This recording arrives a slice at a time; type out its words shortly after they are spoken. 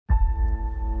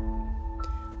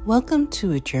Welcome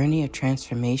to a journey of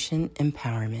transformation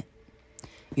empowerment.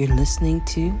 You're listening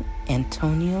to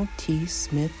Antonio T.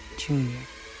 Smith Jr.,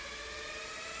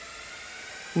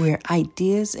 where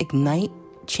ideas ignite,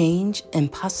 change,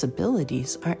 and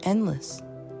possibilities are endless.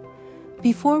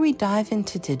 Before we dive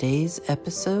into today's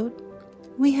episode,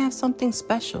 we have something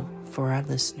special for our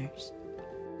listeners.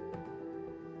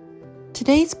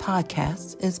 Today's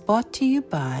podcast is brought to you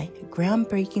by a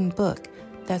groundbreaking book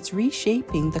that's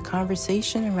reshaping the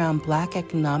conversation around Black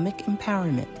economic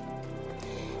empowerment.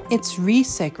 It's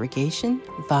Resegregation,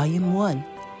 Volume 1,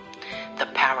 The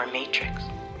Power Matrix,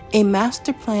 a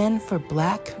master plan for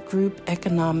Black group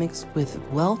economics with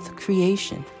wealth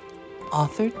creation,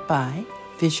 authored by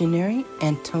visionary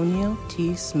Antonio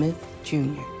T. Smith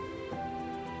Jr.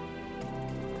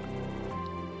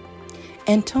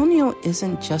 Antonio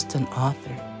isn't just an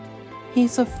author.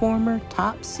 He's a former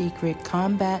top-secret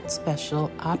combat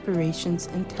special operations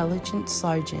intelligence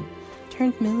sergeant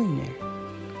turned millionaire.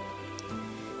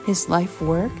 His life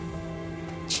work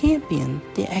championed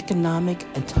the economic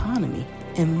autonomy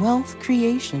and wealth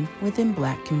creation within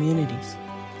Black communities.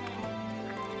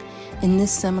 In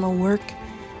this seminal work,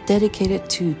 dedicated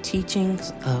to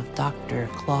teachings of Dr.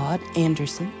 Claude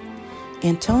Anderson,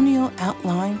 Antonio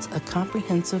outlines a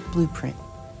comprehensive blueprint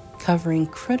covering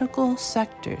critical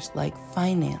sectors like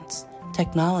finance,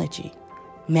 technology,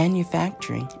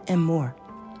 manufacturing, and more.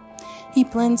 He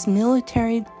blends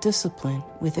military discipline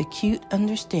with acute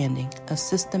understanding of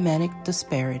systematic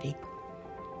disparity.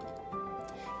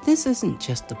 This isn't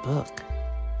just a book.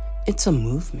 It's a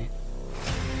movement,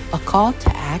 a call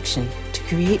to action to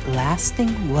create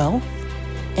lasting wealth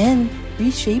and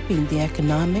reshaping the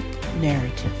economic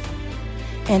narrative.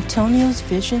 Antonio's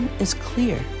vision is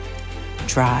clear.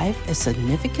 Drive a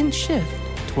significant shift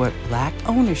toward Black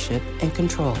ownership and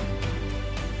control.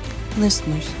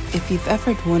 Listeners, if you've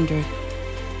ever wondered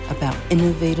about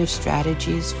innovative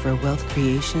strategies for wealth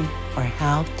creation or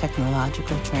how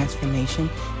technological transformation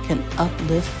can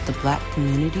uplift the Black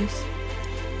communities,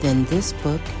 then this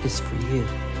book is for you.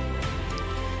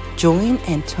 Join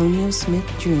Antonio Smith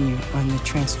Jr. on the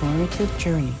transformative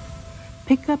journey.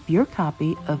 Pick up your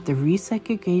copy of the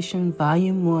Resegregation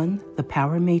Volume 1, The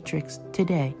Power Matrix,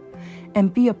 today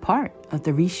and be a part of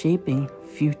the reshaping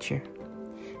future.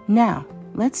 Now,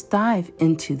 let's dive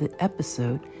into the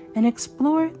episode and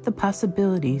explore the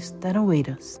possibilities that await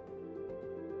us.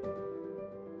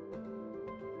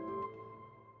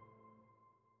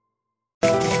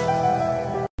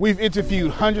 We've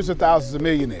interviewed hundreds of thousands of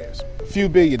millionaires, a few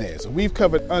billionaires. We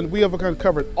have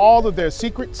uncovered all of their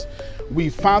secrets. We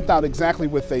found out exactly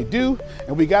what they do,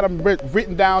 and we got them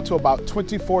written down to about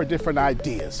 24 different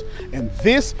ideas. And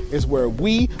this is where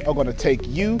we are going to take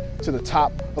you to the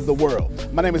top of the world.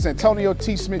 My name is Antonio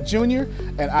T. Smith Jr.,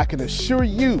 and I can assure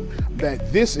you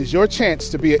that this is your chance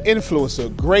to be an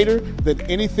influencer greater than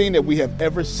anything that we have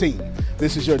ever seen.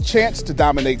 This is your chance to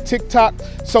dominate TikTok,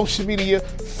 social media,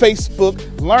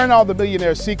 Facebook, learn all the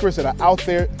millionaire secrets that are out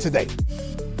there today.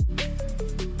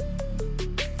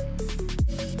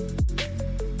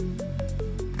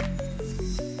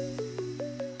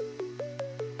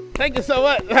 Thank you so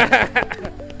much.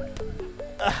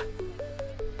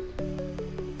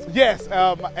 Yes,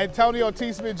 Antonio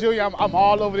T. Smith Jr., I'm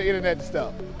all over the internet and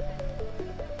stuff.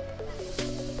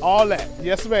 All that.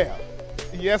 Yes, ma'am.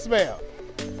 Yes, ma'am.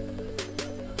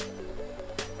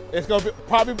 It's going to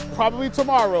be probably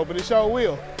tomorrow, but it sure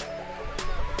will.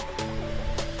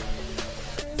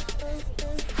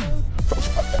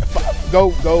 Go.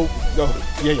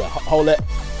 Yeah, hold that.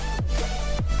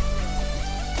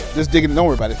 Just digging, don't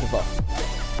worry about it.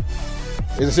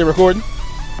 Is it still recording?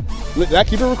 Did I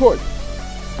keep it recording?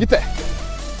 Get that.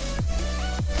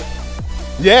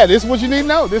 Yeah, this is what you need to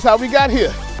know. This is how we got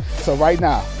here. So right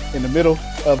now, in the middle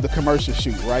of the commercial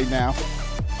shoot, right now,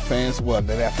 fans, well,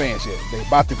 they're not fans yet. They're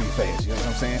about to be fans, you know what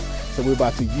I'm saying? So we're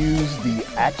about to use the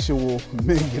actual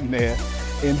millionaire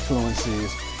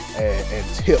influences and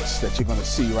tips that you're gonna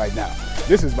see right now.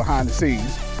 This is behind the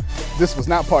scenes. This was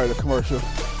not part of the commercial,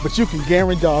 but you can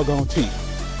guarantee,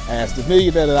 as the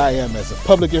millionaire that I am, as a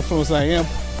public influencer I am,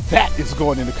 that is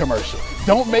going in the commercial.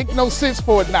 Don't make no sense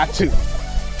for it not to.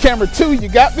 Camera 2, you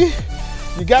got me?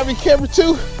 You got me, camera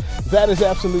 2? That is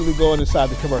absolutely going inside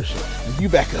the commercial. And you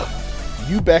back up.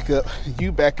 You back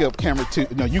up, camera 2.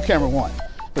 No, you camera 1.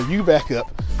 So you back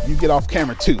up, you get off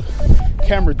camera 2.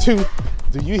 Camera 2,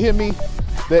 do you hear me?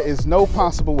 There is no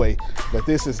possible way that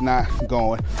this is not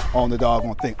going on the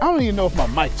doggone thing. I don't even know if my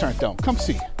mic turned on. Come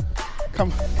see.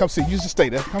 Come see. You just stay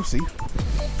there. Come see.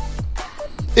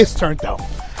 It's turned on.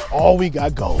 Oh, we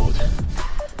got gold.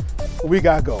 We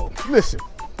got gold. Listen,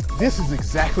 this is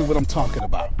exactly what I'm talking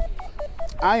about.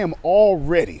 I am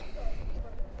already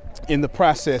in the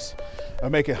process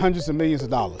of making hundreds of millions of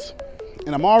dollars.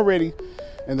 And I'm already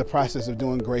in the process of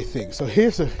doing great things. So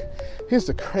here's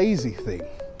the crazy thing.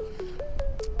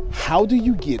 How do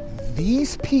you get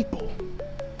these people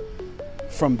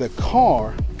from the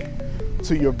car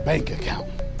to your bank account?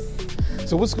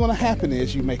 So what's going to happen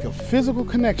is you make a physical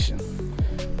connection,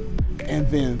 and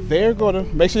then they're going to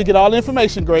make sure you get all the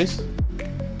information, Grace.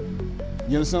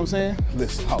 You understand what I'm saying?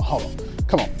 Listen, hold on.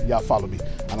 Come on, y'all follow me.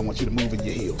 I don't want you to move in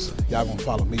your heels. Y'all gonna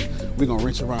follow me. We're gonna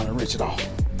wrench around and wrench it off.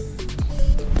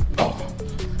 Oh,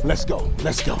 let's go,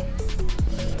 let's go.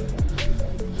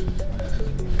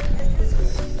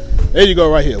 There you go,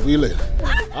 right here. We live.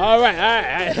 All right, all right.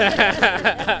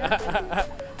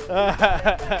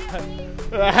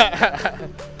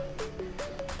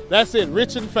 That's it,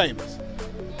 rich and famous.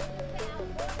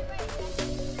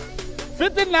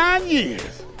 59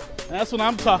 years. That's what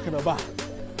I'm talking about.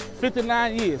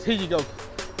 59 years. Here you go.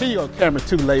 Here you go, camera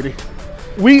 2, lady.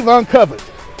 We've uncovered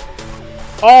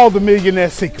all the millionaire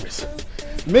secrets.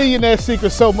 Millionaire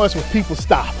secrets so much where people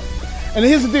stop. And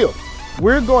here's the deal.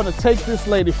 We're going to take this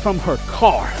lady from her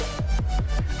car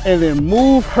and then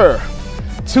move her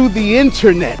to the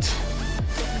internet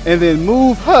and then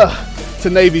move her to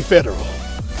Navy Federal.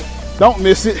 Don't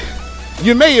miss it.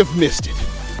 You may have missed it.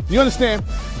 You understand?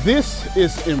 This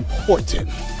is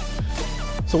important.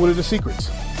 So what are the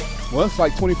secrets? Well, it's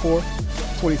like 24,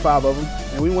 25 of them,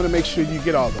 and we want to make sure you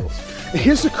get all those. And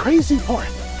here's the crazy part.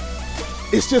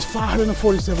 It's just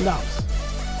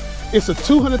 $547. It's a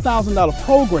 $200,000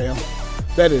 program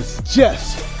that is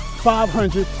just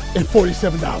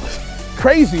 $547.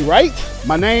 Crazy, right?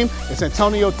 My name is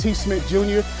Antonio T. Smith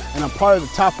Jr., and I'm part of the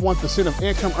top 1% of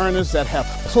income earners that have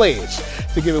pledged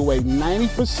to give away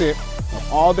 90%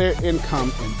 of all their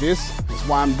income, and this is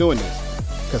why I'm doing this.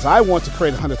 Because I want to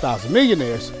create 100,000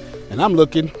 millionaires, and I'm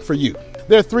looking for you.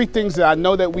 There are 3 things that I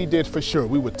know that we did for sure.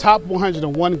 We were top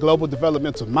 101 global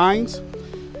developmental minds.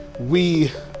 I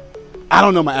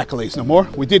don't know my accolades no more.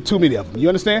 We did too many of them, you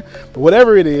understand? But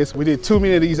whatever it is, we did too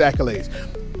many of these accolades.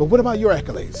 But what about your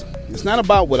accolades? It's not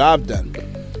about what I've done.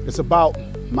 It's about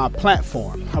my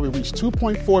platform, how we reach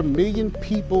 2.4 million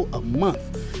people a month,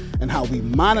 and how we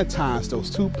monetize those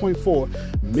 2.4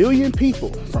 million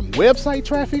people from website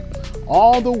traffic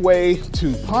all the way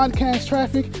to podcast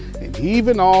traffic and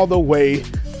even all the way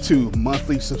to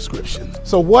monthly subscription.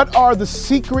 So what are the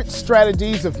secret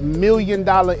strategies of $1 million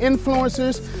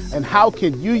influencers, and how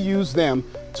can you use them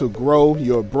to grow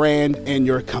your brand and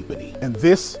your company? And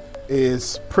this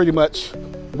is pretty much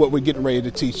what we're getting ready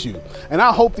to teach you. And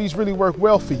I hope these really work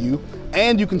well for you,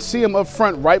 and you can see them up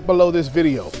front right below this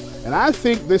video. And I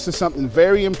think this is something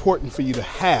very important for you to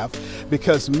have,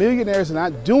 because millionaires are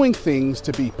not doing things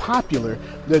to be popular,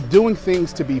 they're doing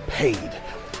things to be paid.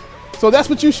 So that's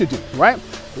what you should do, right?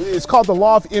 It's called the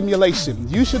law of emulation.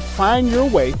 You should find your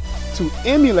way to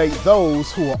emulate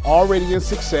those who are already in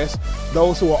success,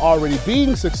 those who are already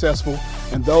being successful,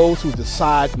 and those who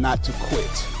decide not to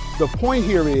quit. The point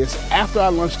here is, after I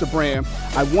launched the brand,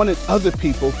 I wanted other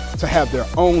people to have their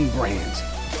own brands.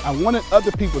 I wanted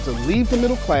other people to leave the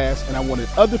middle class, and I wanted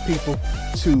other people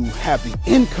to have the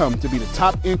income to be the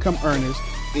top income earners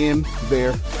in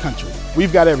their country.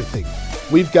 We've got everything.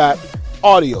 We've got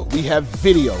audio, we have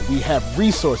video, we have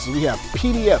resources, we have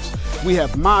PDFs, we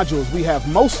have modules, we have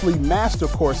mostly master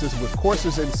courses with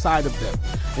courses inside of them,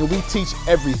 and we teach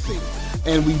everything.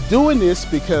 And we're doing this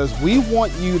because we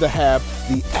want you to have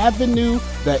the avenue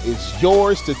that is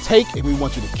yours to take, and we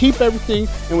want you to keep everything,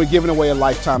 and we're giving away a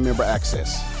lifetime member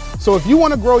access. So if you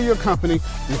want to grow your company,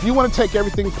 if you want to take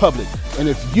everything public, and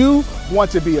if you want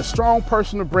to be a strong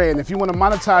personal brand, if you want to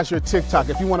monetize your TikTok,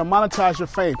 if you want to monetize your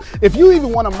fame, if you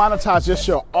even want to monetize just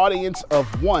your audience of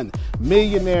 1,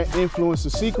 Millionaire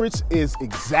Influencer Secrets is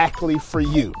exactly for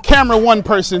you. Camera 1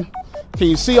 person, can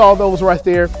you see all those right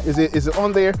there? Is it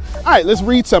on there? All right, let's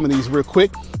read some of these real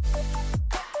quick.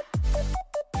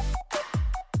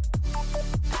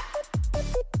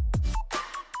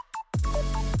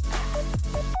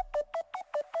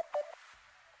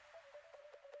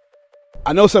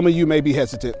 I know some of you may be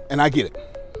hesitant, and I get it.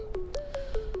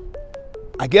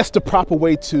 I guess the proper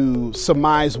way to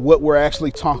surmise what we're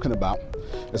actually talking about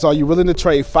is, are you willing to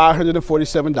trade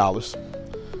 $547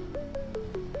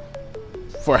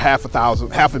 for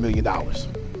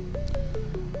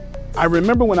 $500,000? I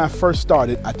remember when I first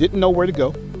started, I didn't know where to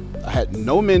go. I had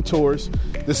no mentors.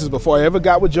 This is before I ever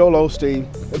got with Joel Osteen.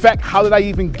 In fact, how did I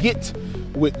even get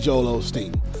with Joel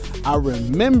Osteen? I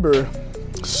remember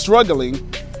struggling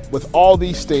with all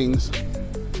these things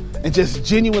and just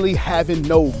genuinely having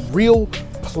no real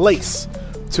place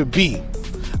to be.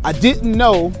 I didn't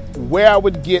know where I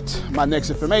would get my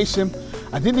next information.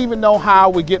 I didn't even know how I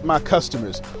would get my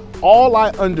customers. All I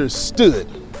understood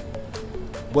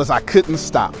was I couldn't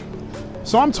stop.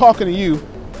 So I'm talking to you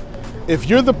if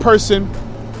you're the person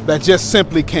that just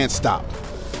simply can't stop.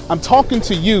 I'm talking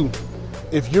to you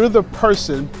if you're the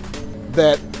person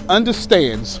that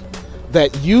understands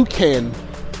that you can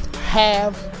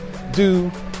have,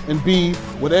 do, and be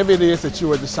whatever it is that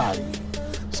you are deciding.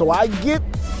 So I get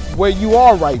where you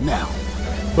are right now.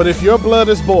 But if your blood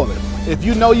is boiling, if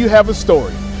you know you have a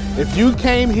story, if you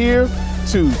came here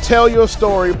to tell your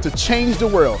story, to change the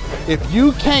world, if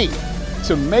you came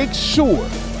to make sure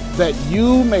that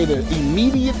you made an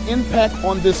immediate impact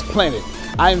on this planet,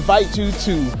 I invite you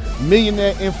to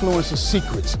Millionaire Influencer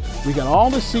Secrets. We got all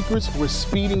the secrets. We're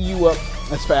speeding you up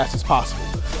as fast as possible.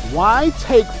 Why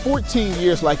take 14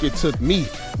 years like it took me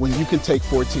when you can take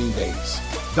 14 days?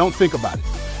 Don't think about it,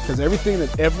 because everything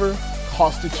that ever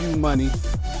costed you money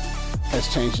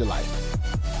has changed your life.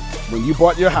 When you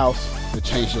bought your house, it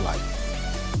changed your life.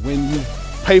 When you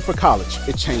paid for college,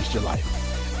 it changed your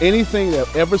life. Anything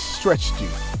that ever stretched you,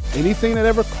 anything that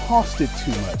ever costed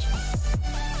too much,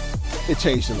 it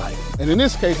changed your life. And in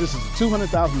this case, this is a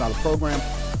 $200,000 program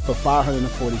for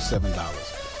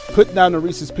 $547. Put down the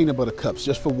Reese's Peanut Butter Cups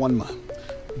just for 1 month.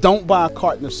 Don't buy a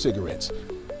carton of cigarettes.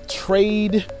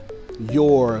 Trade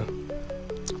your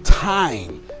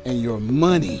time and your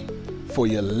money for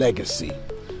your legacy.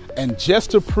 And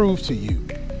just to prove to you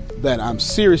that I'm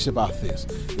serious about this,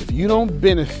 if you don't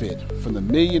benefit from the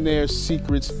Millionaire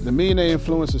Secrets, the Millionaire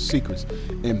Influencer Secrets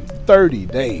in 30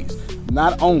 days,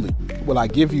 not only will I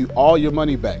give you all your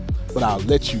money back, but I'll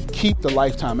let you keep the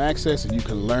lifetime access and you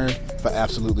can learn for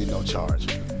absolutely no charge.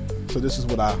 So this is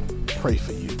what I pray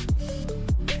for you.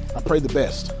 I pray the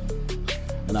best.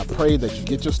 And I pray that you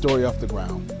get your story off the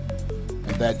ground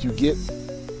and that you get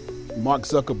Mark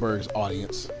Zuckerberg's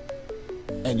audience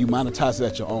and you monetize it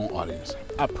at your own audience.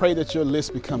 I pray that your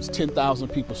list becomes 10,000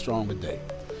 people strong a day.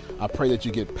 I pray that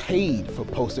you get paid for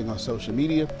posting on social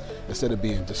media instead of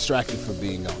being distracted from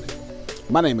being on it.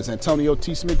 My name is Antonio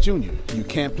T. Smith Jr. You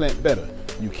can plant better.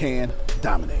 You can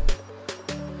dominate.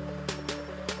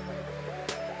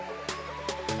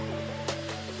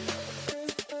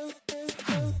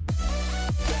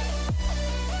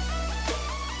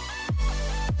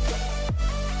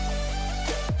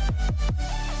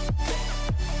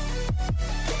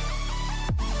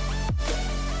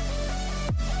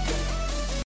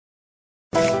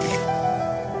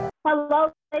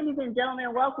 Hello, ladies and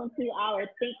gentlemen. Welcome to our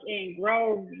Think and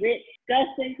Grow Rich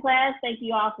discussion class. Thank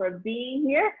you all for being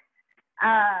here.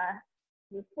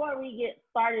 Before we get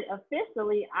started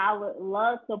officially, I would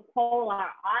love to poll our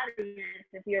audience.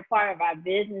 If you're part of our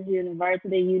business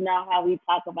university, you know how we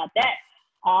talk about that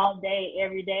all day,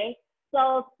 every day.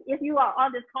 So if you are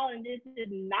on this call and this is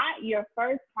not your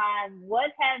first time,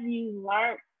 what have you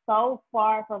learned so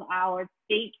far from our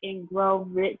Think and Grow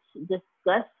Rich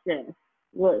discussion?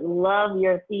 Would love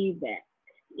your feedback.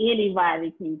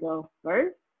 Anybody can go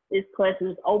first. This question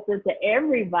is open to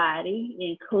everybody,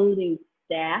 including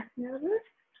staff members.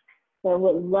 So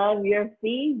would love your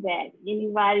feedback.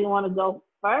 Anybody want to go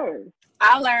first?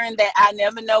 I learned that I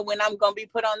never know when I'm going to be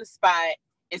put on the spot.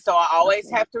 And so I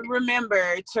always have to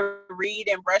remember to read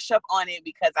and brush up on it,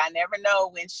 because I never know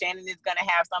when Shannon is going to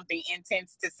have something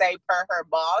intense to say per her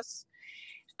boss.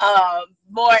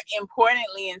 More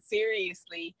importantly and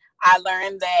seriously, I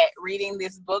learned that reading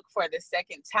this book for the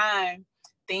second time,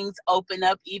 things open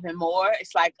up even more.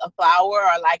 It's like a flower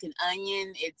or like an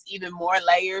onion. It's even more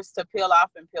layers to peel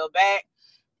off and peel back.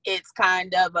 It's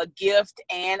kind of a gift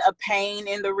and a pain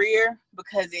in the rear,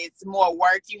 because it's more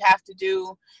work you have to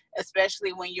do,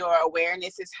 especially when your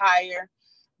awareness is higher.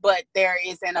 But there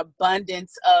is an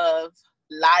abundance of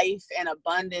life and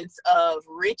abundance of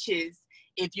riches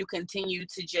if you continue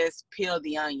to just peel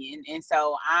the onion. And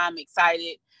so I'm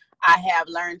excited. I have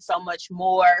learned so much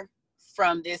more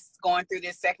from this, going through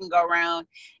this second go round.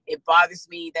 It bothers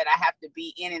me that I have to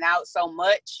be in and out so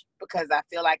much because I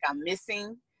feel like I'm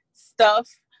missing stuff,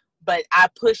 but I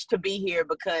push to be here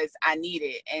because I need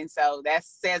it. And so that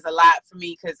says a lot for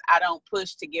me, because I don't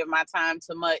push to give my time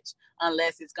too much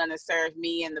unless it's going to serve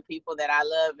me and the people that I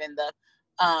love in the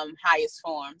highest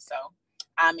form. So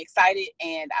I'm excited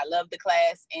and I love the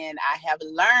class, and I have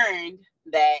learned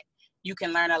that you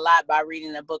can learn a lot by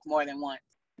reading a book more than once.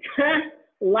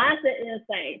 Lots of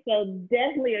insight. So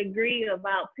definitely agree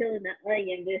about peeling the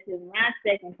onion. This is my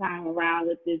second time around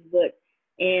with this book.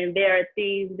 And there are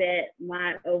things that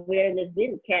my awareness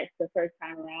didn't catch the first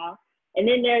time around. And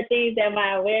then there are things that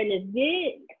my awareness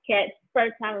did catch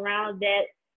first time around that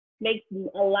makes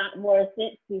a lot more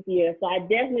sense this year. So I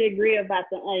definitely agree about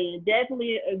the onion.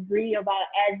 Definitely agree about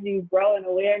as you grow in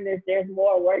awareness, there's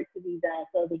more work to be done.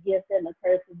 So the gift and the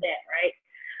curse of that, right?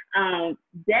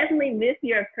 Definitely miss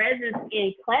your presence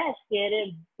in class,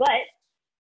 Shannon, but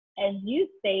as you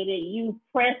stated, you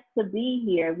press to be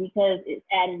here because it's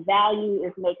adding value,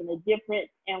 it's making a difference.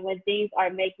 And when things are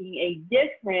making a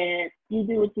difference, you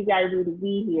do what you got to do to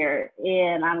be here.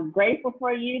 And I'm grateful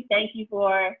for you. Thank you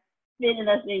for fitting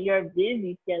us in your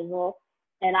busy schedule.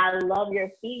 And I love your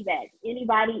feedback.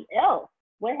 Anybody else?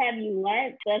 What have you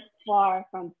learned thus far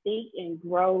from Think and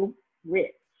Grow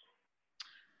Rich?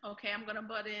 Okay, I'm going to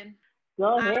butt in.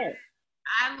 Go ahead.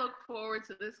 I look forward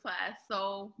to this class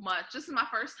so much. This is my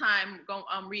first time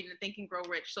reading Think and Grow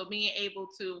Rich. So being able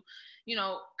to,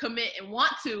 commit and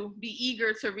want to be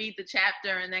eager to read the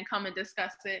chapter and then come and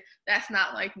discuss it, that's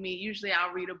not like me. Usually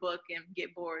I'll read a book and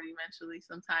get bored eventually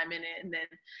sometime in it and then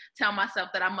tell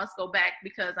myself that I must go back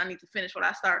because I need to finish what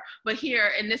I start. But here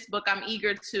in this book, I'm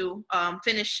eager to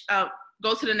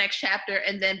go to the next chapter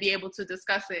and then be able to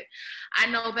discuss it. I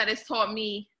know that it's taught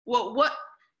me what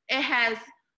it has.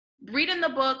 Reading the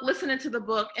book, listening to the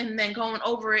book, and then going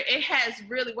over it, it has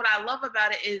really, what I love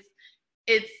about it is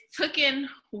it's taken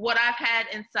what I've had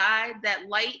inside, that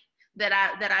light that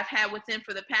I've had within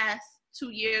for the past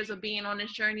 2 years of being on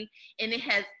this journey, and it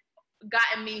has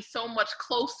gotten me so much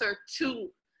closer to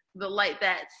the light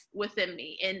that's within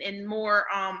me and more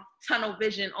tunnel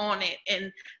vision on it,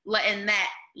 and letting that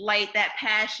light, that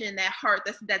passion, that heart,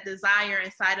 that desire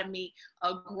inside of me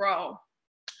grow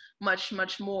much,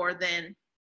 much more than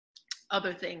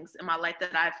other things in my life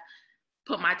that I've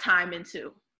put my time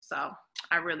into. So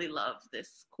I really love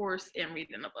this course and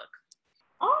reading the book.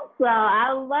 Also,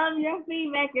 I love your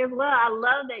feedback as well. I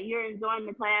love that you're enjoying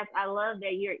the class. I love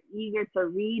that you're eager to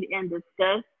read and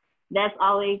discuss. That's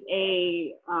always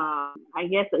a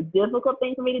difficult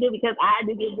thing for me to do because I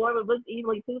do get bored with books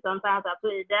easily too. Sometimes I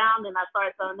put it down and I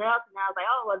start something else and I was like,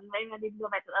 oh, well, maybe I need to go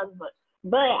back to the other book.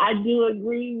 But I do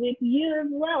agree with you as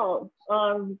well.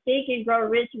 Think and Grow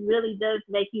Rich really does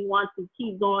make you want to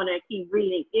keep going and keep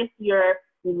reading if you're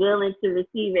willing to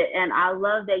receive it. And I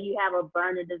love that you have a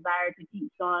burning desire to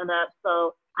keep showing up.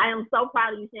 So I am so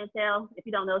proud of you, Chantel. If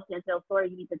you don't know Chantel's story,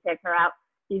 you need to check her out.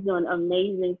 She's doing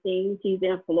amazing things. She's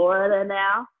in Florida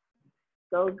now.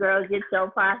 Go girl, get your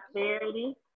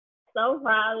prosperity. So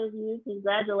proud of you.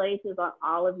 Congratulations on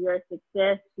all of your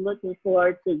success. Looking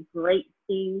forward to great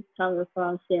things coming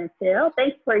from Chantel.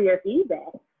 Thanks for your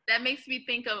feedback. That makes me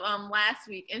think of last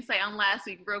week, insight on last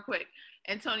week, real quick.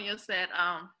 Antonio said,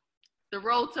 the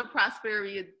road to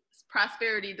prosperity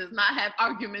does not have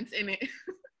arguments in it.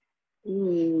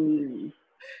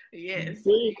 Yes.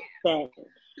 Big facts.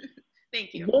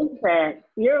 Thank you. Big facts.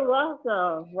 You're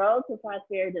welcome. Road to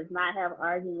prosperity does not have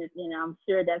arguments in it. I'm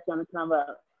sure that's going to come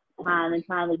up time and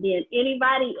time again.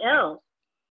 Anybody else?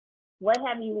 What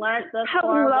have you learned thus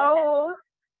far?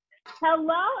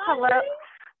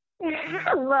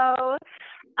 Hello.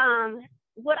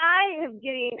 What I am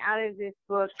getting out of this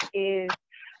book is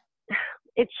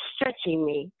it's stretching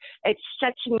me. It's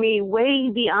stretching me way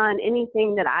beyond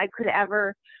anything that I could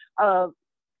ever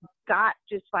got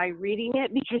just by reading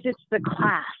it, because it's the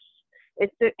class.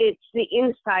 It's the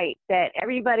insight that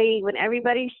when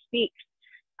everybody speaks,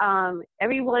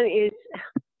 everyone is,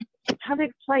 it's hard to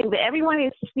explain, but everyone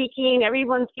is speaking,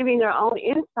 everyone's giving their own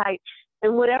insight,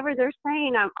 and whatever they're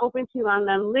saying, I'm open to, and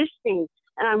I'm listening,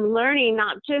 and I'm learning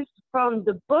not just from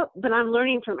the book, but I'm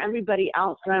learning from everybody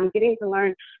else, and I'm getting to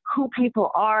learn who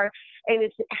people are, and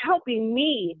it's helping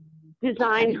me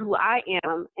design who I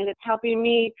am, and it's helping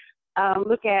me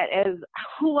look at as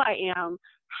who I am,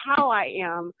 how I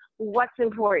am, what's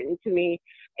important to me,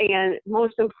 and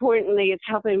most importantly, it's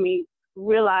helping me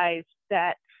realize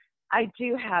that I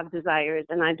do have desires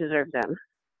and I deserve them.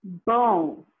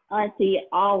 Boom. Auntie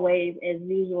always, as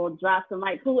usual, drops the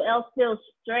mic. Who else feels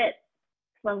stretched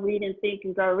from reading Think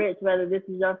and Grow Rich, whether this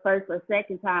is your first or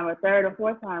second time or third or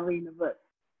fourth time reading the book?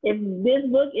 If this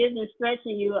book isn't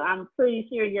stretching you, I'm pretty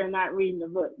sure you're not reading the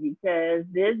book, because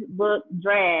this book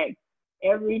drags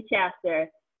every chapter.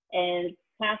 And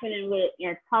confident with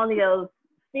Antonio's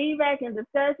feedback and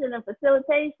discussion and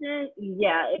facilitation,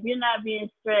 yeah, if you're not being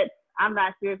stretched, I'm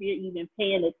not sure if you're even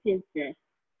paying attention,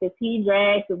 because he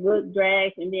drags, the book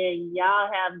drags, and then y'all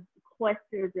have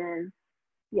questions, and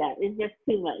yeah, it's just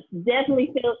too much.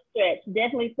 Definitely feel stretched,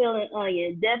 definitely feel an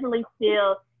onion, definitely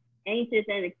feel anxious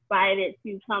and excited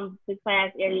to come to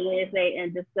class every Wednesday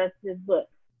and discuss this book.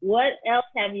 What else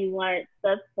have you learned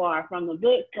thus far from the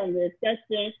book, from the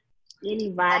discussion?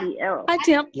 Anybody else? Hi,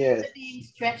 Tim. Yes. Being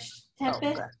stretched, Tempest.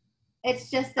 Okay.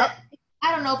 It's just that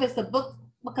I don't know if it's the book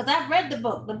because I've read the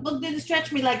book. The book didn't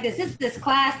stretch me like this. It's this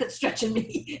class that's stretching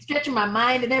me, stretching my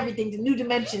mind and everything to new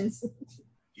dimensions.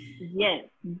 Yes,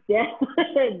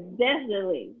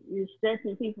 definitely. You're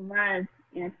stretching people's minds,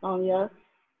 Antonio.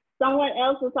 Someone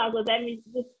else will talk. Was that me?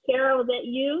 Carol, was that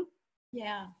you?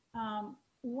 Yeah.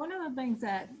 One of the things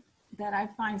that I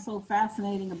find so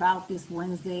fascinating about this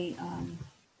Wednesday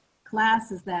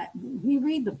class is that we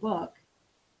read the book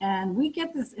and we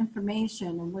get this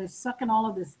information and we're sucking all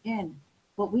of this in,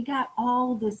 but we got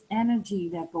all this energy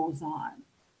that goes on,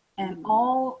 and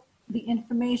all the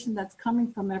information that's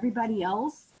coming from everybody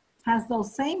else has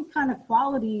those same kind of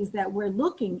qualities that we're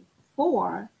looking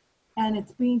for, and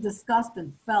it's being discussed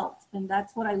and felt. And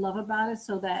that's what I love about it,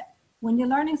 so that when you're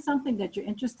learning something that you're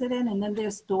interested in and then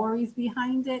there's stories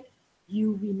behind it,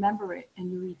 you remember it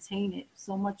and you retain it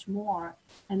so much more.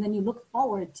 And then you look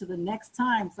forward to the next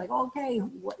time. It's like, okay,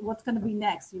 what's going to be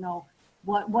next? You know,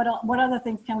 what other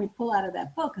things can we pull out of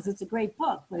that book? Because it's a great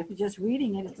book, but if you're just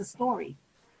reading it, it's a story.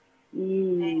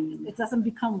 And it doesn't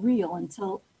become real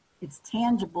until it's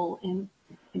tangible in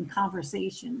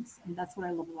conversations. And that's what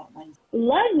I love about Wednesday.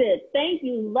 Love it. Thank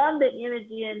you. Love the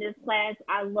energy in this class.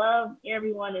 I love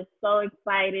everyone is so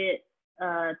excited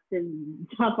to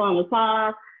jump on the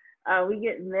call. We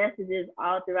get messages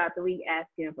all throughout the week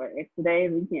asking for extra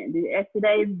days. We can't do extra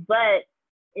days, but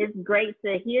it's great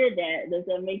to hear that. Does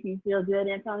that make you feel good,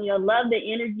 Antonio? Love the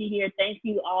energy here. Thank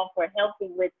you all for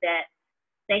helping with that.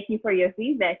 Thank you for your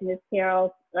feedback, Ms.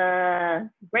 Carol.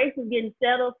 Grace is getting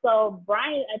settled. So,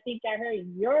 Brian, I think I heard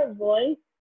your voice.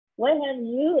 What have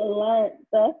you learned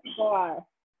thus far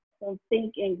from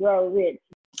Think and Grow Rich?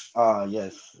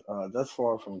 Yes, thus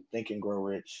far from Think and Grow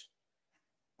Rich,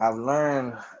 I've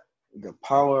learned the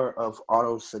power of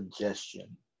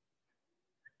auto-suggestion,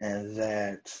 and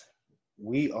that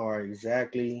we are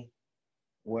exactly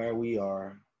where we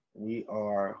are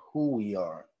who we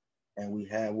are, and we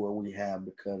have what we have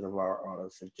because of our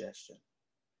auto-suggestion.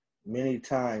 Many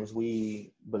times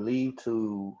we believe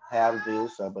to have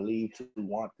this, or believe to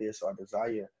want this, or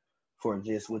desire for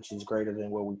this, which is greater than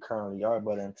where we currently are.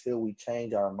 But until we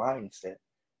change our mindset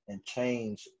and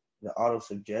change the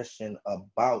auto-suggestion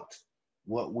about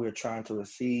what we're trying to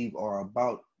receive or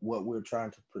about what we're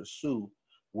trying to pursue,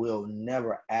 we'll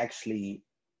never actually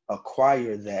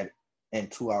acquire that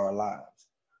into our lives.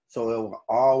 So it will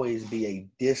always be a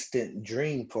distant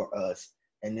dream for us,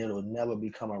 and it'll never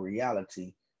become a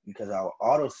reality, because our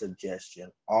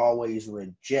auto-suggestion always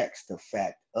rejects the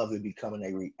fact of it becoming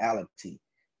a reality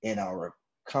in our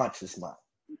conscious mind.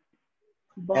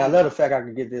 And I love the fact I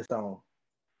could get this on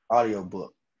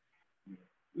audiobook.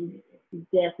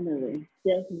 Definitely.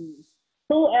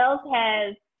 Who else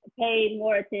has paid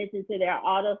more attention to their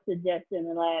auto-suggestion in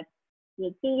the last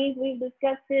 2 weeks we've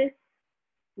discussed this?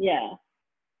 Yeah.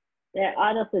 That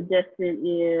auto-suggestion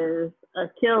is a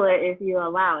killer if you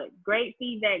allow it. Great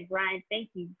feedback, Brian. Thank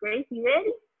you. Grace, you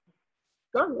ready?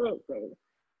 Go ahead, Grace.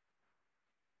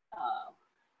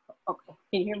 Okay,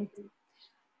 can you hear me?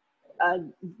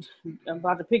 I'm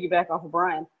about to piggyback off of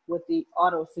Brian with the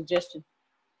auto-suggestion.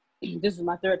 This is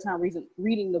my third time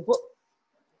reading the book.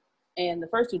 And the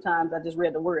first 2 times I just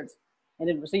read the words and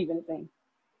didn't receive anything.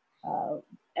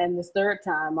 And this third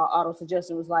time, my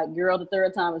auto-suggestion was like, girl, the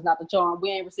third time is not the charm.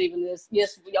 We ain't receiving this.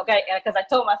 Yes, okay. Because I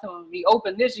told myself it would be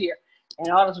open this year. And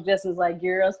auto-suggestion was like,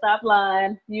 girl, stop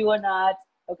lying. You are not.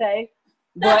 Okay.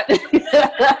 But,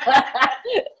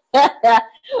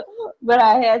 but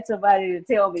I had somebody to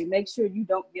tell me, make sure you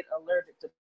don't get allergic to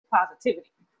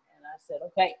positivity. And I said,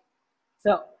 okay.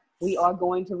 So we are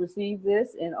going to receive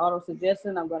this in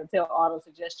auto-suggestion. I'm going to tell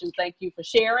auto-suggestion, thank you for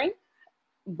sharing.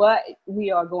 But we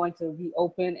are going to be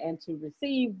open and to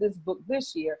receive this book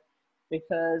this year,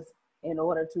 because in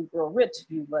order to grow rich,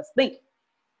 you must think,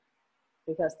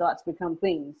 because thoughts become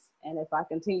things. And if I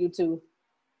continue to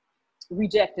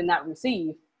reject and not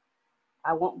receive,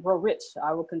 I won't grow rich.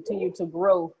 I will continue to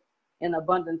grow in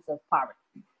abundance of poverty.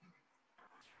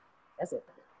 That's it.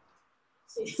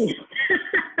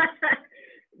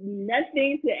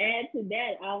 Nothing to add to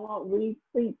that. I won't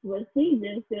retweet what she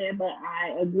just said, but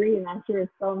I agree, and I'm sure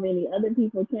so many other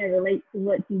people can relate to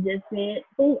what she just said.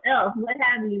 Who else? What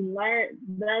have you learned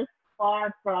thus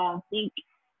far from Think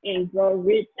and Grow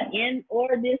Rich in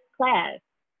or this class?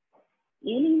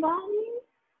 Anybody?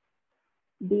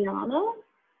 Deanna?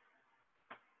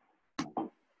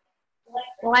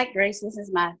 Like Grace, this is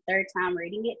my third time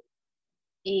reading it,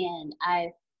 and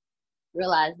I've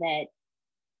realized that,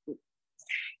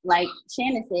 like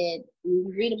Shannon said, when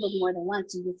you read a book more than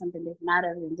once, you get something different out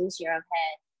of it. And this year,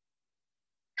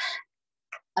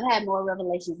 I've had more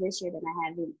revelations this year than I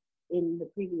have in the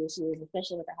previous years,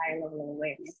 especially with a higher level of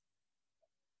awareness.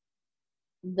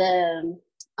 the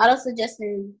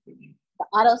auto-suggestion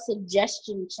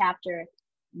chapter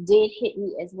did hit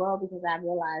me as well, because I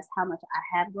realized how much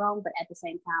I have grown, but at the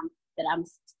same time that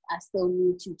I still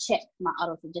need to check my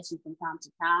auto-suggestion from time to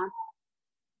time.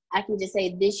 I can just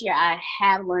say this year I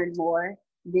have learned more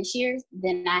this year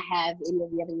than I have any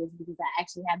of the other years, because I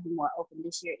actually have been more open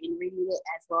this year in reading it,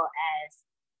 as well as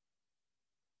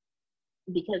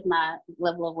because my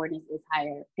level of awareness is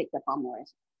higher, picked up on more.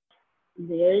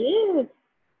 There it is.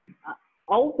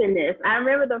 Openness. I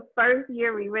remember the first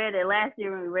year we read it, last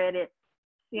year when we read it,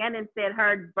 Shannon said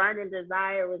her burning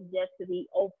desire was just to be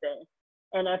open.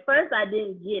 And at first I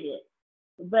didn't get it.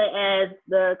 But as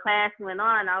the class went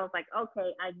on, I was like,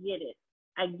 okay, I get it.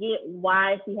 I get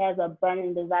why she has a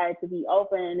burning desire to be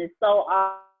open. And it's so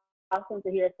awesome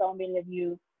to hear so many of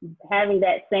you having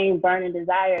that same burning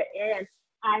desire. And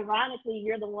ironically,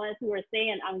 you're the ones who are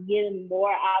saying, I'm getting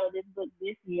more out of this book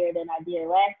this year than I did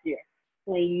last year.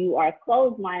 When you are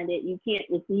closed-minded, you can't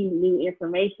receive new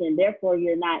information. Therefore,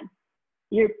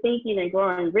 you're thinking and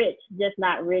growing rich, just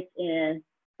not rich in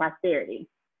prosperity,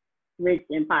 rich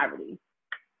in poverty.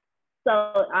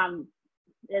 So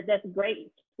that's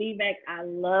great feedback. I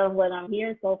love what I'm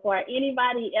hearing so far.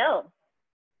 Anybody else?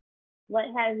 What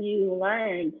have you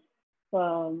learned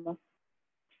from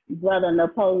Brother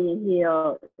Napoleon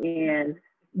Hill and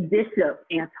Bishop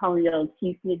Antonio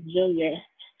T. Smith Jr.?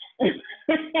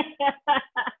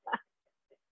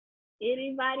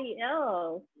 Anybody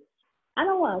else? I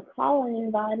don't want to call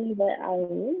anybody, but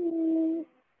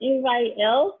anybody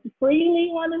else freely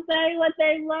want to say what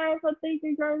they've learned from Think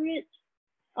and Grow Rich?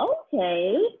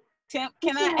 Okay. Tim,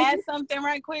 can I add something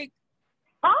right quick?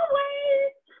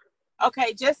 Always.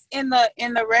 Okay, just in the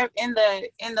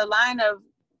line of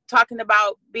talking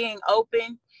about being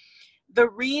open, the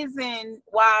reason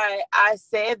why I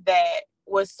said that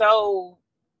was so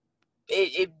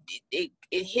it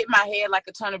hit my head like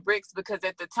a ton of bricks, because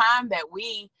at the time that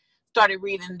we started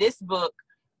reading this book,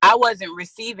 I wasn't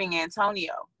receiving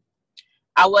Antonio.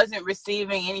 I wasn't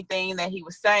receiving anything that he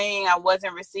was saying. I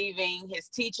wasn't receiving his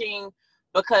teaching,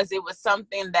 because it was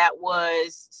something that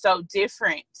was so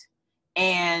different.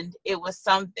 And it was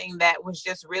something that was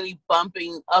just really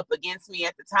bumping up against me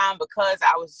at the time, because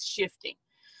I was shifting.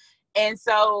 And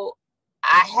so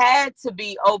I had to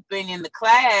be open in the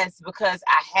class, because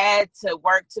I had to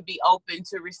work to be open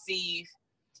to receive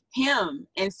him.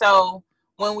 And so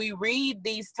when we read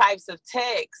these types of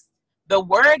texts, the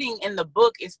wording in the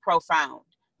book is profound.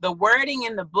 The wording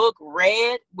in the book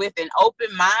read with an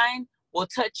open mind will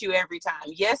touch you every time.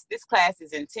 Yes, this class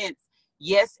is intense.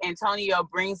 Yes, Antonio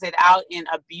brings it out in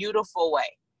a beautiful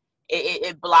way.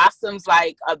 It blossoms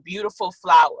like a beautiful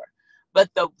flower. But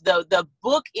the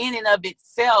book in and of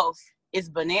itself is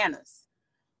bananas.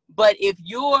 But if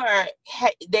you're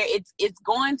there,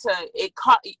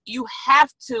 you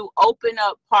have to open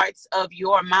up parts of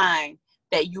your mind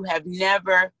that you have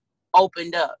never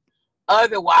opened up.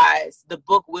 Otherwise, the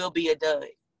book will be a dud.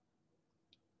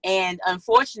 And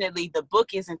unfortunately, the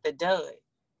book isn't the dud.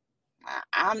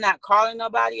 I'm not calling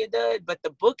nobody a dud, but the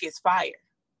book is fire.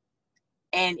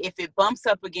 And if it bumps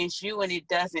up against you and it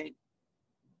doesn't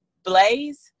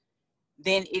blaze,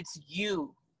 then it's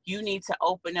you. You need to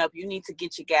open up. You need to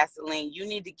get your gasoline. You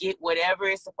need to get whatever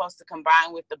is supposed to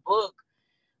combine with the book.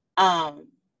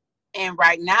 And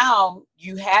right now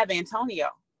you have Antonio.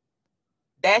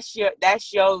 That's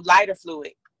your lighter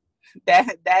fluid.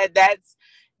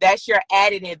 That's your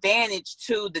added advantage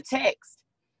to the text.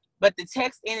 But the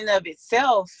text in and of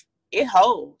itself, it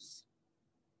holds.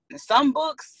 In some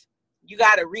books, you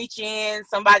got to reach in.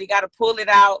 Somebody got to pull it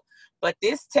out. But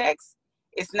this text,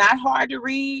 it's not hard to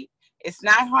read. It's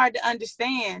not hard to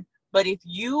understand. But if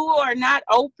you are not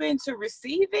open to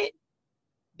receive it,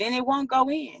 then it won't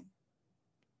go in.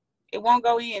 It won't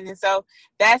go in. And so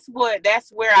that's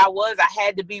where I was. I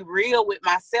had to be real with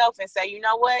myself and say, you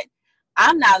know what?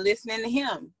 I'm not listening to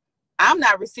him. I'm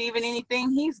not receiving anything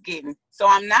he's getting. So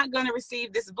I'm not going to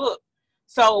receive this book.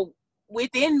 So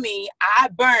within me, I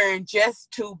burn just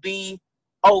to be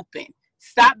open.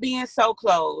 Stop being so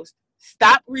closed.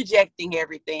 Stop rejecting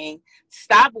everything.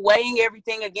 Stop weighing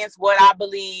everything against what I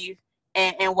believe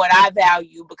and what I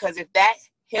value. Because if that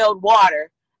held water,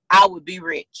 I would be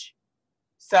rich.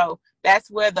 So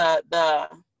that's where the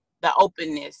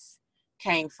openness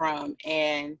came from.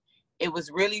 And it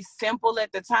was really simple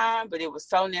at the time, but it was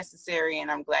so necessary. And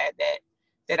I'm glad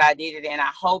that I did it. And I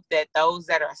hope that those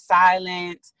that are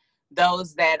silent,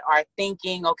 those that are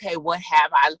thinking, okay, what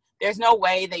have I? There's no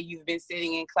way that you've been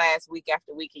sitting in class week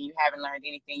after week and you haven't learned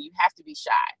anything. You have to be shy,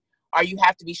 or you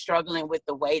have to be struggling with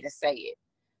the way to say it.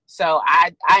 So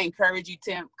I encourage you,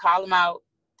 Tim, call them out,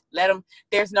 Let them.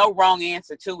 There's no wrong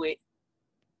answer to it.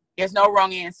 There's no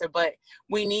wrong answer, but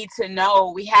we need to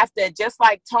know. We have to, just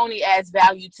like Tony adds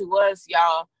value to us,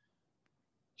 y'all.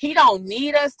 He don't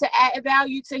need us to add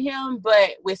value to him,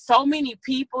 but with so many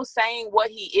people saying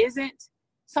what he isn't,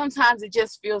 sometimes it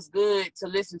just feels good to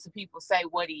listen to people say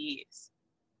what he is.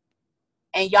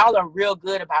 And y'all are real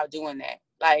good about doing that.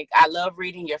 Like, I love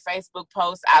reading your Facebook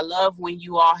posts. I love when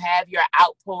you all have your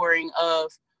outpouring of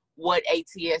what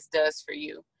ATS does for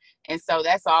you. And so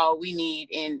that's all we need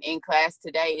in class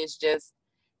today, is just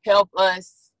help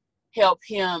us help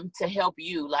him to help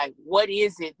you. Like, what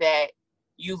is it that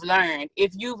you've learned?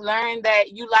 If you've learned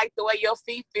that you like the way your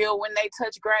feet feel when they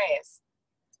touch grass,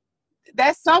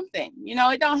 that's something. You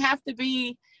know, it don't have to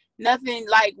be nothing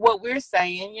like what we're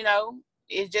saying, you know.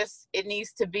 It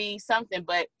needs to be something.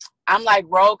 But I'm like,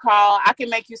 roll call. I can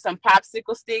make you some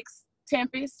popsicle sticks,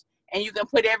 Tempest, and you can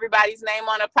put everybody's name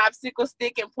on a popsicle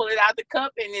stick and pull it out the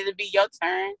cup, and it'll be your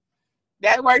turn.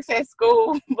 That works at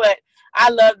school. But I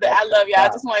love that. I love y'all. I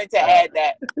just wanted to add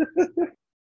that.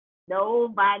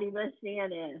 Nobody but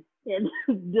Shannon can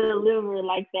deliver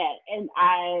like that. And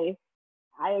I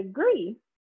agree.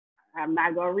 I'm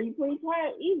not going to retweet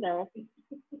her either.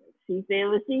 She said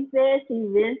what she said. She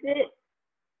meant it.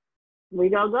 We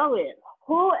going to go with it.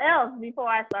 Who else, before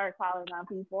I start calling on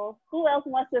people, who else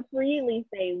wants to freely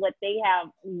say what they have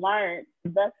learned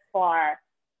thus far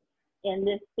in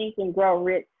this Think and Grow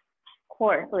Rich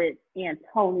course with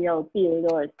Antonio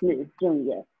Theodore Smith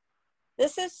Jr.?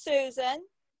 This is Susan.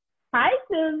 Hi,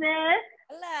 Susan.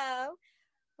 Hello.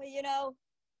 Well, you know,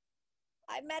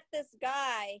 I met this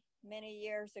guy many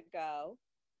years ago,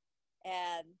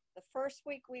 and the first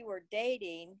week we were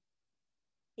dating,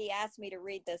 he asked me to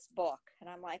read this book, and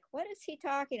I'm like, what is he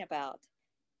talking about?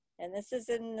 And this is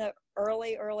in the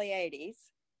early 80s.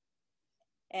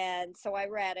 And so I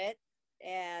read it,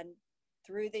 and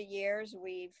through the years,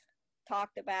 we've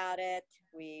talked about it.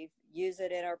 We've used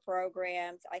it in our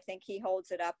programs. I think he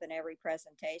holds it up in every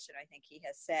presentation, I think he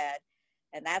has said.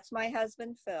 And that's my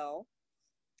husband, Phil.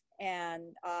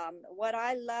 And what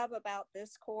I love about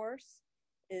this course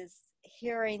is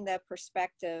hearing the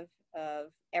perspective of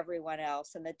everyone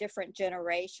else and the different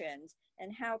generations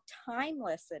and how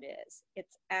timeless it is.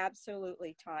 It's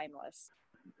absolutely timeless.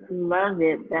 Love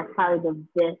it. That's probably the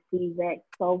best feedback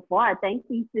so far. Thank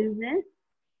you, Susan.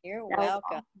 You're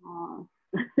welcome. Awesome.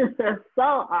 So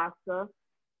awesome.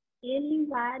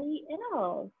 Anybody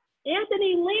else?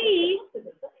 Anthony Lee.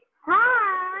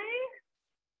 Hi.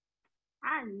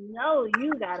 I know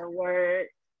you got a word.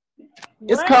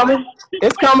 It's coming.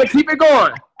 It's coming. Keep it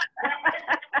going.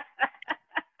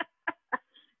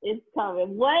 It's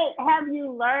coming. What have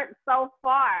you learned so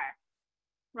far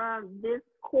from this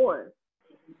course?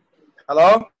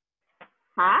 Hello?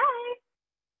 Hi.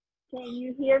 Can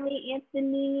you hear me,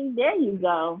 Anthony? There you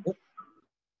go.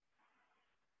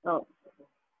 Oh.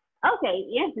 Okay,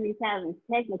 Anthony's having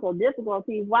technical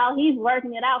difficulties while he's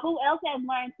working it out. Who else has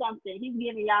learned something? He's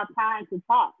giving y'all time to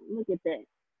talk. Look at that.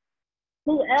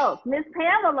 Who else? Miss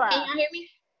Pamela. Can you hear me?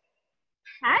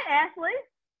 Hi, Ashley.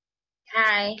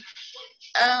 Hi.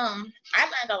 I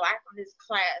learned a lot from this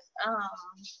class.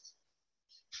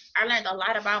 I learned a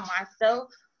lot about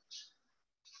myself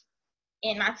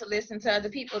and not to listen to other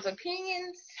people's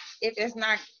opinions if it's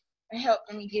not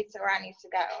helping me get to where I need to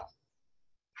go.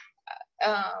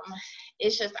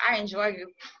 It's just, I enjoy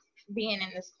being in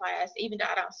this class. Even though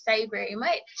I don't say very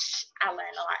much, I learn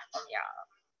a lot from y'all.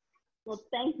 Well,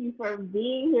 thank you for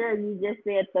being here. You just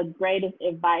said the greatest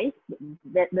advice.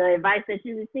 The advice that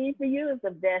you received for you is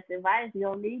the best advice. You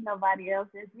don't need nobody else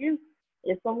as you.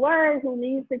 It's a word. Who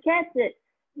needs to catch it?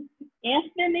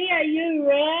 Anthony, are you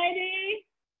ready?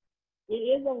 It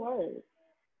is a word.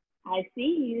 I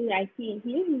see you. I can't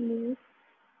hear you.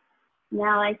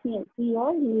 Now I can't see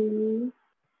or hear you.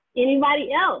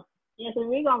 Anybody else? Yeah, so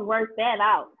we're going to work that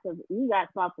out because you got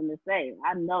something to say.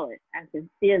 I know it. I can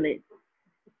feel it.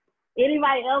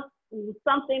 Anybody else,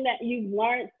 something that you've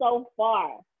learned so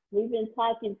far? We've been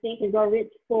talking Think and Grow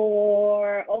Rich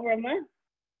for over a month.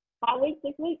 5 weeks,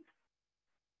 6 weeks?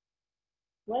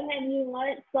 What have you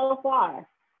learned so far?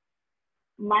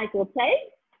 Michael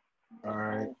Tate? All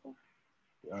right.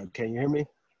 Can you hear me?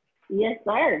 Yes,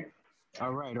 sir.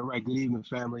 All right. Good evening,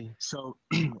 family. So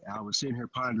I was sitting here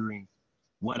pondering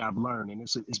what I've learned, and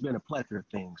it's been a plethora of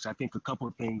things. I think a couple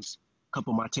of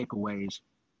my takeaways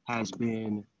has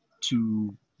been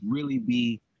to really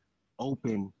be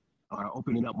opening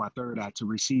up my third eye to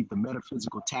receive the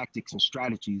metaphysical tactics and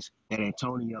strategies that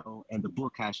Antonio and the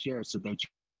book has shared so that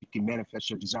you can manifest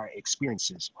your desired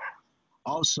experiences.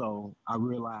 Also, I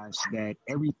realized that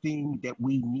everything that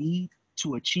we need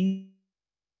to achieve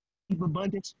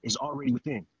abundance is already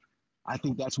within. I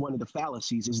think that's one of the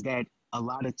fallacies, is that a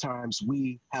lot of times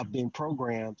we have been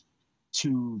programmed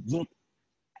to look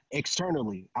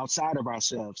externally outside of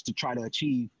ourselves to try to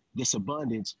achieve this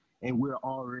abundance, and we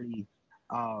already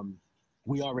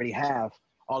have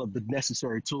all of the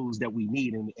necessary tools that we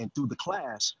need, and through the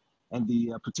class and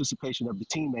the participation of the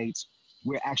teammates,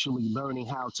 we're actually learning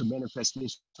how to manifest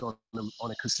this on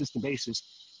a consistent basis,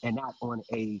 and not on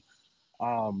a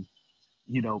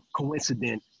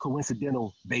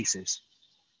coincidental basis.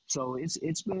 So it's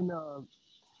been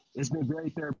very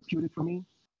therapeutic for me.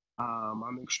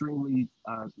 I'm extremely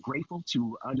grateful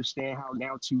to understand how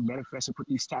now to manifest and put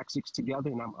these tactics together,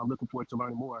 and I'm looking forward to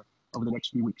learning more over the next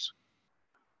few weeks.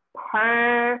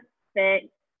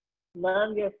 Perfect.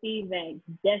 Love your feedback.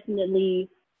 Definitely.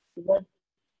 What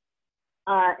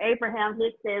Abraham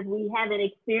just says, we haven't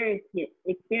experienced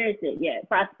it yet.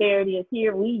 Prosperity is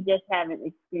here. We just haven't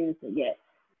experienced it yet.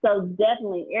 So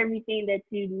definitely everything that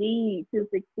you need to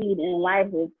succeed in life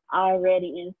is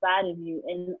already inside of you.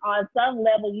 And on some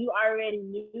level, you already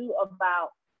knew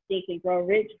about Think and Grow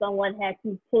Rich. Someone had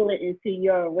to pull it into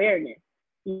your awareness.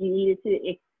 You needed to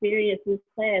experience this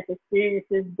class, experience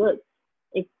this book,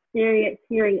 experience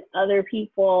hearing other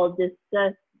people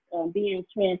discuss being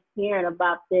transparent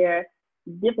about their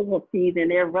difficulties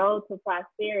and their road to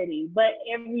prosperity. But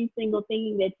every single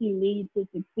thing that you need to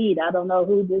succeed, I don't know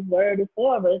who this word is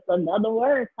for, but it's another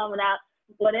word coming out.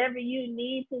 Whatever you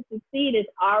need to succeed is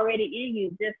already in you.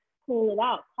 Just pull it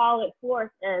out. Call it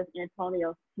forth, as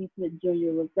Antonio T. Smith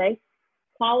Jr. would say.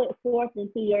 Call it forth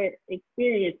into your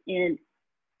experience and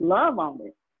love on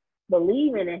it.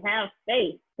 Believe in it, have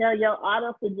faith. Tell your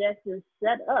auto-suggestions,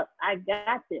 shut up, I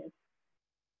got this.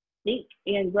 Think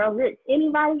and Grow Rich.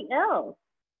 Anybody else?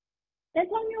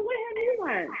 Antonio, what have you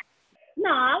learned?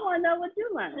 No, I want to know what you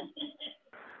learned.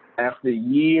 After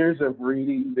years of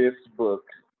reading this book,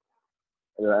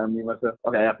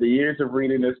 after years of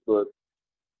reading this book,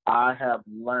 I have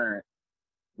learned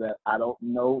that I don't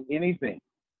know anything.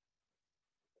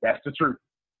 That's the truth.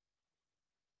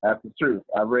 That's the truth.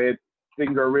 I read Think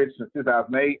and Grow Rich since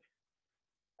 2008.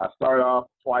 I start off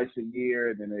twice a year,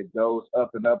 and then it goes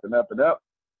up and up and up and up.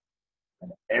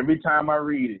 And every time I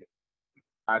read it,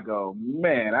 I go,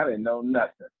 man, I didn't know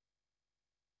nothing.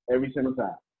 Every single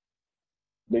time.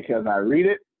 Because I read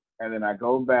it, and then I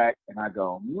go back, and I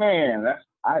go, man,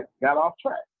 I got off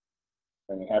track.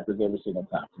 And it happens every single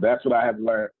time. So that's what I have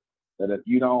learned, that if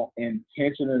you're not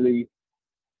intentionally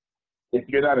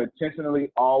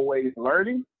always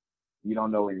learning, you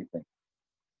don't know anything.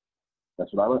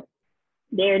 That's what I learned.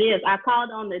 There it is. I called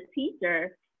on the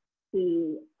teacher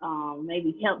to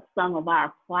maybe help some of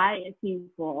our quiet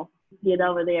people get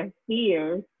over their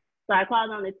fears. So I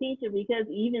called on the teacher because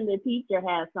even the teacher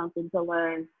has something to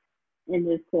learn in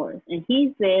this course. And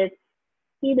he says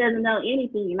he doesn't know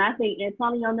anything. And I think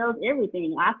Antonio knows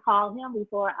everything. I call him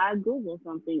before I Google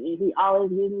something, and he always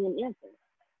gives me an answer.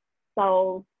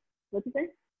 So, what you say?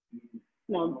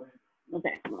 No.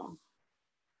 Okay. Well,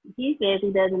 he says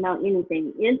he doesn't know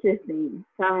anything interesting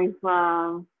coming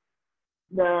from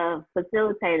the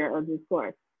facilitator of this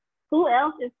course. Who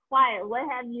else is quiet? What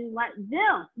have you learned?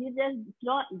 Jim, you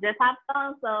just hopped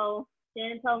on, so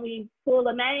Jen told me pull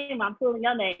a name. I'm pulling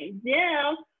your name.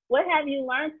 Jim, what have you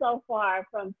learned so far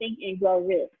from Think and Grow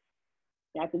Rich?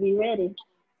 You have to be ready.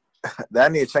 I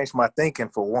need to change my thinking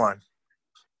for one.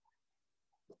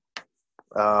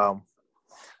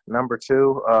 Number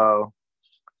two,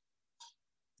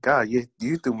 God,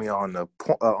 you threw me on the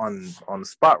on the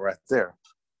spot right there.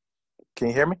 Can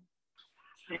you hear me?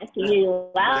 I can hear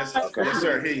you loud. Yes,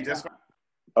 sir. Hear you just fine.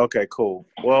 Okay, cool.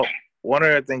 Well, one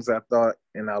of the things I thought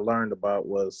and I learned about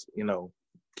was,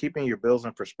 keeping your bills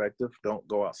in perspective. Don't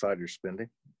go outside your spending.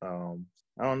 I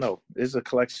don't know. It's a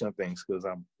collection of things because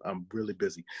I'm really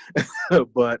busy,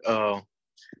 but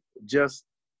just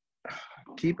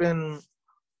keeping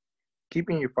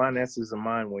your finances in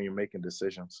mind when you're making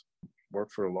decisions.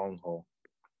 Work for the long haul.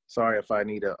 Sorry if I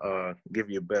need to give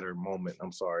you a better moment.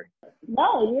 I'm sorry.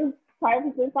 No, you're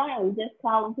perfectly fine. We're just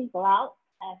calling people out,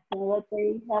 asking what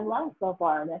they have learned so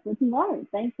far. That's what you learned.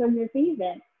 Thanks for your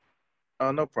feedback.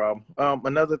 No problem.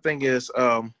 Another thing is,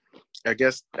 I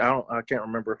guess I can't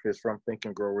remember if it's from Think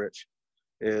and Grow Rich,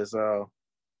 is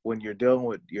when you're dealing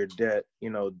with your debt,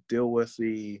 deal with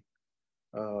the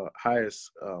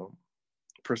highest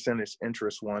percentage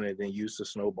interest one, and then use the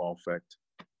snowball effect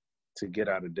to get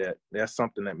out of debt. That's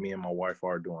something that me and my wife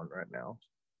are doing right now,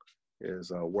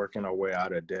 is working our way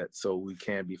out of debt so we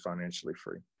can be financially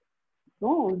free.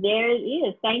 Oh, there it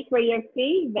is. Thanks for your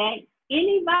feedback.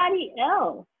 Anybody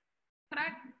else? Could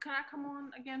I come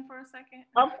on again for a second?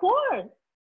 Of course.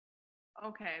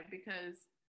 okay, because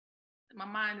my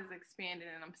mind is expanding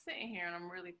and I'm sitting here and I'm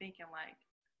really thinking like,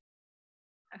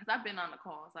 because I've been on the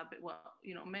calls,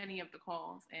 many of the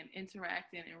calls and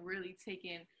interacting and really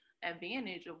taking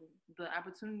advantage of the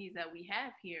opportunities that we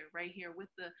have here, right here with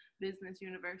the business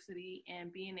university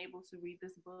and being able to read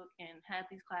this book and have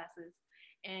these classes.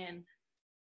 And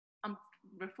I'm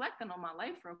reflecting on my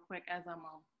life real quick as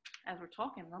we're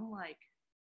talking. And I'm like,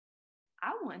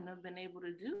 I wouldn't have been able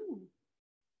to do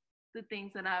the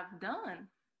things that I've done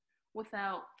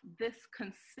without this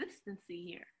consistency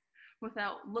here,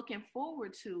 without looking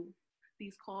forward to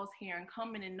these calls here and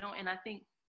coming and knowing. And I think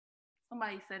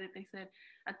somebody said it, they said,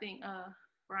 I think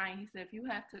Brian, he said, if you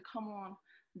have to come on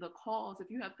the calls, if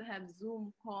you have to have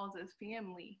Zoom calls as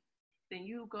family, then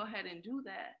you go ahead and do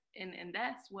that. And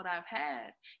that's what I've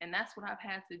had. And that's what I've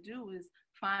had to do is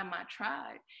find my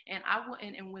tribe. And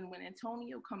when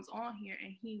Antonio comes on here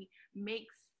and he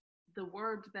makes the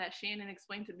words that Shannon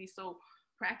explained to be so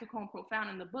practical and profound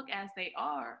in the book as they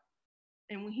are,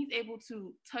 and when he's able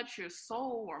to touch your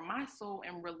soul or my soul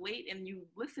and relate, and you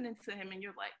listening to him and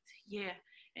you're like, yeah,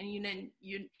 and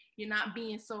you're not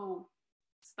being so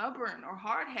stubborn or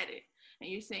hard-headed, and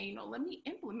you're saying, let me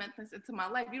implement this into my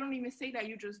life. You don't even say that,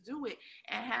 you just do it.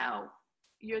 And how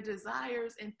your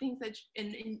desires and things that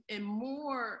and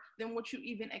more than what you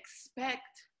even expect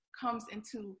comes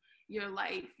into your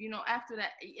life, after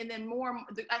that. And then more,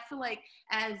 I feel like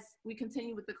as we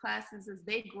continue with the classes, as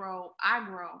they grow, I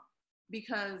grow.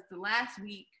 Because the last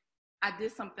week I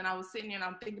did something, I was sitting there and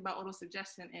I'm thinking about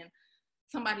auto-suggestion, and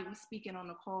somebody was speaking on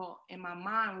the call and my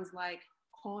mind was like,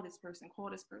 call this person,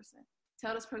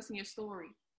 tell this person your story.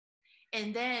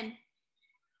 And then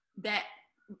that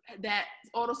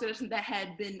auto-suggestion that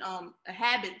had been a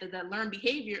habit, that learned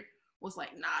behavior, was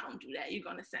like, nah, don't do that. You're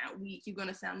going to sound weak. You're going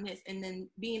to sound this. And then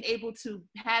being able to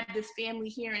have this family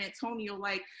here in Antonio,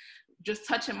 like just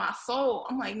touching my soul,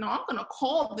 I'm like, no, I'm going to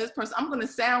call this person. I'm going to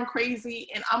sound crazy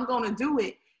and I'm going to do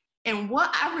it. And what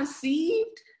I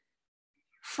received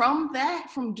from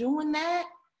doing that,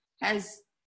 has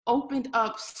opened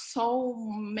up so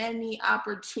many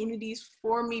opportunities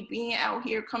for me, being out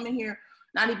here, coming here,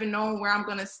 not even knowing where I'm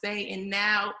going to stay. And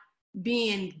now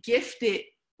being gifted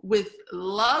with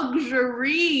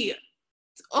luxury.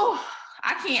 Oh,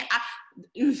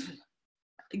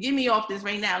 get me off this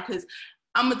right now, because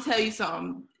I'm going to tell you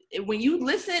something. When you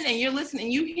listen and you're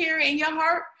listening, you hear it in your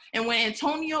heart. And when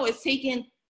Antonio is taking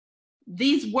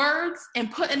these words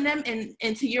and putting them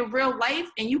into your real life,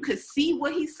 and you could see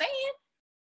what he's saying,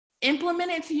 implement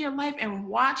it into your life and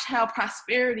watch how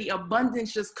prosperity,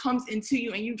 abundance just comes into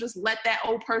you, and you just let that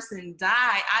old person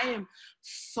die. I am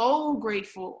so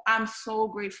grateful. I'm so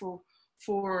grateful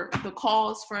for the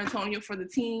calls, for Antonio, for the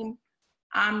team.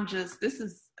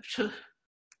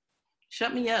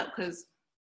 Shut me up, because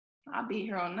I'll be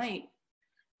here all night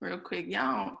real quick.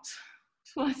 Y'all,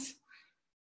 what?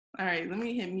 All right, let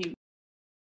me hit mute.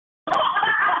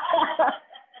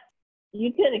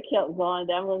 You could have kept going.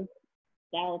 That was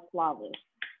flawless.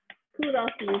 Kudos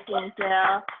to you,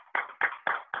 Chantel.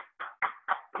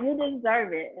 You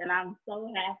deserve it, and I'm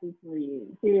so happy for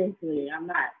you. Seriously, I'm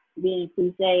not being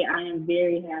cliche. I am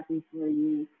very happy for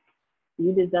you.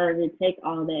 You deserve it. Take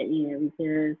all that in,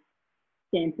 because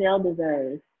Chantel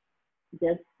deserves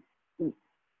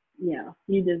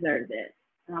you deserve it.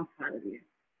 And I'm proud of you.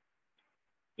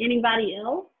 Anybody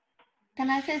else? Can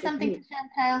I say something to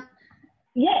Chantel?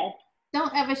 Yes.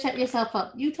 Don't ever shut yourself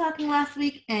up. You talking last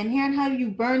week and hearing how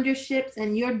you burned your ships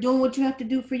and you're doing what you have to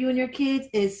do for you and your kids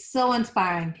is so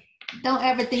inspiring. Don't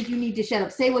ever think you need to shut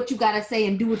up. Say what you got to say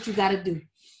and do what you got to do.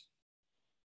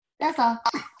 That's all.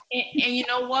 And you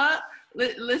know what?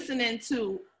 Listening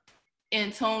to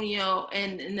Antonio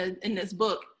and in this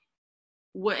book,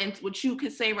 what you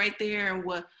could say right there, and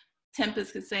what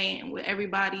Tempest could say, and what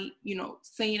everybody,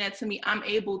 saying that to me, I'm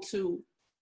able to,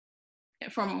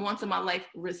 from once in my life,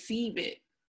 receive it.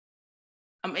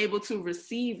 I'm able to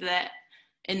receive that.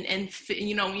 And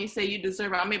when you say you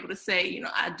deserve it, I'm able to say,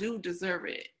 I do deserve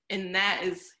it. And that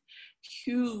is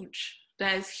huge.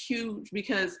 That is huge,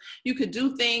 because you could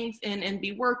do things and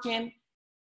be working,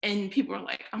 and people are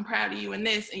like, I'm proud of you in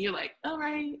this. And you're like, all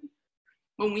right.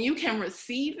 But when you can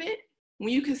receive it,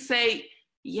 when you can say,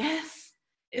 yes,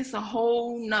 it's a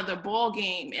whole nother ball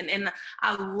game. And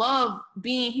I love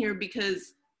being here,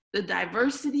 because the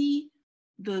diversity,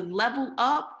 the level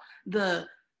up, the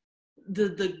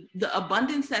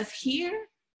abundance that's here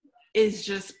is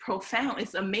just profound.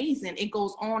 It's amazing. It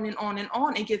goes on and on and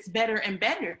on. It gets better and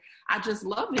better. I just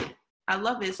love it. I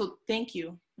love it. So thank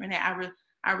you, Renee.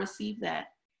 I receive that.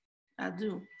 I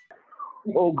do.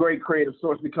 Oh, great creative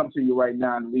source, we come to you right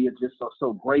now, and we are just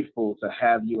so grateful to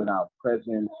have you in our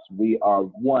presence. We are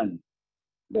one.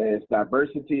 There's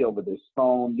diversity over this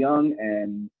phone, young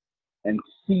and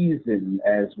seasoned,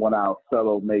 as one of our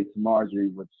fellow mates, Marjorie,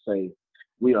 would say.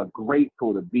 We are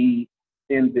grateful to be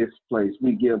in this place.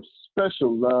 We give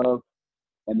special love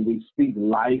and we speak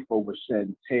life over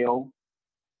Chantel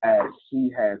as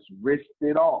she has risked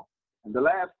it all. And the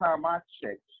last time I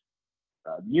checked,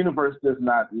 the universe does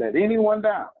not let anyone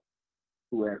down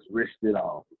who has risked it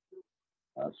all.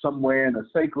 Somewhere in a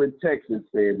sacred text it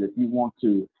says, if you want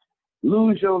to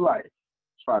lose your life,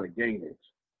 try to gain it.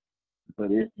 But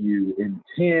if you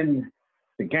intend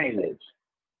to gain it,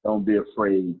 don't be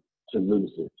afraid to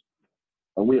lose it.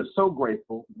 And we are so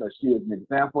grateful that she is an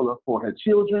example for her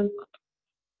children.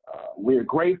 We are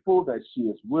grateful that she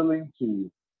is willing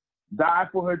to die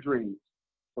for her dreams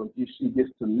so she gets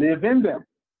to live in them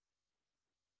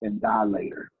and die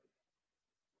later.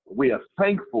 We are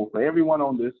thankful for everyone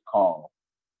on this call,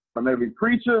 from every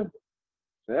preacher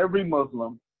to every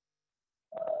Muslim,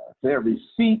 to every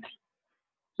Sikh,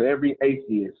 to every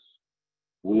atheist.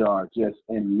 We are just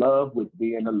in love with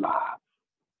being alive.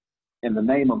 In the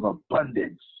name of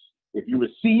abundance, if you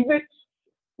receive it,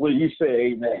 will you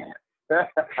say amen?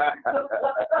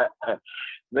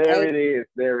 There it is,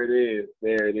 there it is,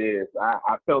 there it is.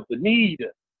 I felt the need,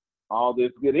 all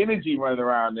this good energy running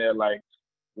around there, like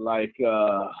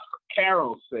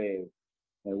Carol said,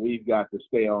 and we've got to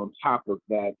stay on top of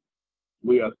that.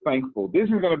 We are thankful. This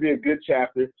is going to be a good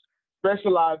chapter.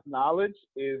 Specialized knowledge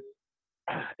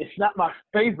it's not my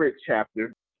favorite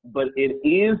chapter, but it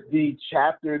is the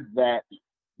chapter that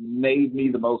made me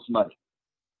the most money.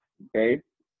 Okay?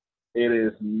 It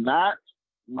is not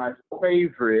my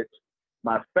favorite.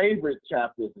 My favorite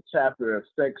chapter is the chapter of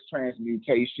sex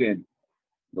transmutation,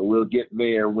 but we'll get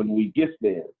there when we get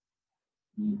there.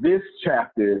 This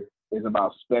chapter is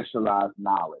about specialized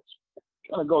knowledge.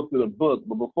 I'm going to go through the book,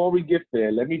 but before we get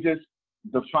there, let me just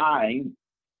define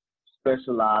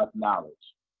specialized knowledge.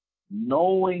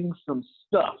 Knowing some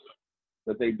stuff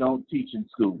that they don't teach in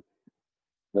school.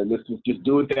 But let's just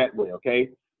do it that way, okay?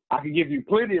 I can give you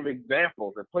plenty of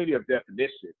examples and plenty of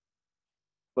definitions,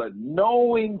 but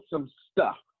knowing some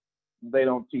stuff they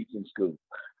don't teach in school.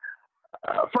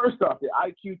 First off, the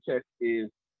IQ test is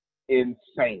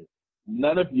insane.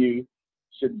 None of you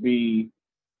should be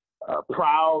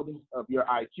proud of your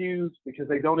IQs because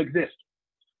they don't exist.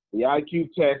 The IQ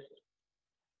test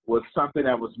was something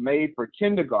that was made for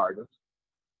kindergartners,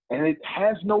 and it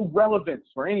has no relevance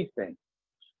for anything.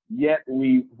 Yet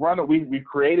we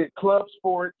created clubs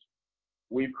for it.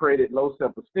 We've created low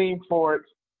self-esteem for it.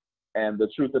 And the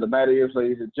truth of the matter is,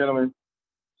 ladies and gentlemen,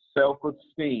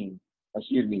 IQs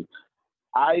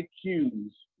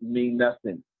mean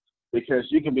nothing because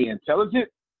you can be intelligent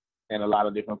in a lot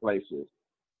of different places.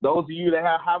 Those of you that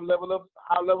have high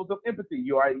levels of empathy,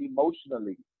 you are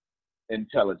emotionally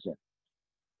intelligent.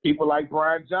 People like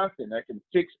Brian Johnson that can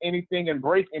fix anything and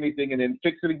break anything and then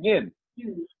fix it again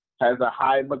has a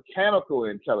high mechanical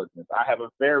intelligence. I have a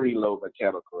very low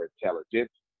mechanical intelligence.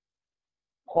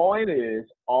 Point is,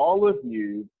 all of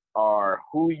you are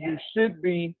who you should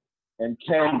be and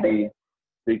can be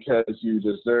because you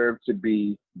deserve to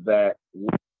be that.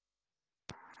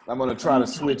 I'm going to try to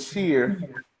switch here,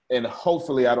 and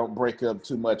hopefully I don't break up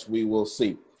too much. We will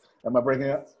see. Am I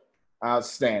breaking up?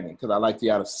 Outstanding, because I like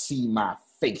y'all to see my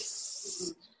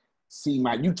face.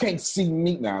 You can't see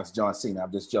me. Now it's John Cena.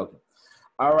 I'm just joking.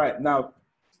 All right. Now,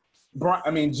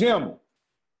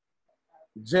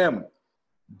 Jim,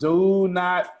 do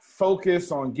not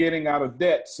focus on getting out of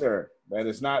debt, sir. That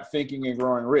is not Thinking and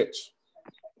Growing Rich.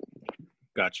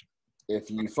 Gotcha. If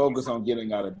you focus on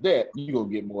getting out of debt, you're going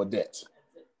to get more debt.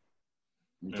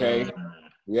 Okay?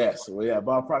 Yes. Well, yeah,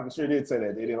 Bob Proctor sure did say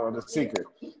that. They did on The Secret.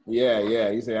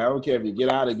 Yeah. He said, I don't care if you get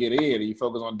out or get in. If you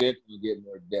focus on debt, you get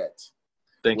more debt.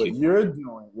 What you're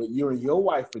doing, what you and your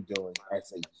wife are doing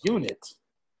as a unit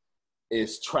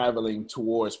is traveling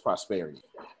towards prosperity.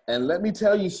 And let me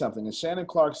tell you something. And Shannon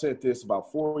Clark said this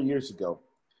about 4 years ago.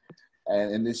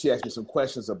 And then she asked me some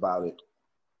questions about it.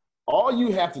 All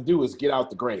you have to do is get out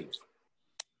the grave.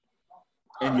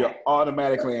 And you're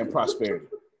automatically in prosperity.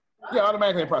 Yeah,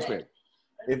 automatically in prosperity.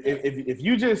 If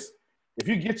you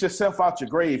get yourself out your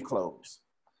grave clothes,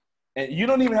 and you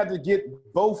don't even have to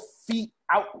get both feet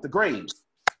out the grave.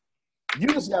 You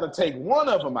just got to take one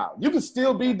of them out. You can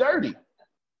still be dirty.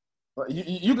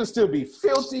 You can still be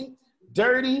filthy,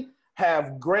 dirty,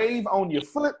 have grave on your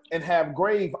foot, and have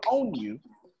grave on you.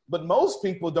 But most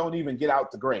people don't even get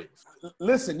out the grave.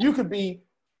 Listen, you could be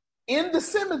in the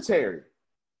cemetery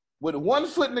with 1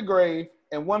 foot in the grave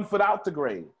and 1 foot out the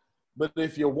grave. But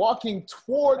if you're walking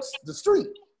towards the street,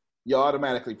 you're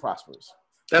automatically prosperous.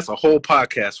 That's a whole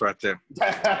podcast right there.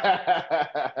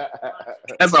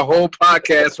 That's a whole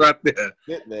podcast right there.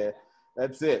 That's it, man.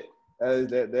 That's it.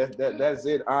 That's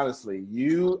it. Honestly,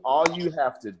 all you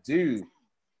have to do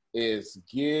is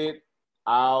get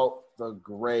out the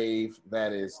grave.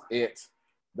 That is it.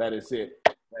 That is it.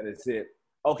 That is it.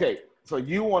 Okay, so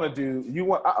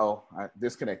I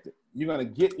disconnected. You're gonna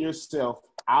get yourself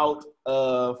out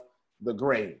of the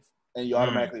grave, and you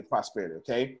automatically prosperity.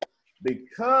 Okay,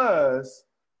 because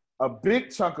a big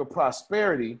chunk of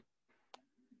prosperity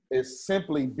is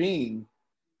simply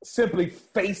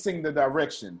facing the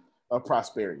direction of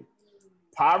prosperity.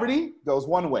 Poverty goes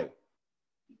one way.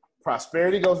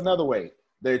 Prosperity goes another way.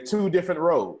 They're two different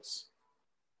roads.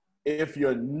 If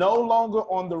you're no longer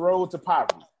on the road to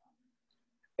poverty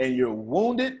and you're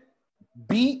wounded,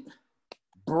 beat,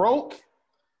 broke,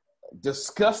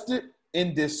 disgusted,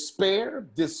 in despair,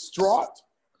 distraught,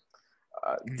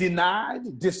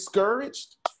 denied,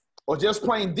 discouraged, or just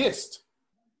plain dissed,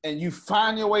 and you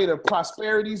find your way to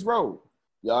prosperity's road,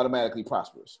 you're automatically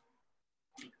prosperous.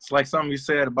 It's like something you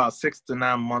said about 6 to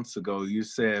 9 months ago. You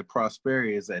said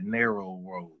prosperity is that narrow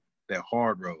road, that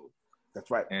hard road. That's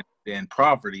right. And then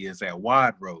poverty is that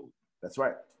wide road. That's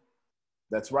right.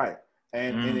 That's right.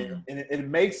 And it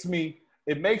makes me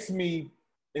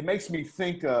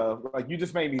think of, like, you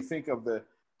just made me think of the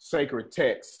sacred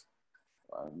text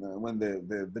when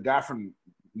the guy from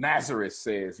Nazareth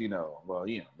says, the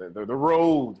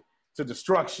road to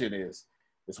destruction is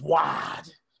wide.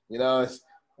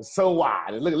 It's so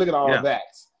wide. And look at all of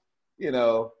that.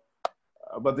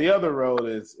 But the other road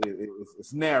is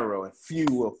narrow and few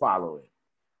will follow it.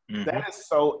 Mm-hmm. That is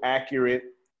so accurate,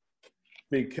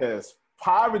 because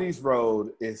poverty's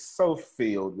road is so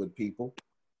filled with people,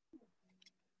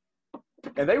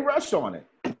 and they rush on it,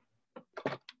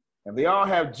 and they all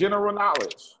have general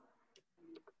knowledge.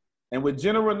 And with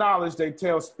general knowledge, they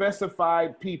tell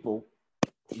specified people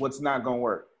what's not going to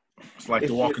work. It's like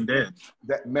The Walking Dead.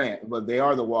 But they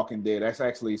are The Walking Dead. That's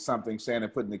actually something Shannon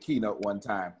put in the keynote one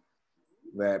time,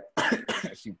 that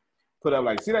she put up,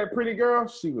 like, see that pretty girl?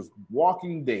 She was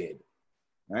walking dead.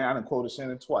 Man, I done quoted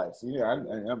Shannon twice. Yeah,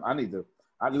 I need to.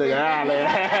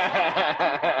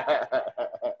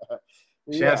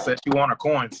 Shannon said she want her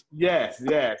coins. Yes,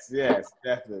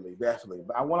 definitely.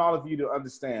 But I want all of you to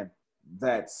understand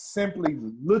that simply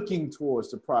looking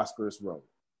towards the prosperous road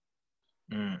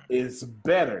is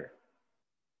better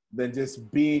than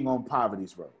just being on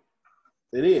poverty's road.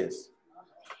 It is.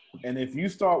 And if you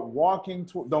start walking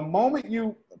the moment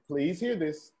you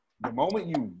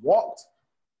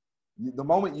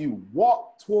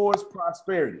walk towards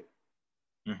prosperity,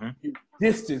 you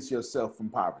distance yourself from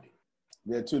poverty.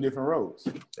 They're two different roads.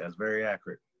 That's very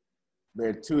accurate.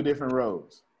 They're two different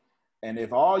roads. And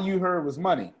if all you heard was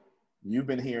money, you've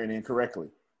been hearing incorrectly.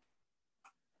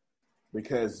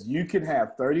 Because you can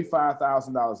have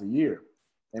 $35,000 a year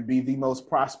and be the most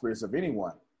prosperous of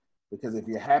anyone. Because if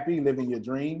you're happy living your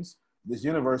dreams, this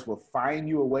universe will find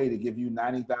you a way to give you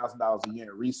 $90,000 a year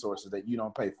in resources that you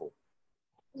don't pay for.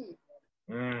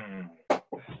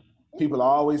 People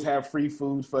always have free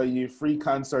food for you, free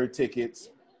concert tickets.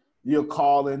 You'll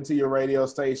call into your radio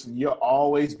station. You'll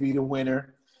always be the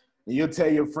winner. And you'll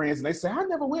tell your friends, and they say, I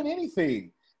never win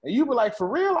anything. And you be like, for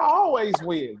real, I always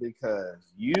win,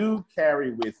 because you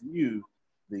carry with you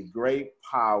the great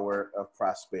power of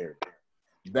prosperity.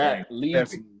 That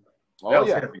leads me. Oh,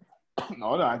 yeah.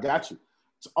 No, I got you.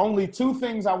 It's only two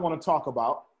things I want to talk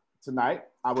about tonight.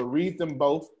 I will read them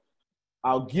both.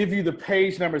 I'll give you the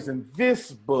page numbers in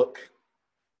this book,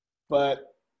 but,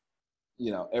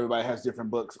 everybody has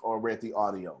different books or read the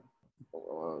audio.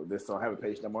 This don't have a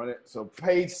page number on it. So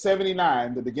page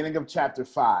 79, the beginning of chapter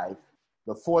 5,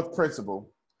 the fourth principle,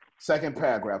 second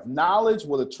paragraph. Knowledge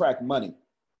will attract money.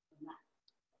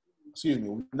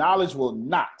 Knowledge will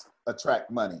not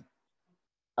attract money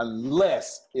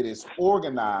unless it is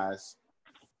organized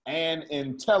and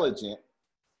intelligently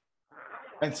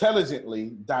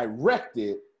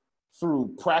directed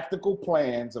through practical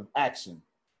plans of action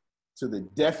to the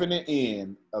definite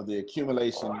end of the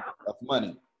accumulation of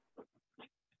money.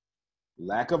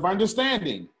 Lack of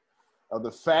understanding of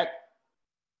this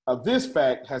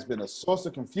fact has been a source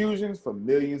of confusion for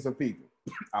millions of people.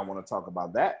 I want to talk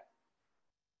about that.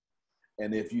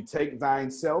 And if you take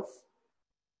thine self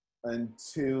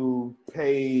into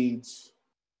page,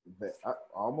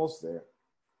 almost there.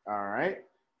 All right.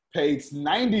 Page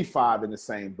 95 in the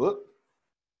same book.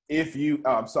 If you,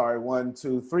 1,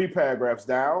 2, 3 paragraphs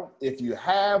down. If you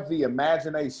have the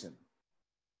imagination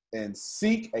and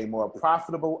seek a more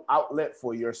profitable outlet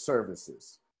for your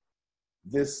services,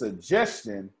 This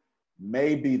suggestion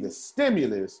may be the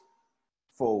stimulus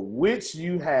for which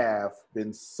you have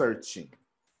been searching.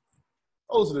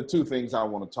 Those are the two things I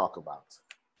want to talk about.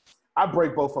 I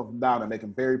break both of them down and make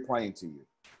them very plain to you.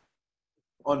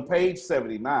 On page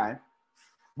 79,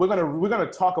 we're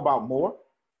gonna talk about more,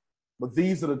 but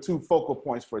these are the two focal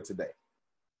points for today.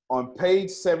 On page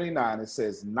 79, it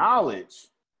says, knowledge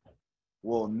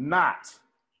will not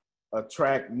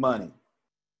attract money.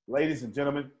 Ladies and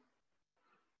gentlemen,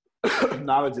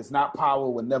 knowledge is not power,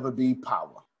 will never be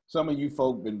power. Some of you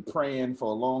folk been praying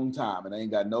for a long time and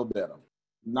ain't got no better.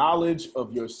 Knowledge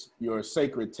of your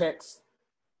sacred text,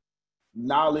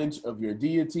 knowledge of your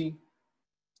deity,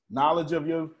 knowledge of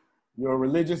your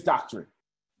religious doctrine,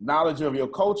 knowledge of your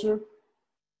culture,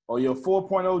 or your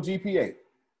 4.0 GPA.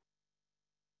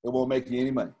 It won't make you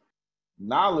any money.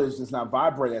 Knowledge does not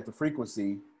vibrate at the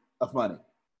frequency of money.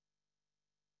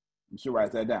 You should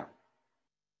write that down.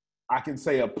 I can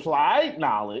say applied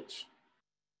knowledge,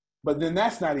 but then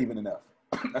that's not even enough.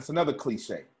 That's another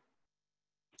cliche.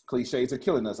 Cliches are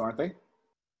killing us, aren't they?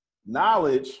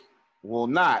 Knowledge will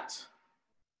not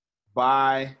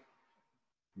buy,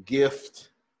 gift,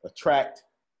 attract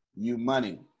you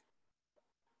money.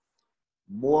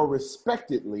 More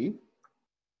respectedly,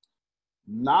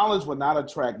 knowledge will not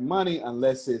attract money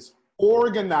unless it's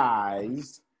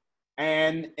organized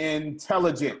and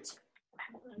intelligent.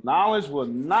 Knowledge will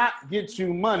not get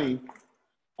you money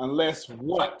unless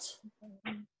what?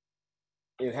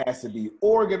 It has to be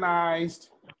organized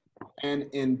and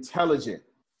intelligent.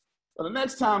 So the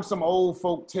next time some old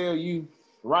folk tell you,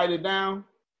 write it down,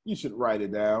 you should write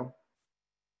it down.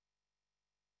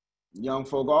 Young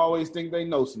folk always think they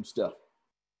know some stuff.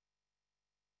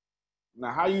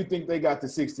 Now, how you think they got to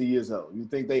 60 years old? You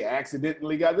think they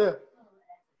accidentally got there?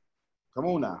 Come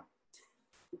on now.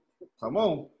 Come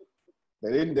on.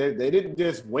 They didn't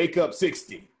just wake up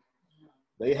 60.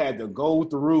 They had to go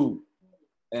through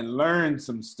and learn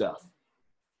some stuff.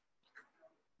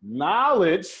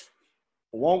 Knowledge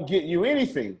won't get you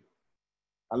anything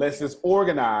unless it's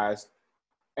organized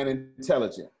and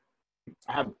intelligent.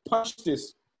 I have to punch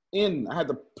this in. I had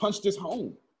to punch this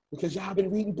home because y'all been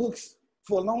reading books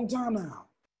for a long time now.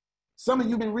 Some of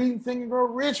you been reading Think and Grow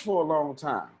Rich for a long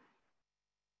time.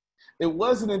 It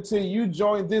wasn't until you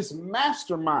joined this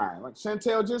mastermind, like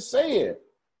Chantel just said,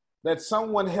 that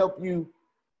someone helped you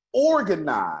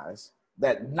organize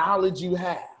that knowledge you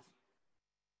have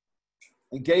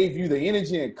and gave you the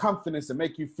energy and confidence to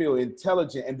make you feel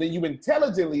intelligent. And then you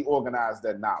intelligently organized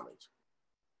that knowledge.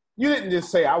 You didn't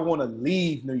just say, I want to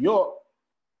leave New York.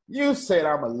 You said,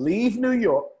 I'm going to leave New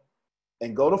York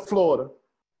and go to Florida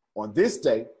on this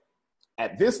day,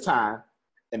 at this time,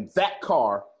 in that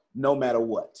car, no matter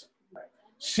what.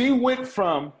 She went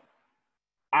from,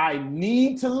 I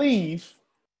need to leave,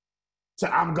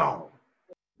 to I'm gone.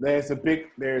 There's a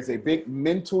big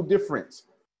mental difference.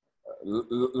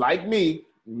 Like me,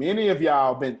 many of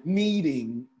y'all been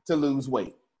needing to lose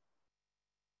weight.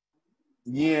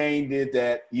 You ain't did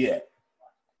that yet.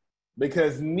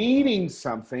 Because needing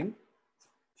something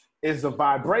is a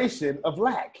vibration of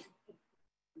lack.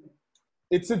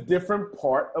 It's a different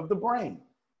part of the brain.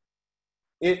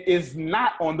 It is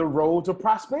not on the road to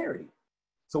prosperity.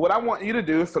 So what I want you to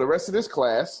do for the rest of this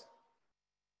class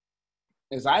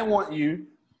is the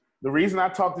reason I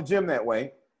talk to Jim that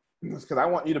way is because I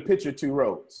want you to picture two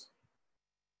roads.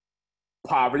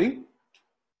 Poverty,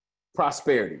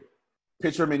 prosperity.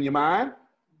 Picture them in your mind.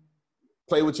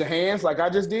 Play with your hands like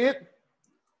I just did.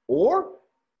 Or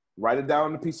write it down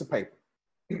on a piece of paper.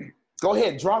 Go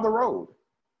ahead, draw the road.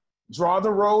 Draw the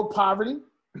road, poverty.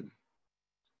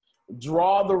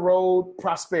 Draw the road,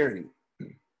 prosperity.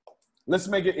 Let's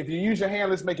make it, if you use your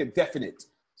hand, let's make it definite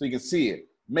so you can see it.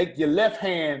 Make your left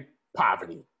hand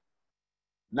poverty.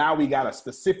 Now we got a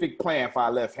specific plan for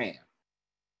our left hand.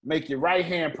 Make your right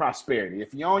hand prosperity.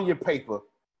 If you're on your paper,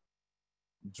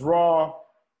 draw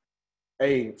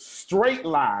a straight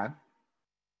line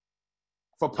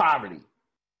for poverty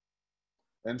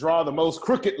and draw the most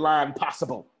crooked line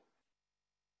possible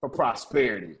for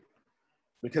prosperity,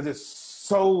 because it's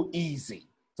so easy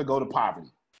to go to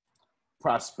poverty.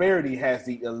 Prosperity has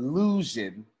the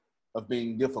illusion of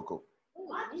being difficult.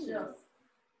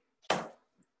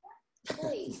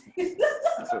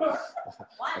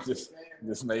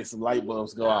 just made some light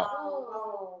bulbs go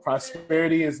out.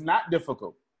 Prosperity is not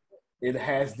difficult. It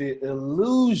has the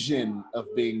illusion of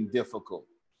being difficult.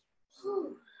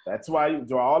 That's why you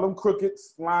draw all them crooked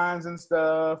lines and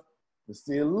stuff. It's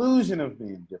the illusion of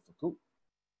being difficult.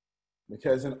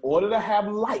 Because in order to have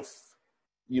life,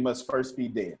 you must first be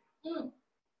dead.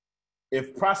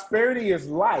 If prosperity is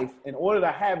life, in order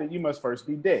to have it, you must first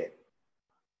be dead.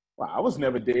 Well, I was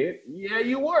never dead. Yeah,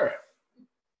 you were.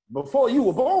 Before you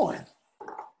were born,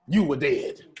 you were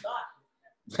dead.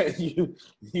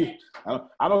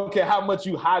 I don't care how much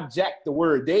you hijack the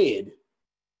word dead.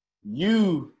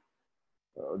 You,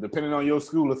 depending on your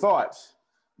school of thought,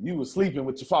 you were sleeping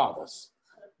with your fathers.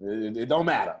 It don't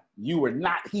matter. You were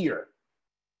not here.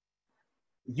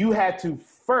 You had to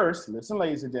first, listen,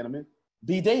 ladies and gentlemen,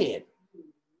 be dead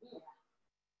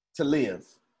to live.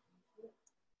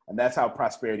 And that's how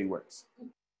prosperity works.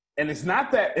 And it's not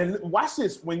that, and watch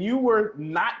this, when you were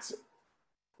not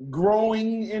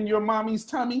growing in your mommy's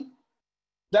tummy,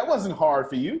 that wasn't hard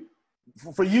for you.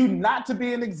 For you not to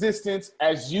be in existence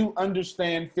as you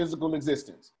understand physical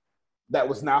existence, that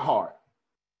was not hard.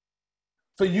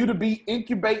 For you to be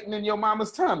incubating in your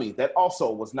mama's tummy, that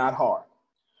also was not hard.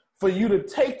 For you to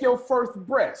take your first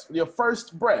breath,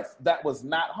 that was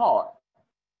not hard.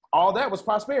 All that was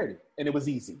prosperity, and it was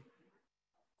easy.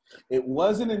 It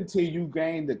wasn't until you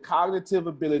gained the cognitive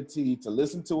ability to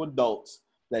listen to adults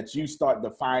that you start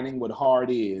defining what hard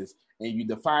is, and you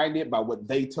defined it by what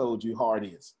they told you hard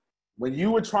is. When you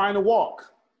were trying to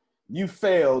walk, you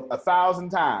failed 1,000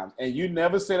 times, and you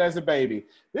never said as a baby,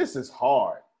 this is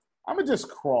hard. I'm gonna just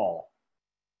crawl.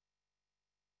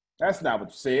 That's not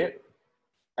what you said.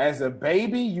 As a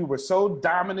baby, you were so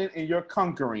dominant in your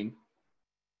conquering,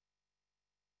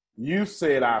 you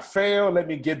said, I failed, let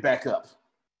me get back up.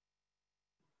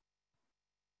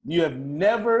 You have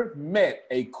never met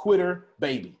a quitter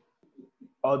baby.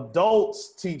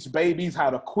 Adults teach babies how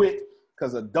to quit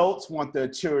because adults want their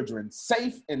children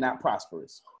safe and not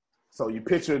prosperous. So you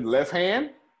picture the left hand,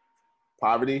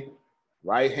 poverty,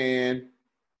 right hand,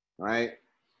 right,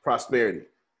 prosperity.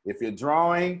 If you're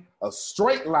drawing a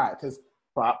straight line, because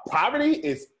poverty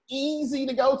is easy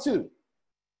to go to.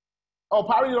 Oh,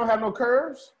 poverty don't have no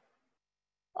curves?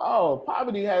 Oh,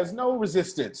 poverty has no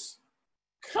resistance.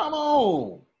 Come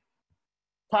on.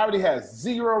 Poverty has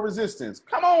zero resistance.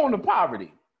 Come on to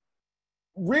poverty.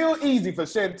 Real easy for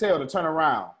Chantel to turn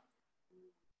around.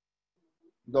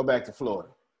 Go back to Florida.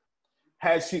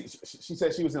 She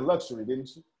said she was in luxury, didn't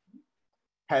she?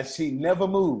 Had she never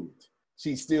moved,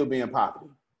 she'd still be in poverty.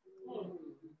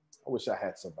 I wish I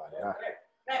had somebody.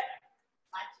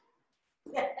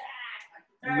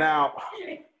 Now,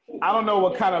 I don't know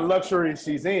what kind of luxury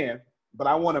she's in, but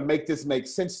I want to make this make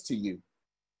sense to you.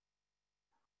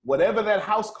 Whatever that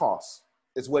house costs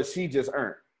is what she just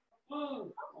earned.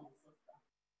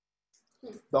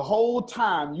 The whole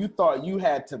time you thought you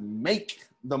had to make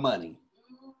the money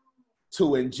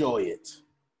to enjoy it.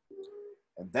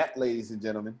 And that, ladies and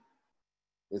gentlemen,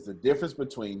 is the difference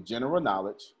between general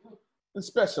knowledge and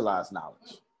specialized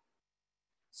knowledge.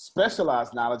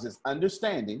 Specialized knowledge is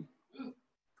understanding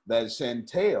that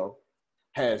Chantel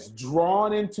has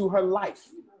drawn into her life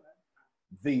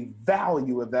the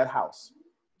value of that house.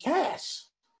 Cash.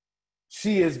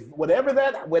 She is, whatever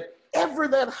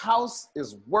that house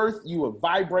is worth, you are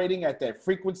vibrating at that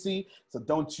frequency. So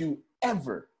don't you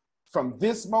ever, from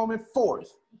this moment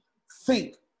forth,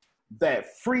 think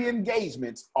that free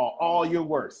engagements are all you're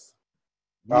worth.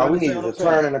 No, we need to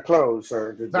turn and close,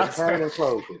 sir. Just turn and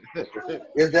close.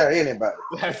 Is there anybody?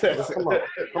 Come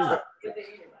on.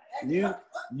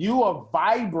 You are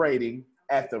vibrating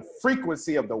at the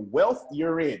frequency of the wealth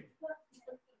you're in.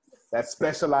 That's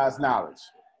specialized knowledge.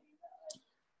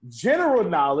 General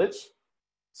knowledge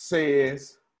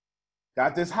says,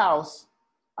 got this house,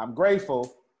 I'm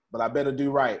grateful, but I better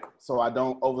do right so I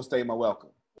don't overstay my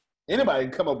welcome. Anybody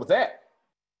can come up with that.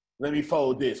 Let me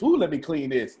fold this. Ooh, let me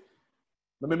clean this.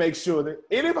 Let me make sure that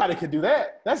anybody can do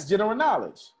that. That's general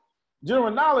knowledge.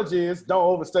 General knowledge is don't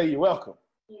overstay your welcome.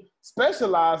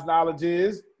 Specialized knowledge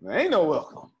is there ain't no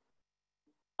welcome.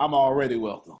 I'm already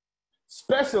welcome.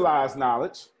 Specialized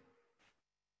knowledge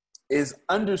is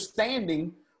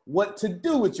understanding what to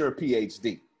do with your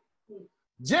PhD.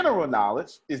 General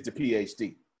knowledge is the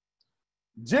PhD.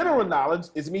 General knowledge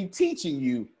is me teaching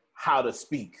you how to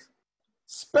speak.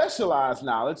 Specialized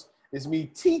knowledge is me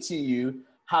teaching you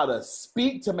how to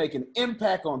speak to make an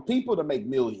impact on people to make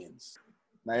millions.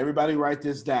 Now, everybody write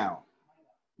this down.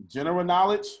 General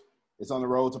knowledge is on the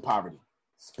road to poverty.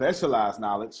 Specialized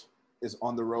knowledge is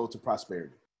on the road to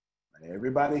prosperity. Now,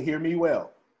 everybody hear me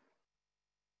well.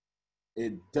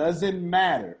 It doesn't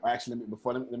matter. Actually,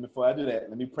 before I do that,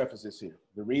 let me preface this here.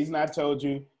 The reason I told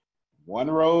you one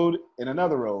road and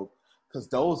another road, because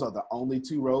those are the only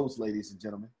two roads, ladies and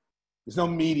gentlemen. There's no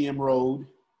medium road.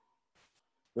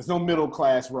 There's no middle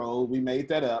class road. We made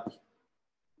that up.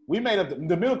 We made up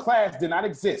the middle class did not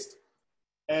exist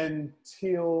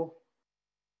until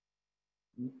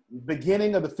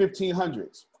beginning of the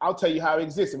 1500s. I'll tell you how it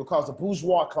existed because the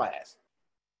bourgeois class.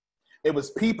 It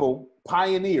was people,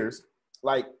 pioneers,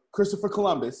 like Christopher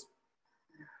Columbus,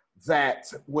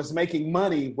 that was making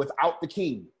money without the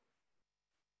king.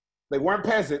 They weren't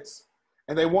peasants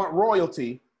and they weren't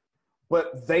royalty,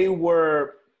 but they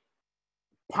were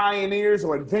pioneers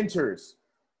or inventors,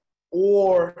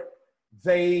 or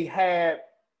they had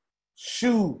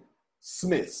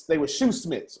shoesmiths. They were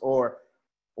shoesmiths or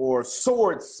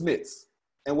swordsmiths.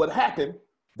 And what happened,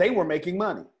 they were making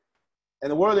money. And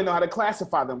the world didn't know how to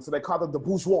classify them, so they called them the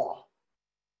bourgeois.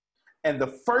 And the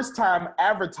first time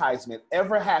advertisement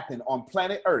ever happened on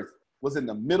planet Earth was in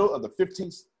the middle of the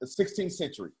 16th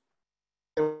century.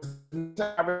 It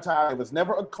was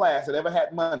never a class that ever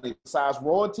had money besides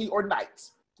royalty or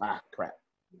knights. Ah, crap.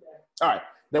 All right.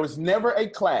 There was never a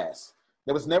class.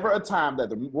 There was never a time that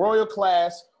the royal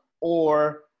class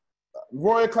or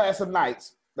royal class of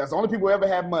knights, that's the only people who ever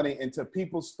had money until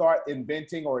people start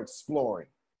inventing or exploring.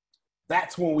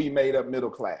 That's when we made up middle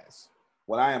class.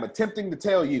 What I am attempting to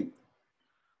tell you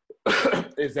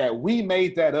is that we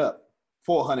made that up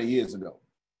 400 years ago.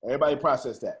 Everybody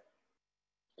process that.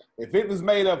 If it was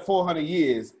made up 400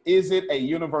 years, is it a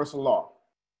universal law?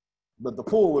 But the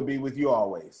poor would be with you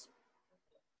always.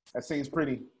 That seems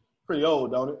pretty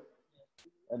old, don't it?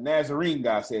 A Nazarene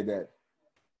guy said that.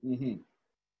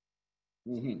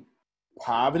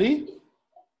 Poverty,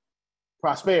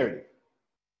 prosperity,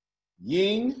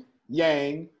 yin,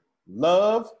 yang,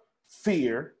 love,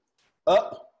 fear,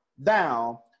 up,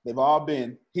 down. They've all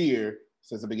been here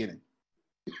since the beginning.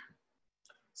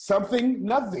 Something,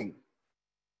 nothing.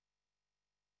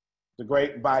 The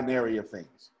great binary of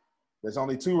things. There's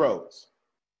only two roads.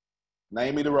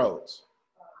 Name me the roads.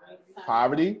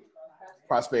 Poverty,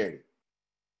 prosperity.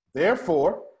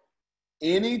 Therefore,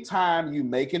 anytime you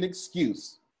make an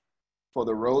excuse for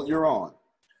the road you're on,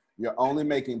 you're only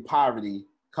making poverty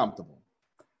comfortable.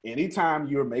 Anytime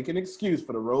you're making an excuse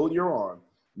for the road you're on,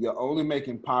 you're only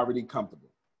making poverty comfortable.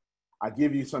 I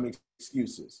give you some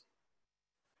excuses.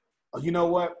 Oh, you know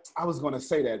what? I was going to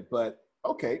say that, but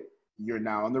okay, you're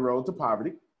now on the road to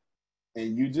poverty,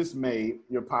 and you just made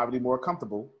your poverty more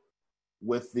comfortable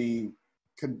with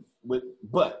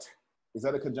but. Is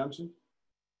that a conjunction?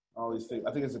 All these things.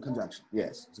 I think it's a conjunction.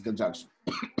 Yes, it's a conjunction.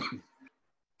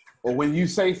 Or when you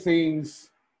say things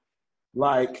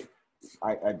like,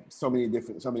 so many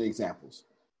examples.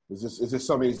 It's just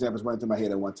so many examples running through my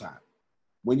head at one time.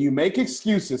 When you make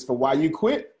excuses for why you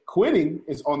quit, quitting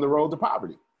is on the road to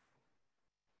poverty.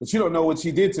 But you don't know what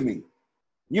she did to me.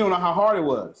 You don't know how hard it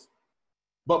was.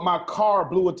 But my car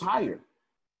blew a tire.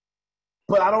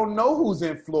 But I don't know who's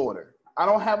in Florida. I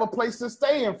don't have a place to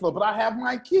stay in Florida, but I have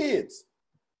my kids.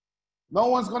 No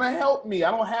one's going to help me.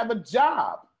 I don't have a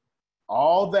job.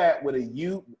 All that would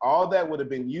have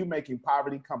been you making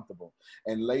poverty comfortable.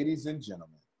 And ladies and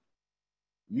gentlemen,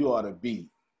 you ought to be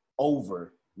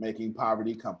over making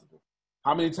poverty comfortable.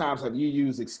 How many times have you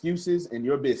used excuses in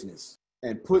your business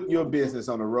and put your business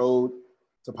on the road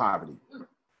to poverty?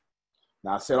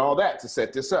 Now, I said all that to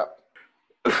set this up.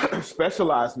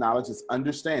 Specialized knowledge is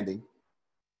understanding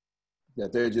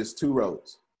that there are just two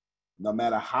roads. No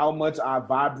matter how much I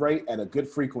vibrate at a good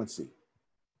frequency,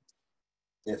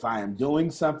 if I am doing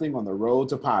something on the road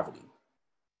to poverty,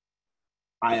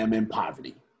 I am in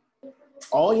poverty.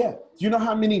 Oh, yeah. Do you know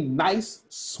how many nice,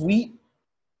 sweet,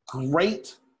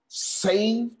 great,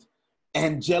 saved,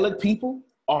 angelic people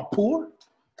are poor?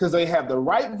 Because they have the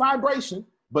right vibration,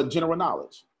 but general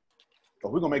knowledge.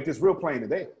 But we're going to make this real plain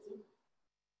today.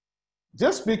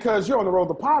 Just because you're on the road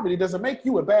to poverty doesn't make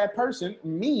you a bad person,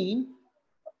 mean,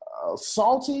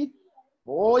 salty,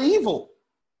 or evil.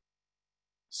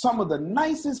 Some of the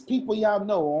nicest people y'all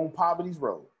know are on poverty's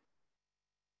road.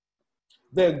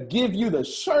 They'll give you the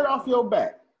shirt off your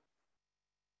back.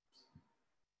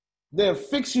 They'll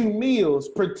fix you meals,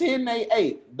 pretend they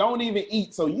ate, don't even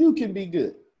eat so you can be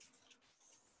good.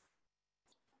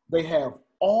 They have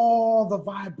all the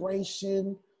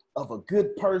vibration of a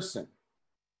good person.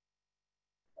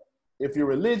 If you're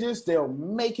religious, they'll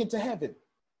make it to heaven,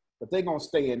 but they're going to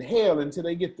stay in hell until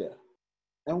they get there.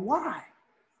 And why?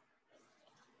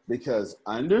 Because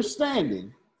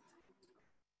understanding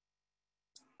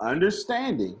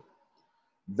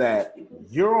that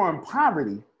you're on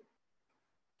poverty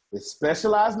is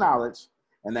specialized knowledge,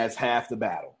 and that's half the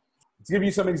battle. Let's give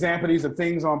you some examples of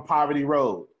things on poverty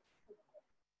road.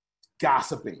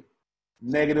 Gossiping,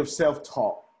 negative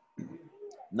self-talk,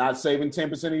 not saving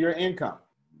 10% of your income,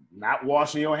 not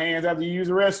washing your hands after you use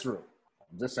the restroom.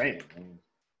 I'm just saying.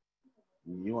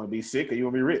 You want to be sick or you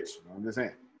want to be rich? I'm just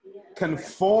saying.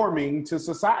 Conforming to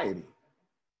society.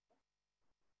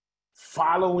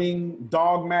 Following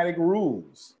dogmatic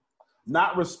rules.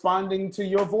 Not responding to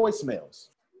your voicemails.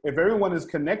 If everyone is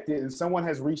connected and someone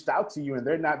has reached out to you and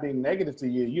they're not being negative to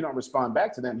you, you don't respond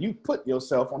back to them, you put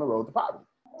yourself on the road to poverty.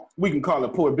 We can call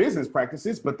it poor business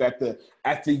practices, but at the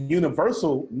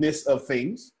universalness of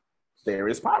things, there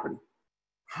is poverty.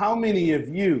 How many of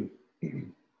you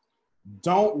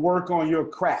don't work on your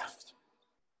craft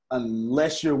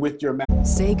unless you're with your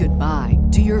Say goodbye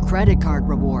to your credit card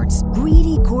rewards.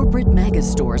 Greedy corporate mega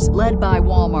stores, led by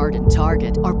Walmart and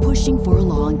Target, are pushing for a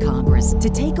law in Congress to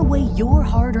take away your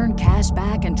hard-earned cash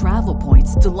back and travel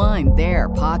points to line their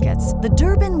pockets. The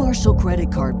Durbin-Marshall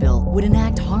credit card bill would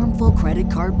enact harmful credit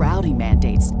card routing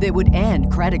mandates that would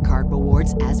end credit card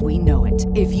rewards as we know it.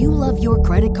 If you love your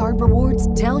credit card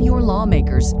rewards, tell your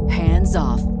lawmakers, hands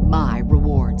off my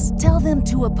rewards. Tell them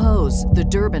to oppose the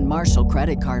Durbin-Marshall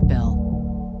credit card bill.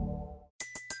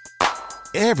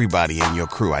 Everybody in your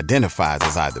crew identifies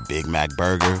as either Big Mac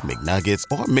Burger, McNuggets,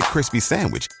 or McCrispy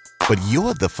Sandwich. But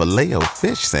you're the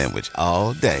Filet-O-Fish Sandwich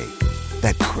all day.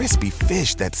 That crispy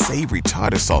fish, that savory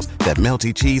tartar sauce, that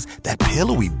melty cheese, that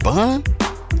pillowy bun.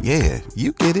 Yeah,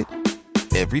 you get it.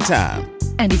 Every time.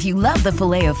 And if you love the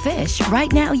Filet-O-Fish, right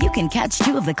now you can catch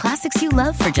two of the classics you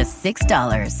love for just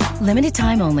 $6. Limited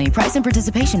time only. Price and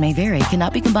participation may vary.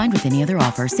 Cannot be combined with any other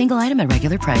offer. Single item at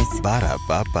regular price.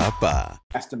 Ba-da-ba-ba-ba.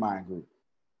 Mastermind group.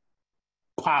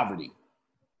 Poverty.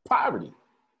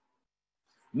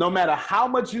 No matter how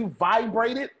much you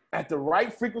vibrated at the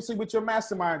right frequency with your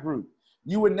mastermind group,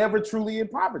 you were never truly in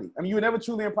poverty. I mean, you were never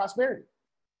truly in prosperity.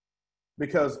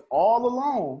 Because all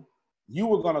along, you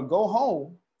were going to go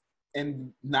home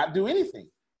and not do anything.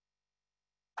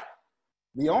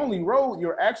 The only road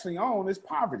you're actually on is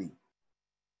poverty.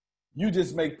 You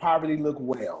just make poverty look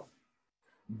well.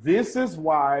 This is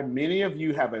why many of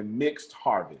you have a mixed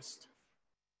harvest.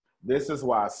 This is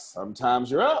why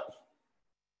sometimes you're up,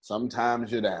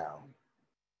 sometimes you're down.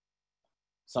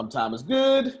 Sometimes it's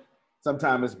good,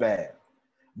 sometimes it's bad.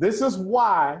 This is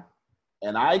why,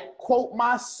 and I quote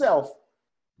myself,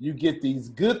 you get these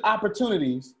good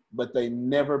opportunities, but they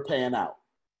never pan out.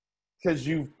 Because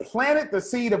you've planted the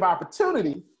seed of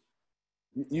opportunity.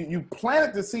 You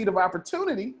planted the seed of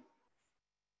opportunity,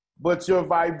 but your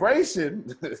vibration,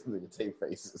 look at Tay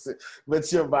faces,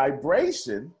 but your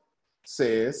vibration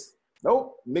says,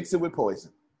 nope, mix it with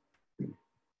poison.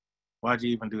 Why'd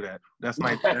you even do that? That's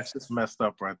just messed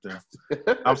up right there.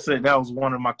 I'm saying that was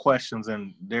one of my questions,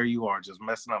 and there you are, just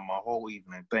messing up my whole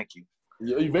evening. Thank you.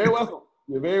 You're very welcome.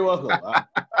 You're very welcome.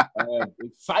 I'm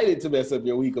excited to mess up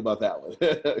your week about that one.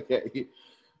 Okay.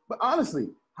 But honestly,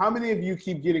 how many of you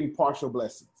keep getting partial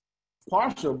blessings?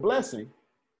 Partial blessing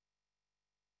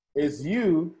is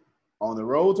you on the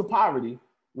road to poverty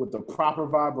with the proper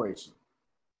vibration.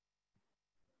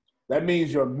 That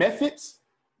means your methods,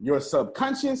 your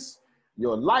subconscious,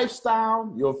 your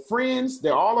lifestyle, your friends,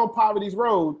 they're all on poverty's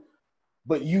road,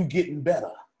 but you getting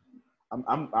better.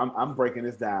 I'm breaking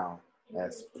this down.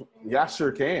 I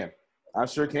sure can.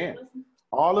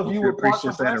 All of you with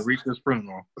partial blessings. Reach this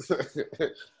funeral.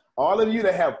 All of you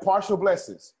that have partial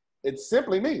blessings, it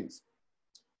simply means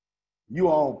you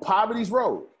on poverty's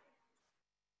road,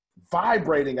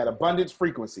 vibrating at abundance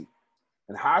frequency.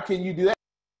 And how can you do that?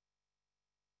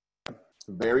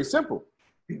 Very simple.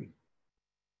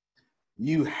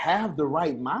 You have the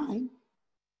right mind.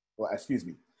 Well, excuse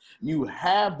me. You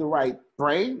have the right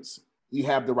brains. You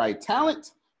have the right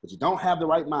talent, but you don't have the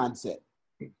right mindset.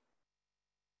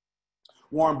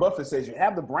 Warren Buffett says you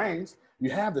have the brains, you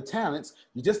have the talents,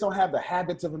 you just don't have the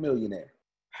habits of a millionaire.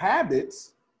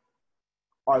 Habits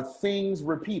are things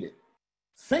repeated.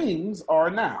 Things are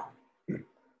a noun.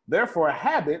 Therefore,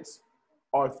 habits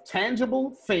are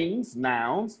tangible things,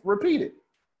 nouns, repeated.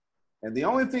 And the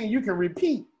only thing you can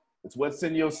repeat is what's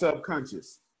in your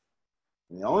subconscious.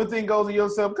 And the only thing goes in your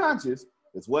subconscious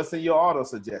is what's in your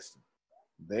auto-suggestion.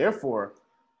 Therefore,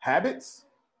 habits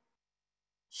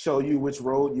show you which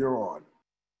road you're on.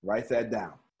 Write that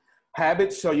down.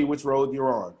 Habits show you which road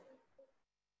you're on.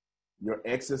 Your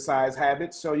exercise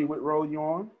habits show you what road you're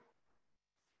on.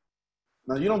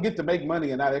 Now, you don't get to make money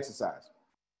and not exercise.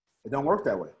 It don't work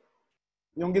that way.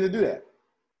 You don't get to do that.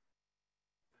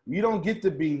 You don't get to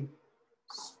be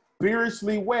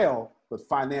spiritually well, but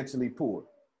financially poor.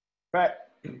 In fact,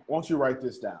 won't you write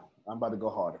this down? I'm about to go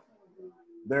harder.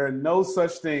 There is no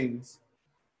such thing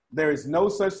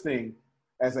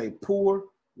as a poor,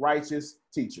 righteous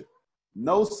teacher.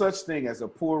 No such thing as a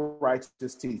poor,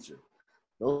 righteous teacher.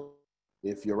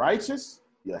 If you're righteous,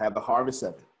 you'll have the harvest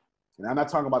of it. And I'm not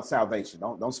talking about salvation.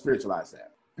 Don't spiritualize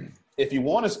that. If you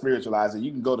want to spiritualize it,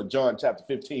 you can go to John chapter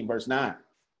 15, verse 9.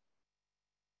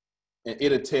 And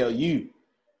it'll tell you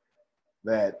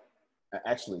that,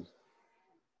 actually,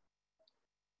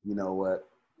 you know what?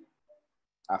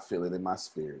 I feel it in my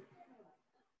spirit.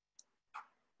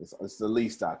 It's the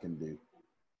least I can do.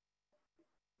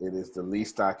 It is the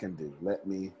least I can do. Let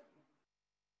me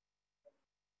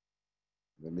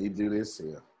do this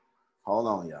here. Hold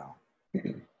on, y'all.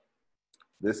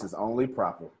 This is only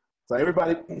proper. So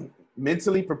everybody,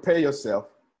 mentally prepare yourself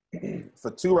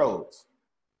for 2 roads.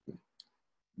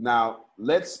 Now,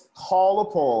 let's call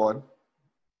upon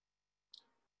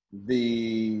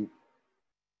the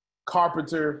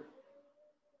carpenter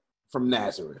from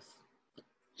Nazareth.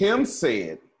 Him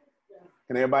said,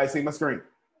 can everybody see my screen?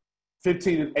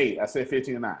 15:8. I said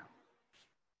 15:9.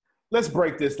 Let's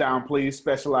break this down, please.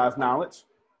 Specialized knowledge.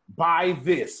 By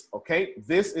this, okay?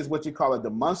 This is what you call a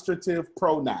demonstrative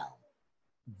pronoun.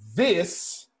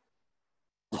 This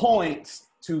points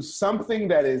to something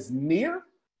that is near,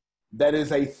 that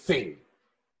is a thing.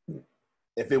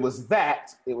 If it was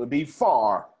that, it would be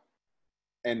far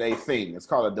and a thing. It's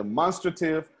called a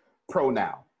demonstrative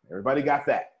pronoun. Everybody got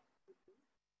that?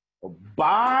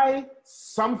 By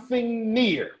something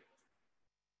near.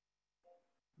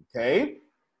 Okay?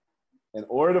 In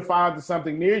order to find the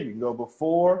something near, you can go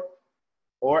before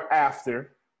or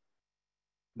after.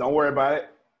 Don't worry about it.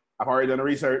 I've already done the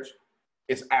research.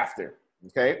 It's after.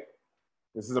 Okay?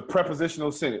 This is a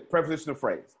prepositional sentence, prepositional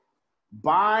phrase.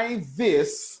 By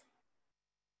this,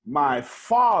 my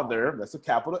Father, that's a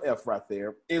capital F right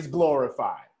there, is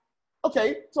glorified.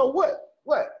 Okay, so what?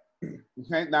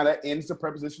 Okay, now that ends the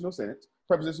prepositional sentence,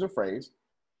 prepositional phrase.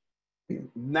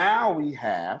 Now we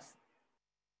have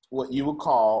what you would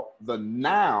call the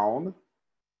noun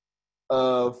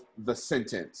of the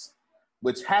sentence,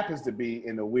 which happens to be,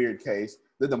 in a weird case,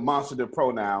 the demonstrative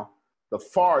pronoun, the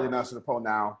far demonstrative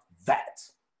pronoun, that.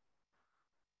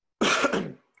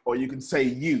 Or you can say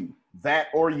you, that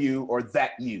or you, or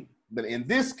that you. But in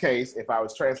this case, if I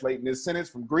was translating this sentence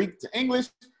from Greek to English,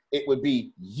 it would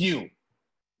be you.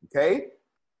 Okay?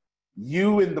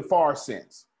 You in the far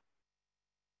sense.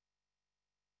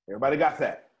 Everybody got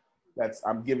that?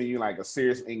 I'm giving you like a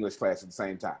serious English class at the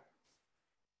same time.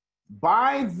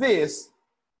 By this,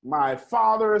 my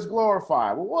Father is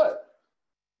glorified. Well, what?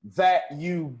 That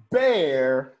you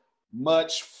bear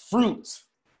much fruit.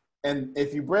 And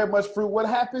if you bear much fruit, what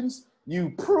happens?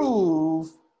 You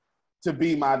prove to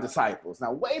be my disciples.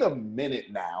 Now, wait a minute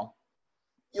now.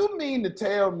 You mean to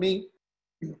tell me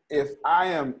if I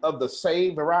am of the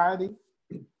saved variety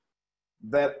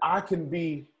that I can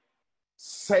be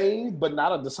saved but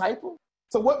not a disciple?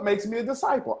 So what makes me a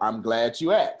disciple? I'm glad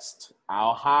you asked.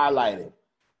 I'll highlight it.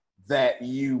 That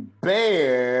you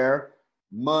bear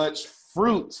much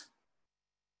fruit.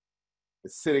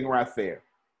 It's sitting right there.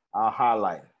 I'll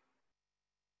highlight it.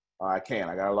 Oh, I can't.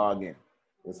 I got to log in.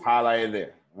 It's highlighted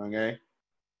there. Okay?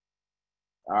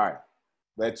 All right.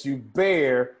 That you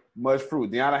bear much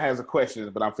fruit. Deanna has a question,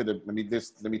 but I'm finna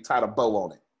let me tie the bow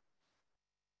on it.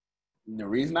 And the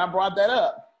reason I brought that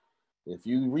up, if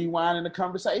you rewind in the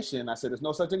conversation, I said there's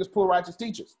no such thing as poor righteous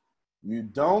teachers. You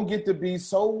don't get to be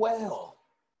so well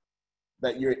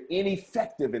that you're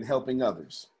ineffective in helping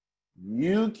others.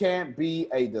 You can't be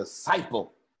a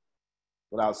disciple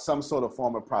without some sort of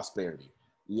form of prosperity.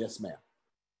 Yes, ma'am.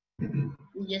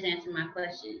 You just answered my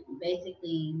question.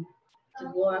 Basically,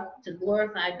 to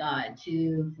glorify God,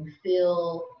 to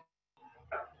fulfill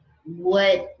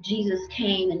what Jesus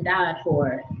came and died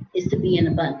for, is to be in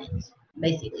abundance,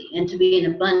 basically. And to be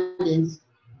in abundance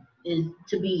is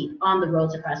to be on the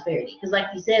road to prosperity. Because like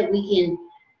you said, we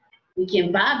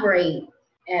can vibrate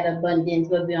at abundance,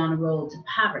 but be on the road to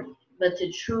poverty. But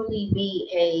to truly be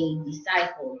a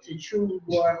disciple, to truly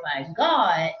glorify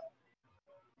God,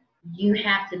 you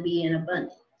have to be in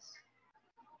abundance.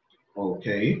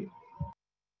 Okay.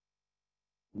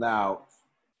 Now,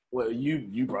 well,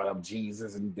 you brought up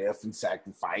Jesus and death and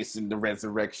sacrifice and the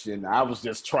resurrection. I was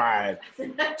just trying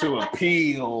to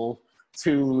appeal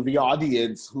to the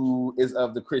audience who is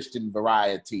of the Christian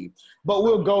variety. But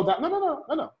we'll go down.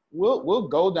 No. We'll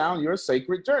go down your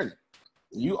sacred journey.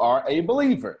 You are a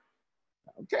believer.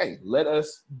 Okay, let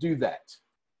us do that.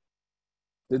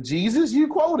 The Jesus you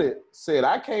quoted said,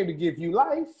 I came to give you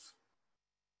life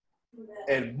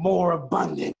and more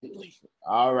abundantly.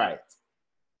 All right.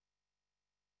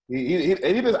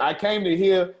 I came to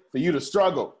here for you to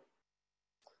struggle.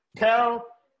 Carol,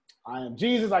 I am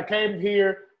Jesus. I came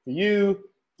here for you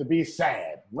to be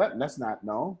sad. What? That's not,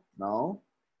 no.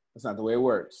 That's not the way it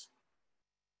works.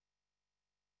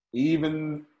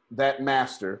 Even that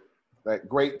master, that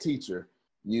great teacher,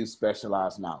 used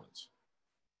specialized knowledge.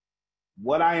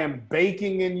 What I am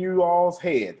baking in you all's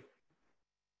head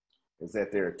is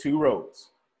that there are 2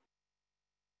 roads.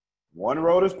 One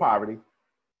road is poverty.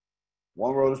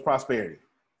 One road is prosperity.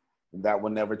 And that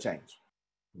will never change.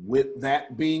 With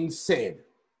that being said,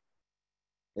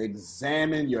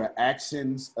 examine your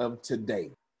actions of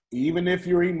today. Even if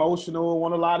you're emotional and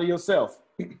want to lie to yourself,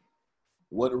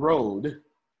 what road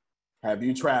have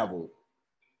you traveled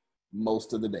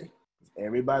most of the day?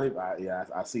 Everybody,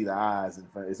 I see the eyes in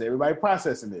front. Is everybody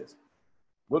processing this?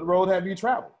 What road have you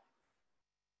traveled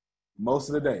most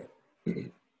of the day?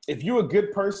 If you're a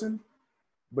good person,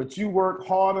 but you work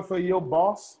harder for your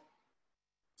boss,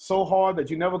 so hard that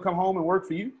you never come home and work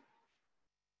for you,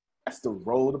 that's the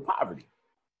road to poverty.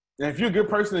 And if you're a good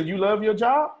person and you love your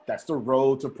job, that's the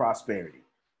road to prosperity.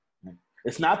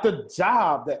 It's not the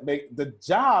job the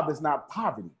job is not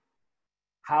poverty.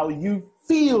 How you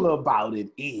feel about it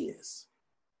is.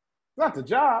 It's not the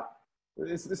job.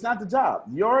 It's not the job.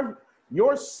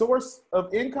 Your source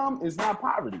of income is not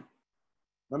poverty.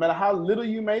 No matter how little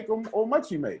you make or much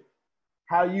you make.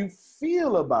 How you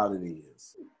feel about it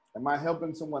is. Am I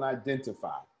helping someone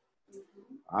identify?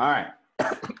 All right.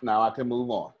 Now I can move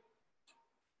on.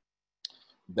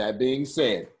 That being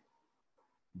said,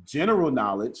 general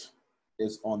knowledge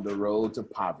is on the road to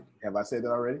poverty. Have I said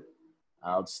that already?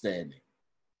 Outstanding.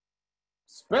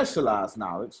 Specialized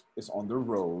knowledge is on the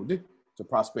road to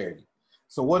prosperity.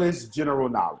 So what is general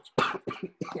knowledge?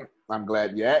 I'm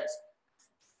glad you asked.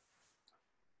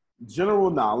 General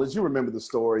knowledge, you remember the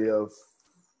story of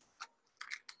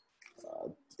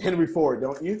Henry Ford,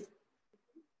 don't you?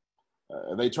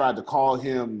 They tried to call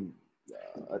him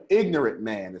an ignorant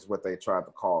man is what they tried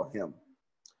to call him.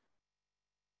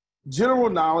 General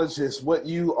knowledge is what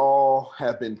you all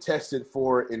have been tested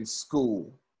for in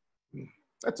school.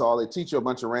 That's all. They teach you a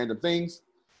bunch of random things.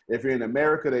 If you're in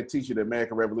America, they teach you the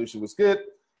American Revolution was good.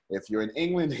 If you're in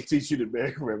England, they teach you the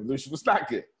American Revolution was not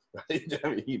good. Right? I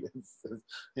mean,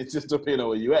 it just depends on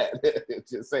where you at.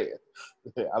 Just saying.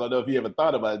 I don't know if you ever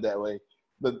thought about it that way,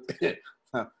 but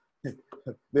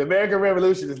the American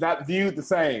Revolution is not viewed the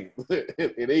same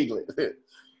in England.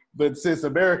 But since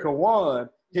America won,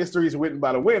 history is written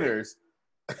by the winners.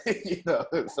 You know,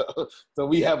 so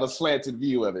we have a slanted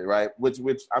view of it, right? Which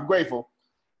I'm grateful,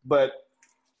 but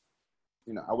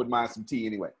you know, I wouldn't mind some tea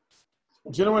anyway.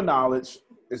 General knowledge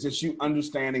is just you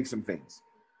understanding some things.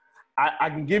 I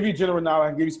can give you general knowledge, I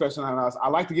can give you special knowledge. I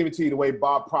like to give it to you the way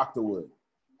Bob Proctor would.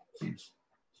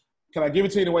 Can I give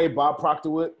it to you the way Bob Proctor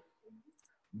would?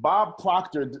 Bob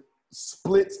Proctor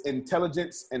splits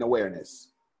intelligence and awareness.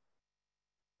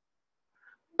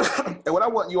 And what I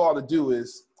want you all to do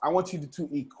is, I want you to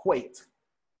equate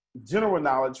general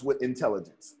knowledge with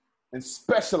intelligence and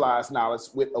specialized knowledge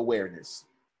with awareness.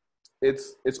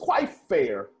 It's quite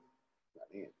fair.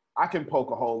 I mean, I can poke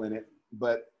a hole in it,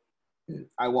 but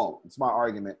I won't. It's my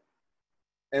argument.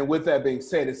 And with that being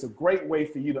said, it's a great way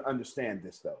for you to understand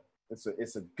this, though.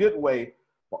 It's a good way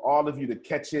for all of you to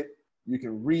catch it. You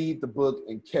can read the book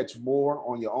and catch more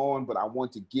on your own, but I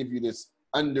want to give you this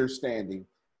understanding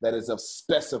that is of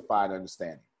specified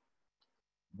understanding.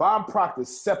 Bob Proctor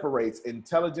separates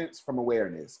intelligence from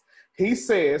awareness. He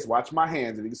says, watch my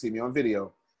hands, and you can see me on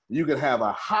video, you can have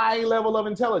a high level of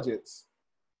intelligence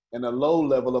and a low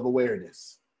level of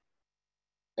awareness.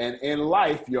 And in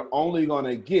life, you're only going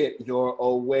to get your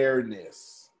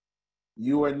awareness.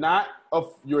 You are not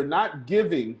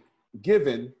given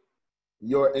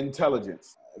your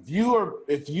intelligence.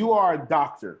 If you are a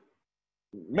doctor,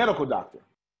 medical doctor,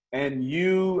 and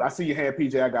I see your hand,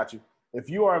 PJ, I got you. If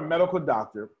you are a medical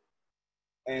doctor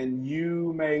and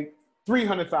you make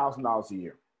 $300,000 a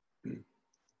year, and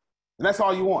that's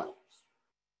all you want,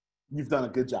 you've done a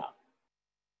good job.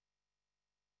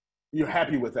 You're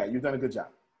happy with that. You've done a good job.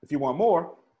 If you want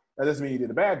more, that doesn't mean you did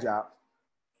a bad job.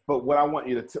 But what I want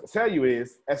you to tell you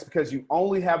is that's because you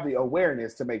only have the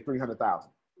awareness to make $300,000.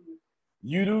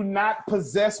 You do not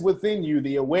possess within you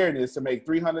the awareness to make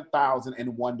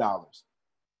 $300,001.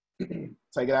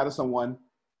 Take it out of someone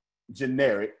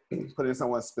generic, put it in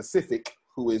someone specific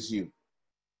who is you.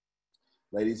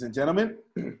 Ladies and gentlemen,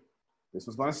 this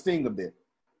was going to sting a bit.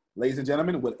 Ladies and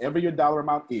gentlemen, whatever your dollar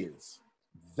amount is,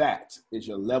 that is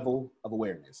your level of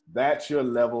awareness. That's your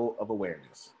level of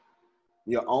awareness.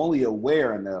 You're only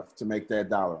aware enough to make that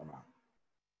dollar amount.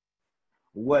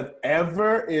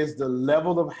 Whatever is the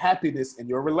level of happiness in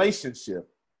your relationship,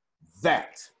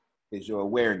 that is your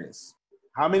awareness.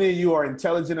 How many of you are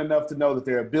intelligent enough to know that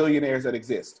there are billionaires that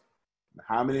exist?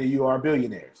 How many of you are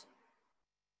billionaires?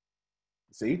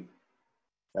 See?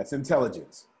 That's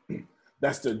intelligence.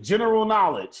 That's the general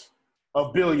knowledge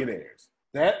of billionaires.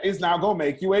 That is now going to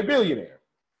make you a billionaire.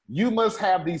 You must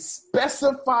have the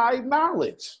specified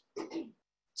knowledge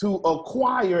to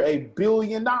acquire $1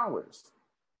 billion.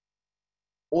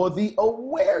 Or the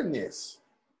awareness.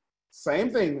 Same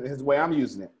thing is the way I'm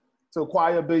using it. to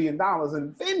acquire $1 billion,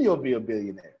 and then you'll be a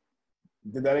billionaire.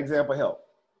 Did that example help?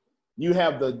 You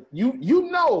have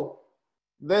you know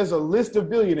there's a list of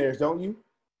billionaires, don't you?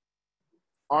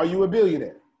 Are you a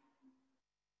billionaire?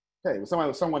 Okay,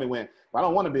 someone went, I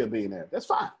don't want to be a billionaire. That's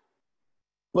fine.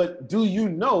 But do you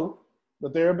know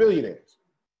that there are billionaires?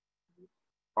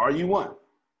 Are you one?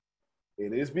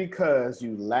 It is because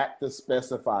you lack the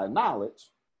specified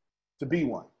knowledge to be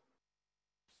one.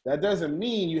 That doesn't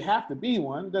mean you have to be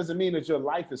one. It doesn't mean that your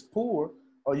life is poor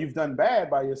or you've done bad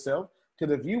by yourself.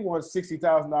 Because if you want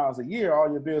 $60,000 a year,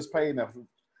 all your bills paid in a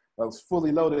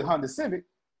fully loaded Honda Civic,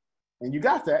 and you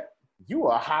got that, you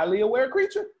are a highly aware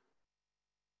creature.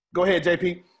 Go ahead,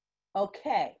 JP.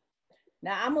 Okay.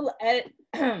 Now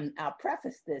I'll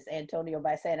preface this, Antonio,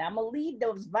 by saying I'm gonna leave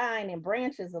those vine and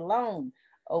branches alone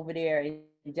over there in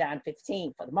John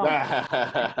 15 for the moment.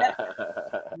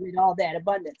 With all that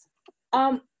abundance.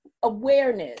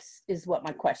 Awareness is what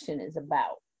my question is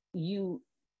about.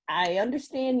 I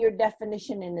understand your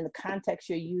definition and in the context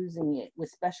you're using it with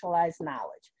specialized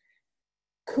knowledge.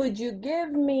 Could you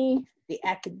give me the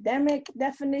academic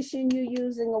definition you're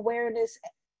using awareness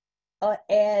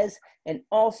as, and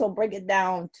also break it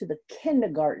down to the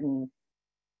kindergarten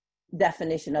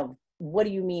definition of what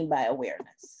do you mean by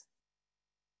awareness?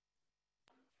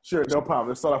 Sure, no problem.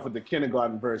 Let's start off with the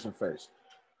kindergarten version first.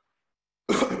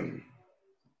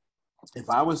 If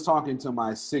I was talking to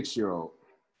my 6-year-old,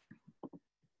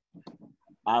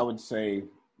 I would say,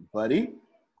 buddy,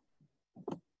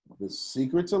 the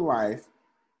secret to life.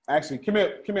 Actually, come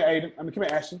here, Aiden. Come here,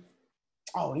 Ashton.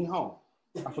 Oh, he home.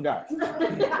 I forgot.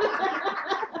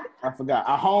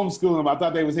 I homeschooled him. I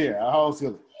thought they was here. I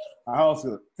homeschooled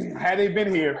him. Had they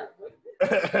been here,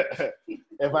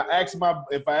 if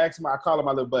I call them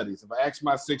my little buddies. If I ask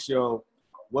my 6-year-old,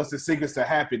 what's the secrets to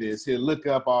happiness? He'll look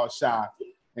up all shy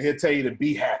and he'll tell you to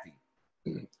be happy.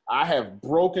 I have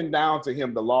broken down to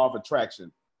him the law of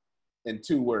attraction in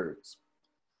 2 words.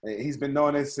 He's been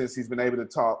knowing it since he's been able to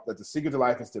talk, that the secret to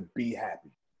life is to be happy.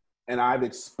 And I've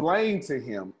explained to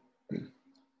him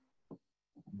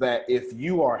that if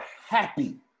you are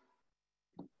happy,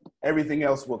 everything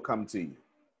else will come to you.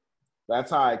 That's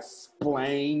how I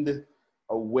explained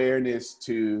awareness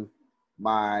to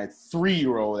my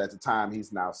 3-year-old at the time.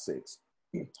 He's now 6.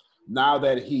 Now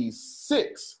that he's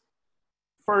 6,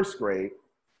 first grade,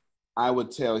 I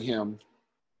would tell him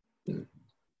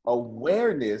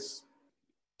awareness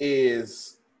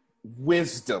is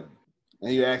wisdom.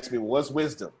 And he asked me, what's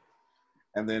wisdom?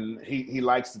 And then he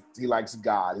likes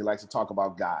God. He likes to talk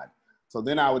about God. So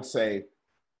then I would say,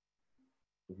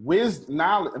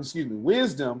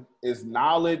 wisdom is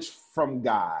knowledge from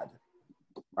God,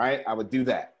 right? I would do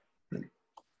that.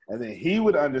 And then he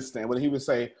would understand when he would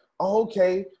say, oh,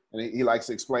 okay. And he likes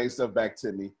to explain stuff back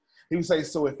to me. He would say,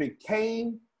 so if it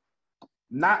came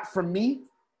not from me,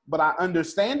 but I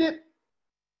understand it,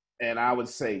 and I would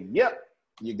say, yep,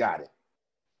 you got it.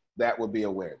 That would be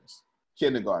awareness.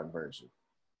 Kindergarten version.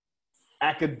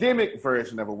 Academic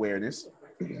version of awareness.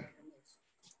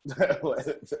 Okay.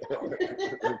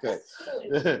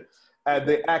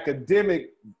 The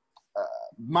academic,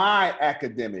 my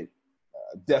academic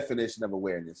definition of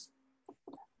awareness.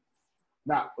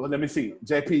 Now, let me see.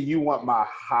 JP, you want my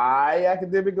high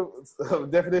academic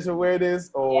definition of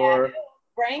awareness, or yeah,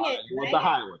 bring it. You want the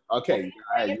high one? Okay.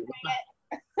 All right.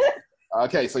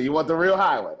 Okay, so you want the real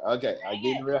high one. Okay, I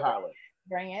give you the real high one.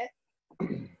 Bring it.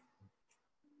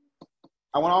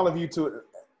 I want all of you to,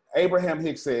 Abraham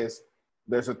Hicks says,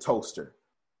 there's a toaster.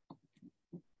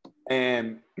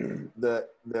 And the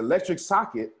electric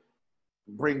socket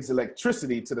brings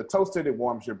electricity to the toaster that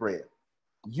warms your bread.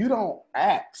 You don't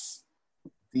ask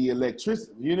the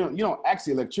electricity, you don't ask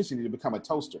the electricity to become a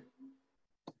toaster.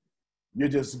 You're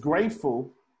just grateful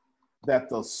that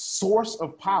the source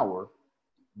of power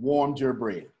warmed your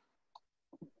bread.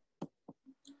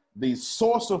 The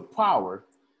source of power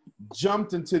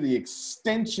jumped into the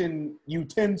extension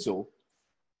utensil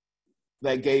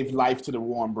that gave life to the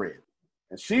warm bread.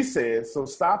 And she says, so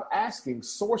stop asking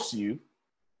source you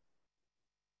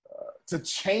to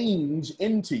change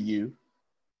into you,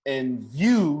 and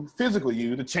you, physical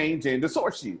you, to change into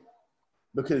source you,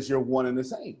 because you're one and the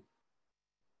same.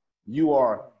 You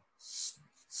are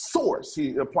source.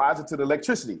 He applies it to the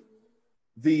electricity.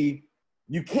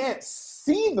 You can't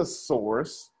see the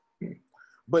source,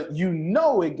 but you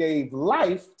know it gave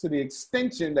life to the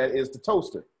extension that is the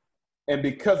toaster. And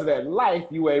because of that life,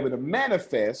 you were able to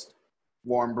manifest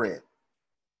warm bread.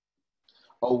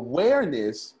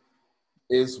 Awareness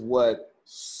is what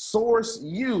source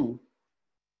you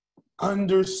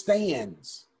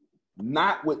understands,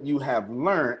 not what you have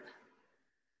learned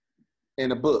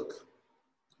in a book.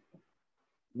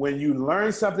 When you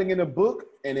learn something in a book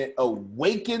and it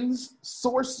awakens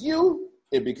source you,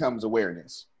 it becomes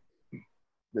awareness.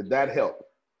 Did that help?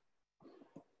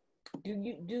 Do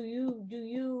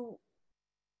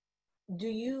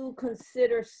you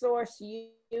consider source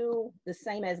you the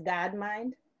same as God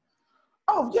mind?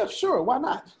 Oh yeah, sure. Why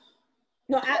not?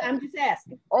 No, I'm just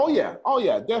asking. Oh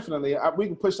yeah, definitely. We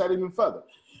can push that even further.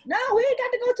 No, we ain't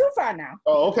got to go too far now.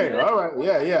 Oh, okay, all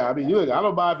right, yeah. I mean, I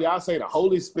don't mind if y'all say the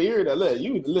Holy Spirit. Look,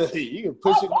 you can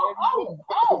push it.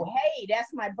 Hey,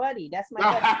 that's my buddy. That's my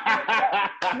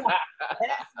buddy. No,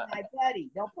 that's my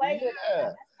buddy. Don't play with him.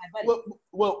 That's my buddy.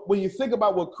 Well, when you think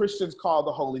about what Christians call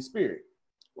the Holy Spirit,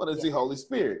 what is the Holy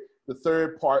Spirit? The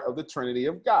third part of the Trinity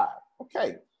of God.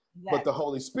 Okay, but the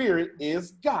Holy Spirit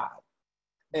is God.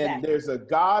 And there's a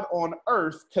God on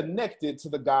earth connected to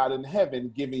the God in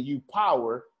heaven, giving you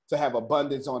power to have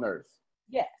abundance on earth.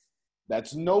 Yes.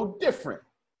 That's no different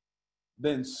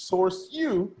than source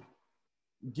you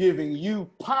giving you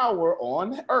power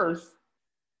on earth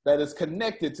that is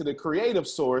connected to the creative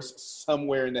source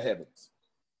somewhere in the heavens.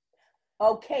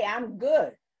 Okay, I'm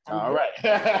good. All right.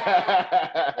 From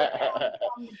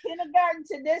the kindergarten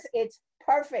to this, it's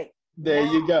perfect. There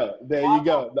you go. There you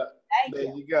go. There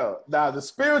you go. Now, the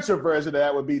spiritual version of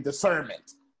that would be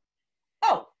discernment.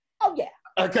 Oh yeah.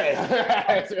 Okay.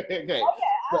 Okay.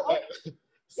 Oh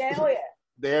yeah.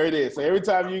 There it is. So every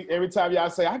time y'all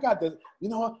say, I got this, you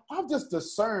know what? I've just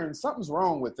discerned something's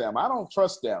wrong with them. I don't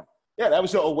trust them. Yeah, that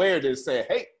was your awareness saying,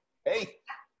 hey,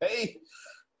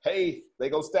 they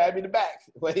gonna stab me in the back.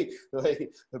 Wait,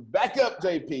 back up,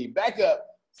 JP, back up.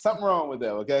 Something wrong with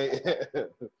them, okay?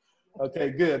 Okay,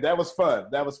 good. That was fun.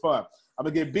 I'm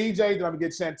gonna get BJ, then I'm gonna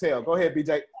get Chantel. Go ahead,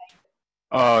 BJ.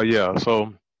 Yeah.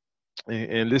 So,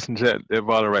 and listen to that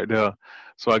Vala right there.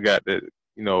 So I got that.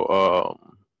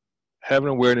 Having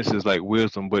awareness is like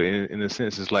wisdom, but in a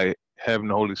sense, it's like having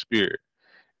the Holy Spirit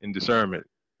and discernment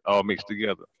all mixed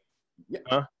together. Yeah.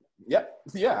 Huh? Yep.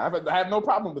 Yeah. I have no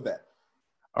problem with that.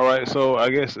 All right. So I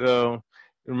guess it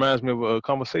reminds me of a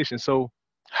conversation. So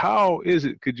how is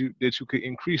it that you could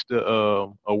increase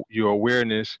your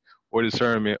awareness or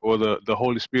discernment or the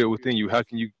Holy Spirit within you? How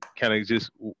can you kind of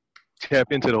just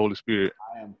tap into the Holy Spirit?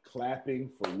 I am clapping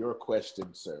for your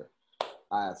question, sir.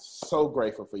 I am so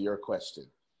grateful for your question,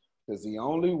 because the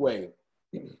only way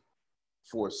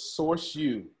for source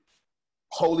you,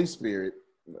 Holy Spirit,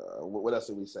 what else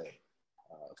did we say?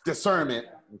 Discernment,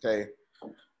 okay?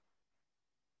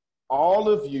 All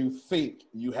of you think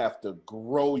you have to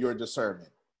grow your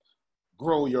discernment,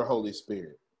 grow your Holy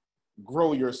Spirit,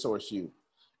 grow your source you.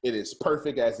 It is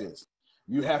perfect as is.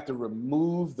 You have to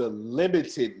remove the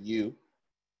limited you,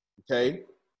 okay,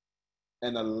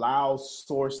 and allow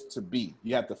source to be.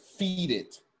 You have to feed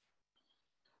it.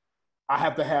 I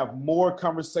have to have more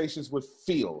conversations with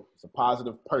Phil. He's a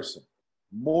positive person.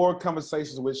 More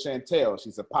conversations with Chantel.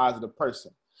 She's a positive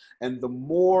person. And the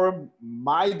more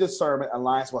my discernment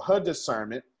aligns with her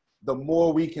discernment, the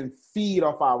more we can feed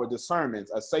off our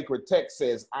discernments. A sacred text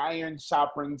says, iron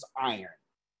sharpens iron.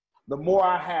 The more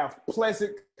I have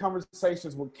pleasant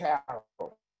conversations with Carol,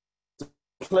 the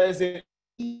pleasant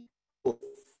will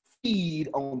feed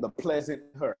on the pleasant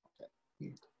her.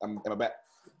 Am I back?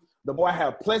 The more I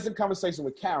have pleasant conversation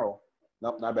with Carol,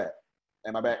 nope, not back.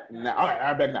 Am I back? Now, all right,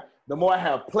 I'm back now. The more I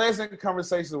have pleasant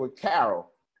conversations with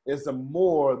Carol, is the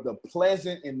more the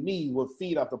pleasant in me will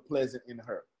feed off the pleasant in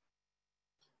her.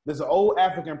 There's an old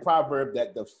African proverb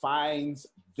that defines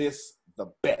this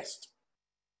the best.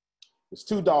 There's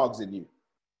two dogs in you.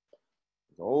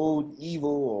 The old evil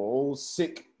or old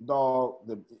sick dog,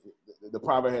 the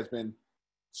proverb has been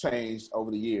changed over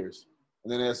the years.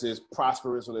 And then there's this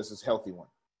prosperous or there's this healthy one.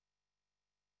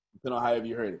 Depending on however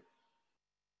you heard it.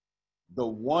 The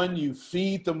one you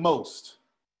feed the most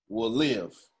will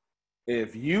live.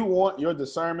 If you want your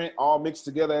discernment all mixed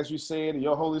together, as you said, and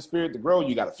your Holy Spirit to grow,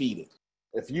 you got to feed it.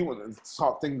 If you want to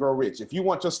talk, think, grow rich. If you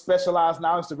want your specialized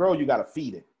knowledge to grow, you got to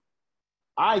feed it.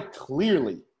 I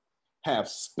clearly have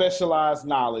specialized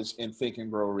knowledge in Think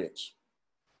and Grow Rich.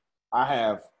 I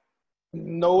have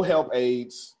no help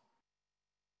aids,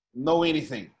 no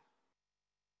anything.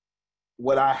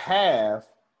 What I have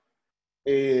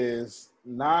is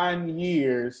 9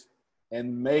 years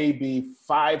and maybe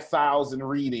 5,000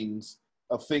 readings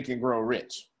of Think and Grow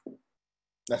Rich.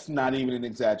 That's not even an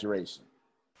exaggeration.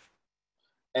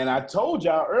 And I told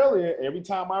y'all earlier, every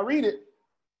time I read it,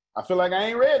 I feel like I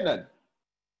ain't read nothing.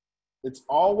 It's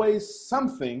always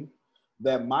something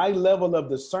that my level of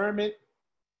discernment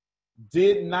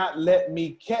did not let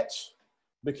me catch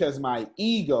because my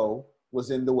ego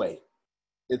was in the way.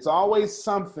 It's always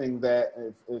something that,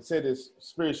 if it said this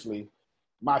spiritually,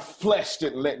 my flesh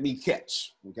didn't let me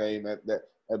catch. Okay,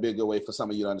 that'd be a good way for some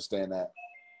of you to understand that.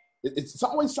 It's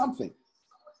always something.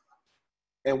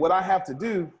 And what I have to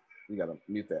do, you gotta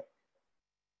mute that.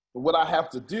 What I have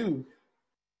to do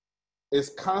is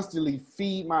constantly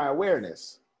feed my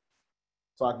awareness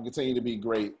so I can continue to be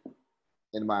great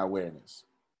in my awareness.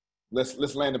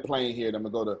 Let's land the plane here. And I'm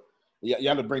gonna go to, you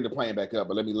have to bring the plane back up,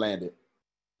 but let me land it.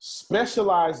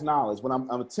 Specialized knowledge, what I'm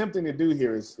attempting to do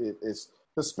here is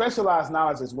the specialized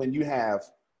knowledge is when you have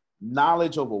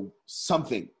knowledge over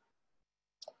something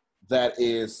that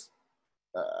is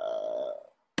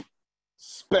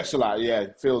specialized. Yeah,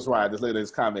 it feels right. Just look at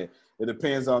this comment. It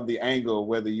depends on the angle,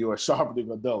 whether you are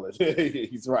sharpening or dulling.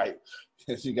 He's right.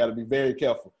 You got to be very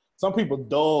careful. Some people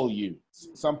dull you.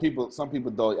 Some people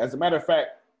dull you. As a matter of fact,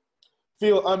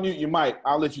 Phil, unmute your mic.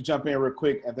 I'll let you jump in real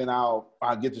quick, and then I'll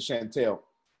get to Chantel.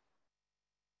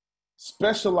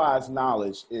 Specialized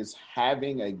knowledge is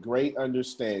having a great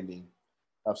understanding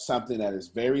of something that is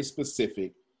very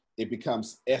specific. It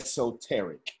becomes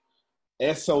esoteric.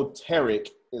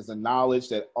 Esoteric is a knowledge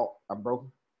that, oh, I'm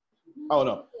broken? Oh,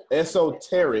 no.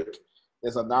 Esoteric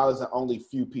is a knowledge that only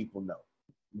few people know.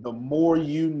 The more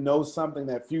you know something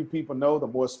that few people know, the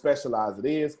more specialized it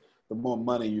is, the more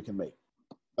money you can make.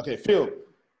 Okay, Phil,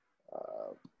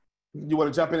 you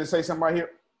want to jump in and say something right here?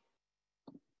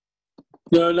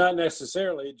 No, not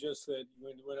necessarily. Just that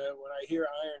when I hear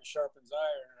iron sharpens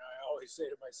iron, I always say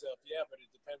to myself, yeah, but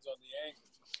it depends on the angle.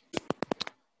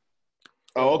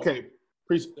 Oh, okay.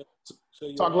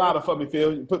 So talk louder for me,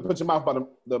 Phil. Put your mouth by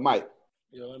the mic.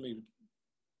 Yeah,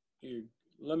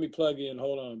 let me plug in.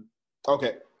 Hold on.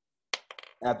 Okay.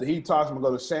 After he talks, I'm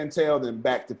going to go to Chantel, then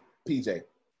back to PJ.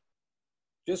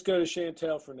 Just go to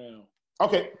Chantel for now.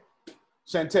 Okay.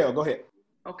 Chantel, go ahead.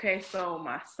 Okay, so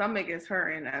my stomach is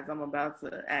hurting as I'm about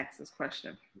to ask this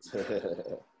question.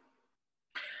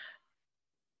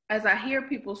 As I hear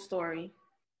people's story,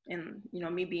 and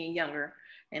me being younger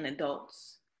and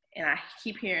adults, and I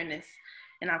keep hearing this,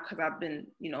 and because I've been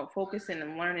focusing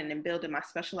and learning and building my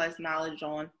specialized knowledge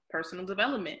on personal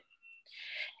development,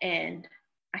 and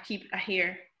I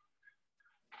hear,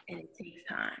 and it takes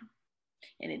time,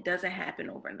 and it doesn't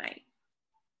happen overnight,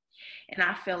 and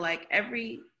I feel like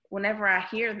whenever I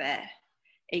hear that,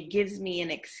 it gives me an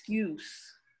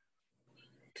excuse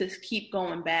to keep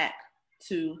going back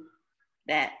to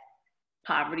that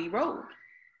poverty road.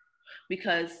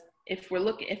 Because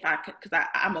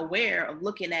I'm aware of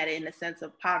looking at it in the sense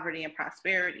of poverty and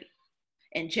prosperity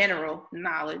and general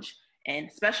knowledge and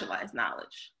specialized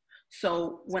knowledge.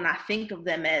 So when I think of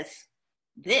them as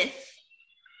this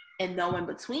and no in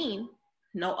between,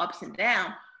 no ups and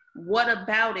downs, what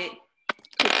about it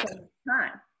takes so much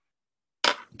time?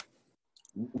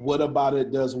 What about it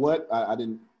does what? I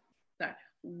didn't. Sorry.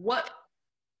 What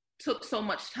took so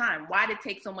much time? Why did it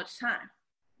take so much time?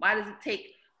 Why does it take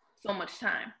so much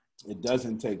time? It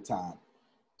doesn't take time.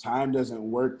 Time doesn't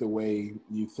work the way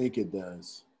you think it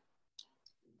does.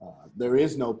 There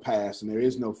is no past and there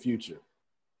is no future.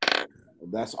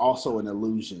 That's also an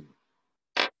illusion.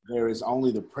 There is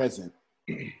only the present.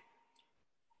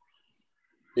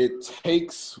 It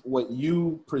takes what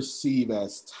you perceive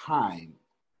as time,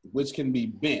 which can be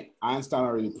bent. Einstein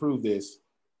already proved this.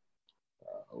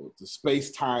 The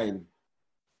space-time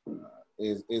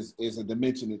is a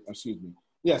dimension.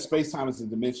 Yeah, space-time is a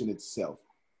dimension itself,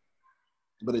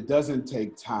 but it doesn't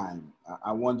take time.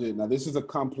 I wonder. Now, this is a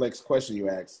complex question you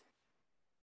asked,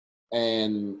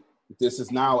 and this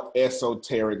is now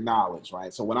esoteric knowledge,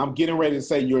 right? So when I'm getting ready to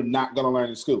say you're not going to learn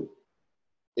in school,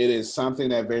 it is something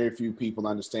that very few people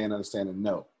understand and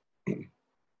know.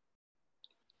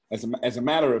 As a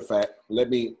matter of fact, let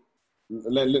me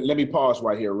pause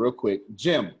right here real quick.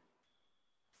 Jim,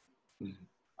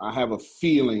 I have a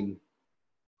feeling.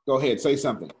 Go ahead, say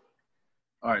something.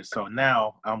 All right, so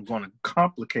now I'm going to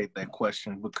complicate that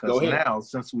question because now,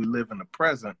 since we live in the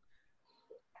present,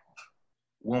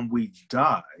 when we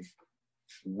die,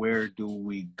 where do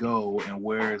we go and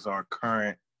where is our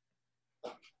current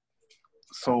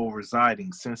soul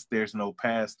residing? Since there's no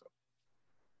past,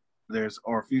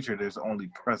 or future, there's only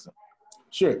present.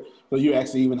 Sure. So you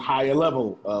asked an even higher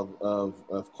level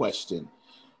of question.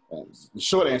 The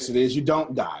short answer is you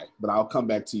don't die, but I'll come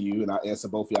back to you and I'll answer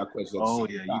both of y'all questions. Oh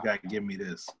yeah, you got to give me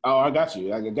this. Oh, I got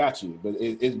you. But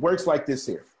it works like this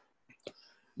here.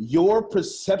 Your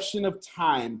perception of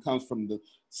time comes from the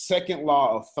second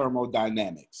law of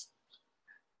thermodynamics.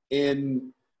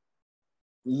 In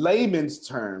layman's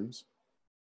terms,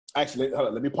 actually, hold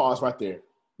on, let me pause right there.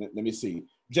 Let me see.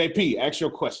 JP, ask your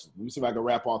question. Let me see if I can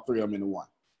wrap all three of them into one.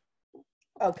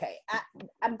 Okay,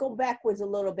 I'm going backwards a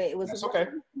little bit. It was That's okay.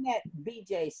 That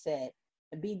BJ said.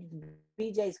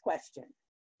 BJ's question,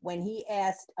 when he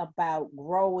asked about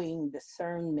growing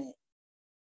discernment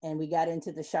and we got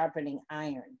into the sharpening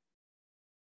iron.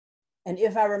 And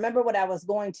if I remember what I was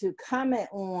going to comment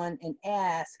on and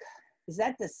ask, is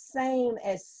that the same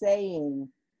as saying,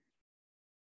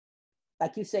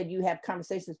 like you said, you have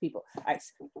conversations with people. All right,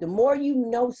 so the more you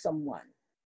know someone,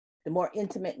 the more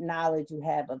intimate knowledge you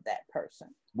have of that person.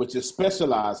 Which is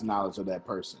specialized knowledge of that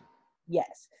person.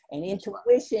 Yes, and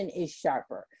intuition is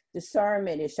sharper.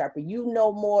 Discernment is sharper. You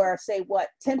know more, say, what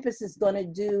Tempest is going to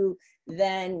do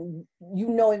than you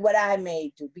knowing what I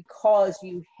may do, because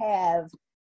you have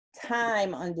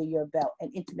time under your belt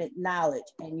and intimate knowledge,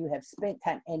 and you have spent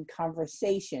time in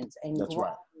conversations and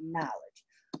growing knowledge.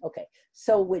 Okay,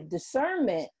 so with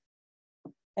discernment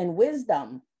and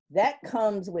wisdom, that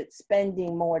comes with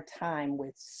spending more time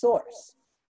with source,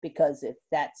 because if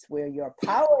that's where your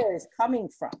power is coming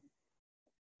from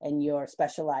and your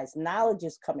specialized knowledge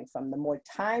is coming from, the more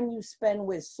time you spend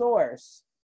with source,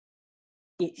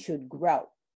 it should grow.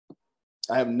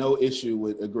 I have no issue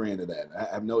with agreeing to that.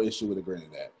 I have no issue with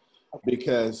agreeing to that. Okay.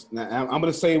 Because now I'm going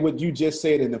to say what you just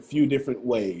said in a few different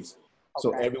ways,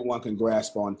 so everyone can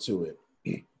grasp onto it.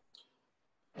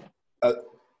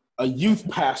 A youth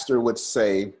pastor would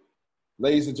say,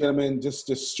 ladies and gentlemen,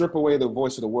 just strip away the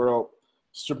voice of the world,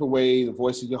 strip away the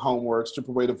voice of your homework, strip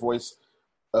away the voice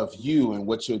of you, and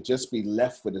what you'll just be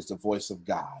left with is the voice of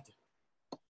God.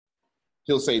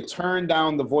 He'll say, turn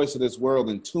down the voice of this world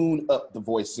and tune up the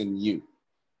voice in you.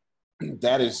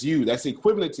 That is you. That's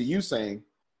equivalent to you saying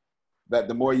that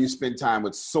the more you spend time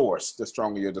with source, the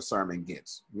stronger your discernment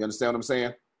gets. You understand what I'm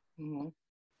saying? Mm-hmm.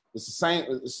 It's the same,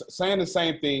 it's saying the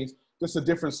same things, just a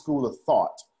different school of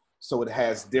thought. So it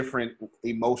has different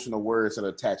emotional words that are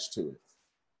attached to it.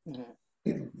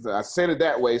 Mm-hmm. I said it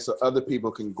that way so other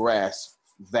people can grasp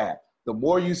that. The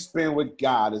more you spend with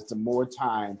God is the more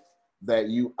time that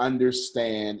you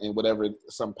understand, and whatever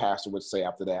some pastor would say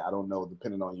after that, I don't know,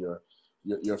 depending on your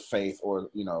faith or,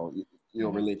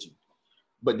 your religion.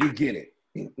 But you get it.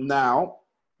 Now,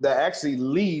 that actually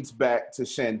leads back to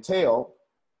Chantel,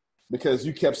 because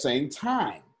you kept saying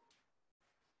time.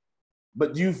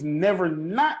 But you've never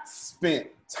not spent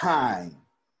time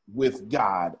with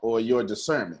God or your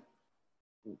discernment.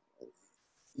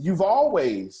 You've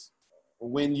always,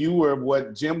 when you were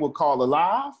what Jim would call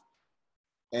alive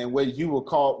and what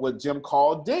Jim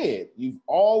called dead, you've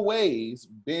always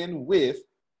been with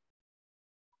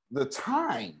the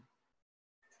time.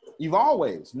 You've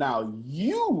always. Now,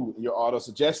 your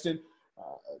auto-suggestion,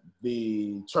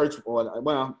 the church,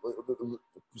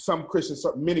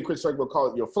 many Christians will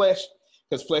call it your flesh,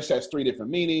 because flesh has three different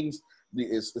meanings.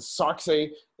 It's sarxe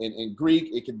in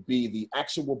Greek. It could be the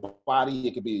actual body.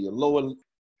 It could be your lower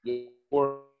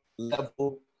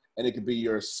level, and it could be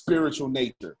your spiritual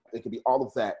nature. It could be all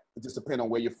of that. It just depends on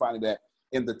where you're finding that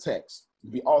in the text. It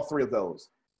could be all three of those.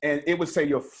 And it would say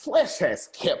your flesh has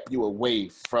kept you away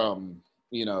from,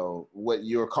 what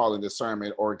you're calling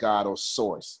discernment or God or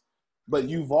source. But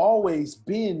you've always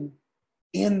been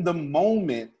in the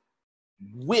moment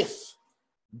with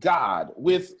God,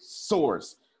 with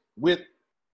source, with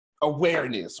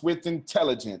awareness, with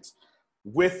intelligence,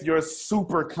 with your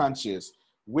super conscious,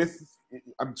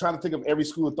 I'm trying to think of every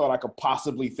school of thought I could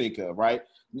possibly think of, right?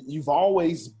 You've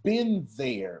always been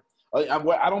there.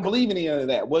 I don't believe any of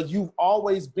that. Well, you've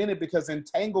always been it, because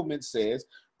entanglement says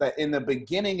that in the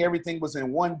beginning, everything was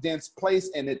in one dense place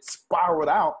and it spiraled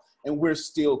out, and we're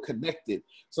still connected.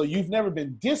 So you've never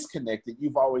been disconnected.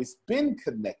 You've always been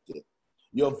connected.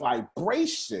 Your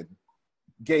vibration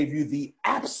gave you the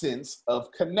absence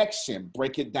of connection.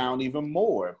 Break it down even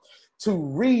more. To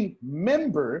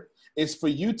remember is for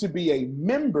you to be a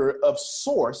member of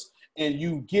source, and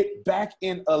you get back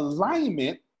in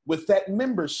alignment with that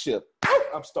membership.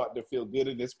 I'm starting to feel good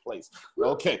in this place.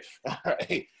 Okay. All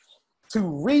right. To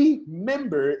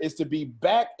remember is to be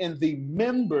back in the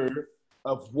member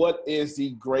of what is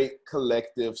the great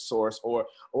collective source, or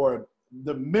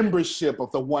the membership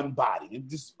of the one body.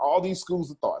 Just all these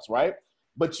schools of thoughts, right?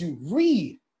 But you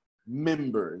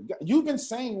remember. You've been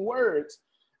saying words,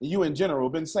 you in general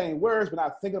have been saying words, but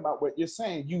not thinking about what you're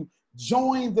saying. You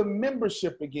join the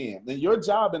membership again. And your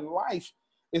job in life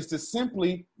is to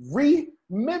simply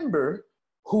remember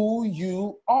who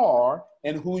you are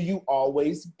and who you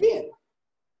always been.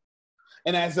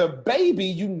 And as a baby,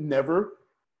 you didn't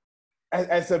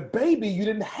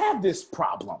have this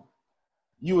problem.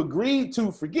 You agreed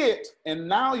to forget, and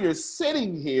now you're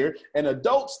sitting here and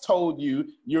adults told you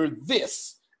you're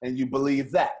this, and you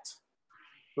believe that.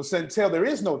 So Chantel, there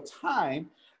is no time.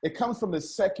 It comes from the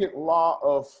second law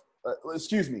of,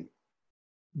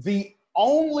 the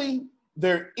only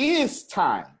there is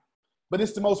time, but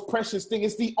it's the most precious thing.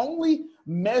 It's the only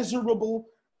measurable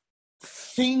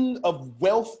thing of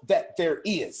wealth that there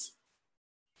is.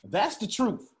 That's the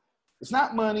truth. It's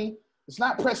not money. It's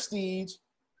not prestige.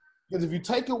 Because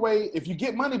if you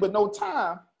get money but no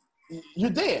time, you're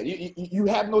dead. You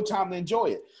have no time to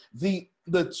enjoy it.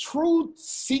 The true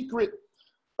secret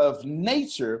of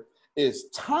nature is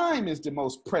time is the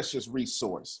most precious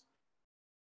resource.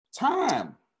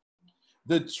 Time.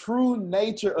 The true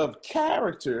nature of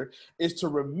character is to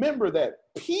remember that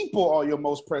people are your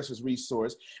most precious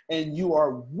resource and you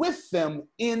are with them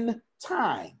in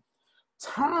time.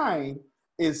 Time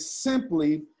is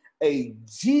simply a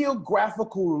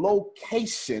geographical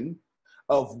location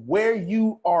of where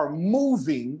you are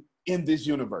moving in this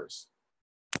universe.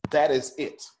 That is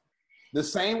it. The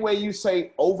same way you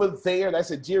say over there,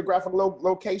 that's a geographical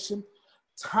location.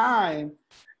 Time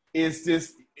is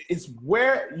this. It's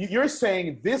where you're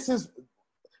saying this is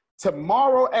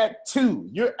tomorrow at 2.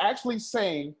 You're actually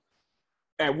saying,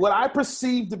 and what I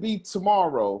perceive to be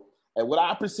tomorrow, and what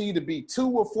I perceive to be 2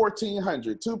 or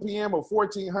 1400, 2 p.m. or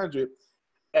 1400,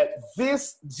 at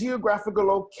this geographical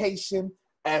location,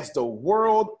 as the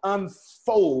world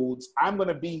unfolds, I'm going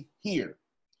to be here.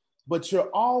 But you're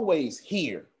always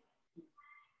here,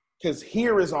 because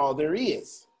here is all there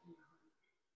is.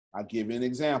 I'll give you an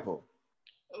example.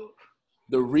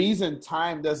 The reason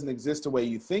time doesn't exist the way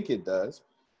you think it does,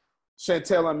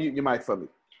 Chantel, unmute your mic for me.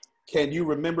 Can you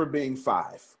remember being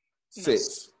 5,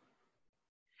 6?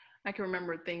 I can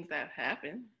remember things that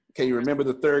happened. Can you remember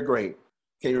the 3rd grade?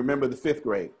 Can you remember the 5th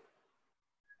grade?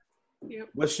 Yep.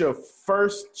 What's your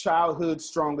first childhood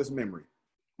strongest memory?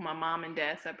 My mom and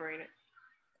dad separated.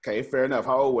 Okay, fair enough.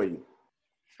 How old were you?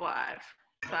 5.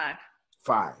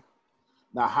 5.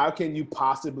 Now, how can you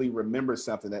possibly remember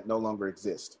something that no longer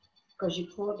exists? Because you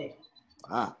thought it.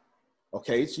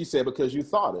 Okay. She said because you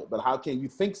thought it, but how can you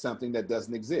think something that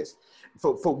doesn't exist?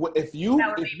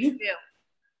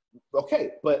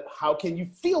 Okay, but how can you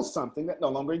feel something that no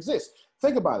longer exists?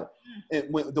 Think about it.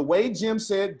 And the way Jim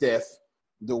said death,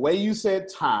 the way you said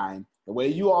time, the way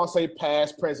you all say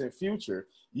past, present, future,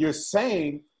 you're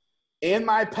saying in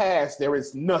my past there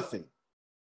is nothing.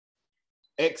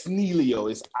 Ex nihilo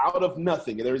is out of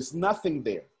nothing. There is nothing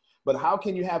there. But how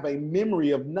can you have a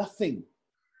memory of nothing?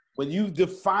 When you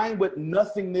define what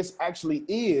nothingness actually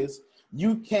is,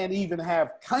 you can't even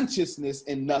have consciousness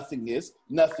in nothingness,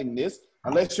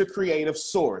 unless you're creative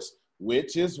source,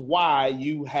 which is why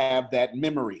you have that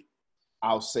memory.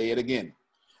 I'll say it again.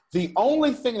 The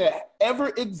only thing that ever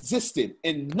existed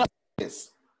in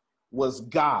nothingness was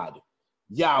God,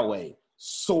 Yahweh,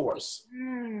 source.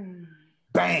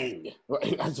 Bang.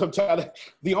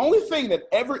 The only thing that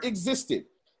ever existed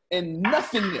in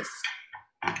nothingness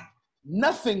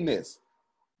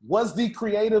was the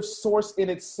creative source in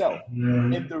itself.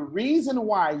 And the reason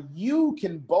why you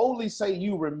can boldly say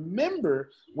you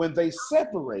remember when they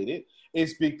separated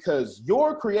is because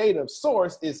your creative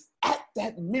source is at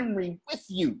that memory with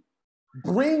you,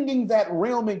 bringing that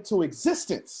realm into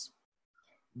existence,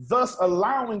 thus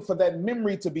allowing for that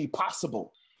memory to be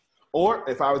possible. Or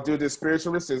if I was doing this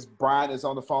spiritualist, since Brian is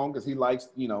on the phone because he likes,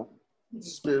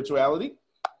 spirituality,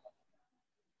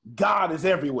 God is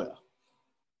everywhere.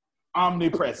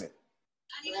 Omnipresent.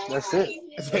 That's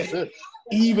it.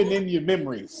 Even in your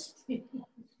memories.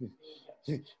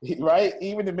 Right?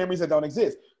 Even the memories that don't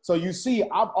exist. So you see,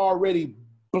 I've already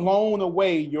blown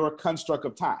away your construct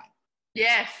of time.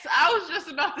 Yes, I was just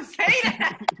about to say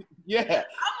that. Yeah.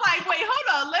 I'm like, wait,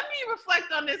 hold on. Let me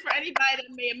reflect on this for anybody that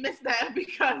may have missed that,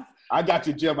 because I got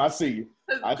you, Jim. I see you.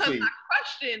 I see you.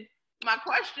 My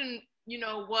question,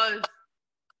 was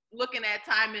looking at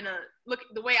time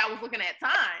the way I was looking at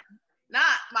time.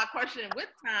 Not my question with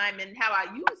time and how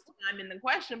I use time in the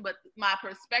question, but my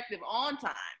perspective on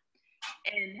time.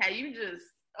 And how you just,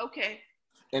 okay.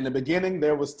 In the beginning,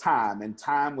 there was time, and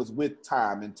time was with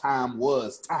time, and time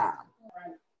was time.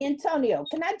 Antonio,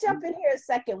 can I jump in here a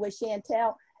second with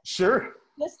Chantel? Sure.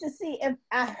 Just to see if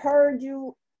I heard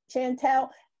you, Chantel,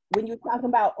 when you were talking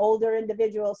about older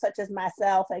individuals such as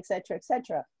myself, et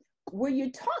cetera, were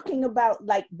you talking about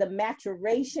like the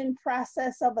maturation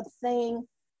process of a thing,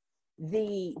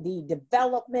 the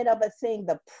development of a thing,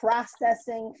 the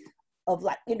processing of,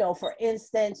 like, for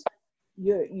instance,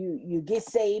 you get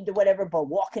saved or whatever, but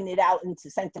walking it out into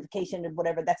sanctification or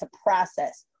whatever, that's a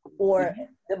process, or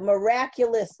the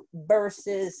miraculous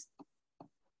versus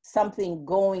something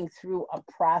going through a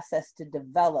process to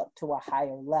develop to a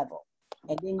higher level?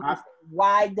 And then you say,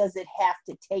 why does it have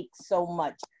to take so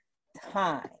much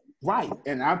time? Right.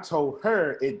 And I told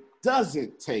her it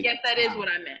doesn't take Yes, that time. is what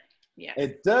I meant. Yeah.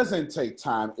 It doesn't take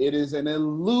time. It is an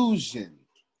illusion.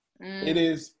 It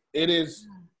is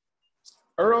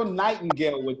Earl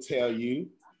Nightingale would tell you,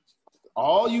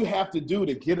 all you have to do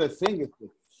to get a thing is to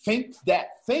think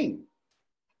that thing,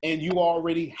 and you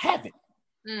already have it.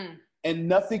 And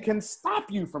nothing can stop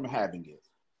you from having it,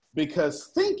 because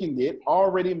thinking it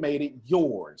already made it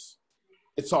yours.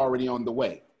 It's already on the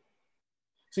way.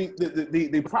 See,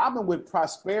 the problem with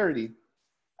prosperity,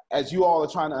 as you all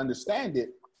are trying to understand it,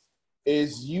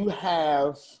 is you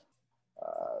have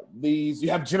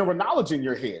general knowledge in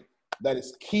your head that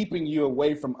is keeping you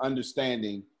away from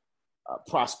understanding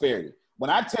prosperity. When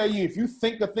I tell you, if you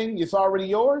think a thing is already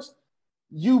yours,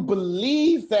 you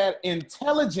believe that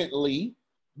intelligently,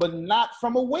 but not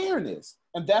from awareness.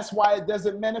 And that's why it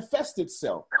doesn't manifest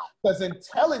itself. Because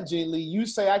intelligently, you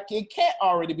say, it can't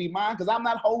already be mine because I'm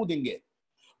not holding it.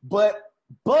 But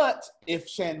if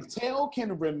Chantel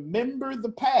can remember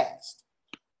the past,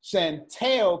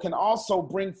 Chantel can also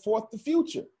bring forth the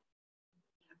future.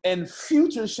 And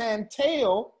future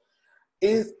Chantel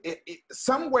is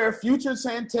somewhere. Future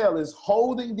Chantel is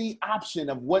holding the option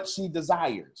of what she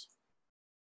desires.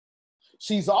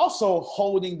 She's also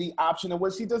holding the option of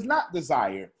what she does not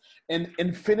desire, and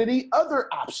infinity other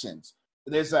options.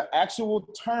 There's an actual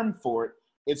term for it.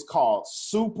 It's called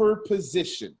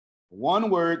superposition.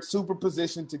 One word,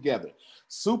 superposition together.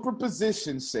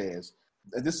 Superposition says,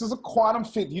 this is a quantum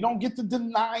physics. You don't get to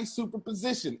deny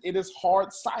superposition. It is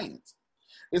hard science.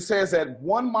 It says that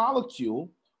one molecule,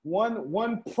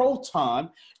 one proton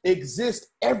exists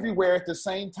everywhere at the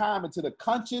same time until the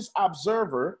conscious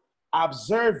observer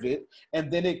observe it, and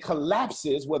then it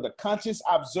collapses where the conscious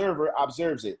observer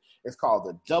observes it. It's called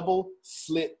the double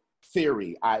slit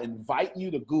theory. I invite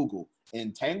you to Google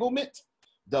entanglement,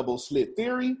 double slit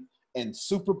theory, and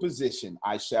superposition.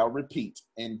 I shall repeat: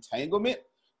 entanglement,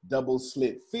 double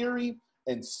slit theory,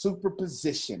 and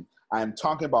superposition. I am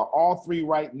talking about all three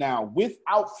right now.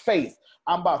 Without faith,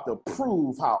 I'm about to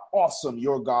prove how awesome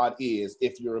your God is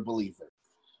if you're a believer.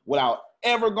 Without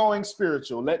ever going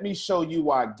spiritual, let me show you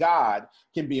why God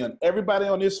can be on everybody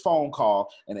on this phone call,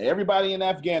 and everybody in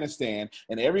Afghanistan,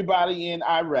 and everybody in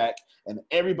Iraq, and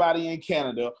everybody in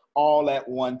Canada all at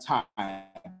one time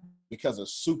because of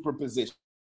superposition.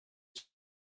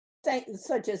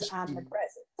 Such as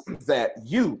omnipresence.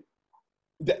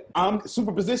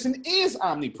 Superposition is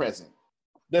omnipresent.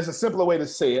 There's a simpler way to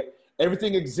say it.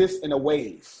 Everything exists in a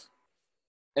wave.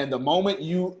 And the moment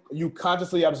you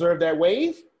consciously observe that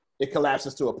wave, it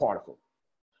collapses to a particle.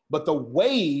 But the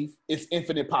wave is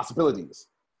infinite possibilities.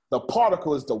 The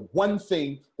particle is the one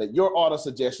thing that your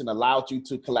auto-suggestion allowed you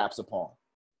to collapse upon.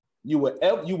 You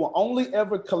will only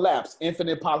ever collapse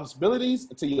infinite possibilities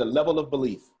to your level of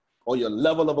belief or your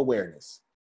level of awareness.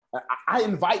 I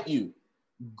invite you,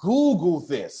 Google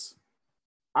this.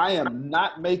 I am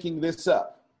not making this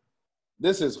up.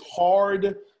 This is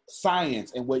hard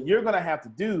science. And what you're going to have to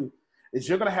do is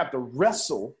you're going to have to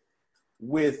wrestle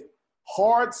with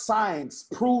hard science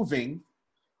proving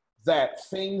that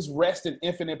things rest in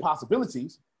infinite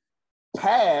possibilities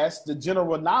past the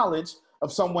general knowledge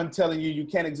of someone telling you you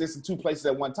can't exist in two places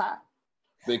at one time.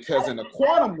 Because in the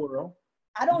quantum world,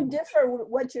 I don't differ with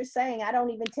what you're saying. I don't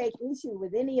even take issue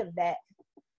with any of that.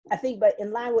 I think, but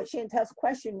in line with Chantel's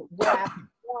question, where I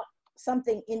want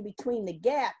something in between the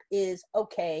gap is,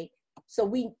 okay, so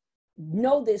we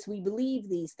know this, we believe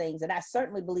these things, and I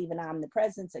certainly believe in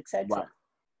omnipresence, etc.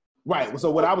 Right. So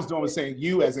what I was doing was saying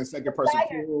you as in second person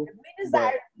plural. If we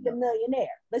desire to be a millionaire,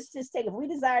 let's just take, if we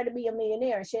desire to be a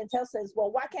millionaire, and Chantel says,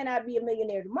 well, why can't I be a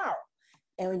millionaire tomorrow?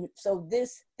 And so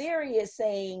this theory is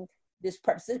saying, this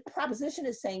proposition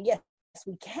is saying, yes,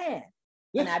 we can.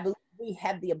 Yes. And I believe we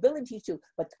have the ability to.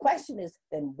 But the question is,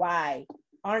 then why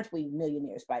aren't we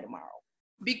millionaires by tomorrow?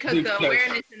 Because the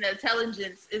awareness and the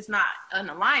intelligence is not an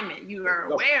alignment. You are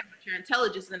aware, but your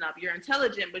intelligence isn't up. You're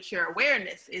intelligent, but your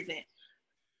awareness isn't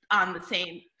on the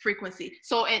same frequency.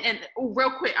 So, and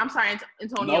real quick, I'm sorry,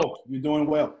 Antonio. No, you're doing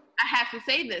well. I have to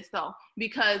say this though,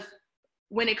 because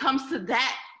when it comes to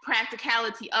that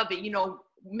practicality of it, you know,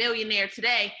 millionaire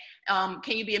today,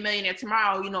 can you be a millionaire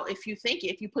tomorrow? You know, if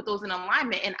you put those in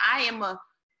alignment, and I am a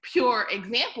pure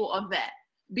example of that.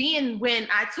 Being when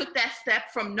I took that step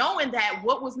from knowing that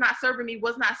what was not serving me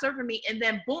was not serving me, and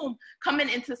then boom, coming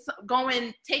into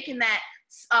taking that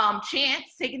chance,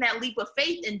 taking that leap of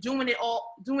faith, and doing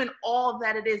all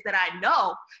that it is that I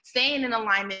know, staying in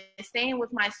alignment, staying with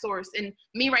my source. And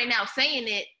me right now saying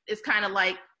it is kind of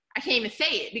like I can't even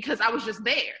say it because I was just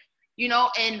there, you know.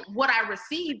 And what I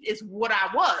received is what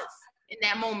I was in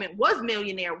that moment. Was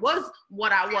millionaire, was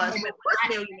what I was. Was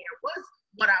millionaire, was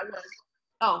what I was.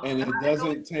 Oh, and it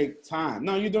doesn't take time.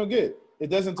 No, you're doing good. It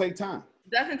doesn't take time.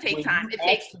 It doesn't take When time. you It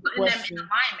takes ask the putting them question- in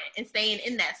alignment and staying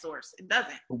in that source. It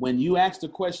doesn't. When you ask the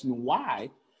question why,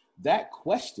 that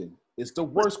question is the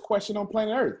worst question on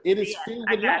planet Earth. It is filled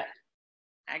with lack.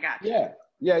 I got you.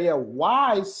 Yeah.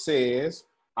 Why says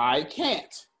I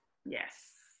can't.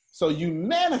 Yes. So you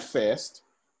manifest,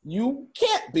 you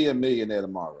can't be a millionaire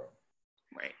tomorrow.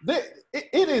 Right.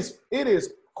 It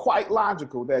is quite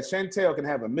logical that Chantel can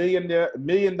have $1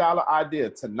 million idea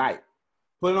tonight,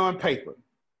 put it on paper,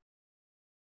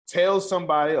 tell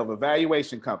somebody of a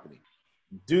valuation company,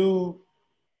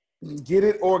 get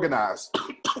it organized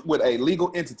with a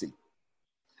legal entity,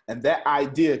 and that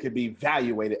idea could be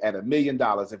evaluated at $1 million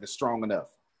if it's strong enough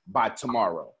by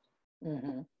tomorrow.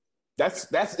 Mm-hmm.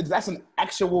 That's an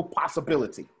actual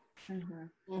possibility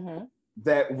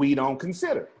that we don't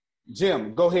consider.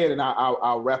 Jim, go ahead and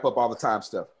I'll wrap up all the time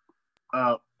stuff.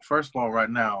 First of all, right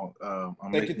now, I'm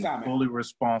Take your making time, man. fully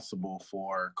responsible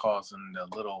for causing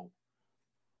the little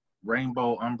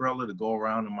rainbow umbrella to go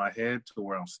around in my head to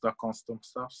where I'm stuck on some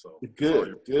stuff. So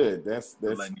Good. That's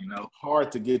letting you know.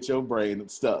 hard to get your brain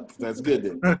stuck. That's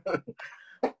good. Then.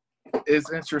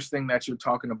 It's interesting that you're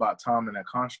talking about time and a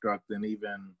construct and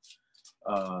even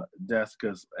death,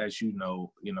 because as you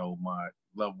know, my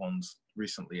loved ones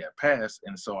recently had passed,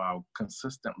 and so I'll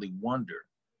consistently wonder,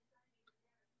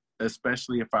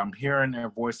 especially if I'm hearing their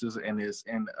voices and it's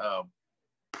in a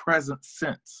present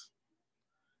sense.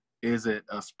 Is it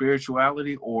a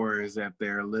spirituality or is that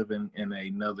they're living in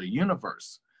another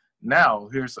universe? Now,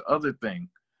 here's the other thing.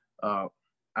 I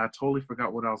totally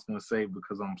forgot what I was going to say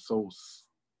because I'm so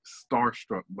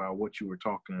starstruck by what you were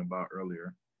talking about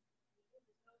earlier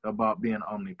about being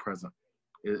omnipresent.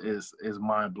 It is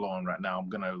mind-blowing right now. I'm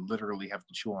going to literally have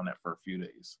to chew on that for a few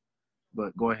days.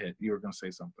 But go ahead. You were going to say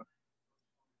something.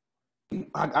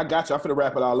 I got you. I'm going to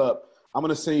wrap it all up. I'm going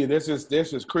to say there's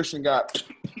this Christian guy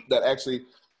that actually,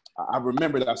 I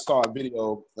remembered I saw a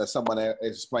video that someone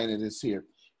explaining this here.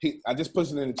 I just put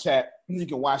it in the chat. You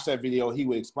can watch that video. He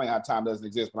would explain how time doesn't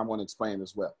exist, but I'm going to explain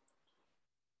as well.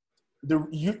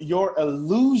 Your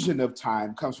illusion of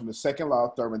time comes from the second law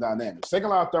of thermodynamics. Second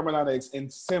law of thermodynamics in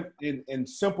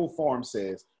simple form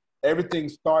says everything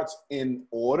starts in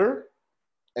order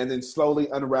and then slowly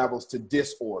unravels to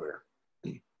disorder.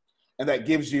 And that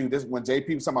gives you this when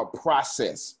JP was talking about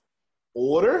process,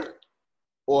 order,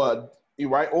 or you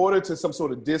write order to some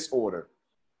sort of disorder.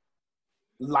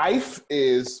 Life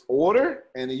is order,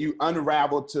 and then you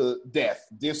unravel to death,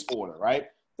 disorder, right?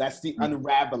 That's the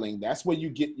unraveling. That's where you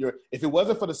get your, if it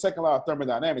wasn't for the second law of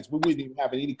thermodynamics, we wouldn't even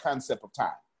have any concept of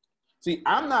time. See,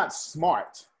 I'm not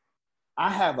smart.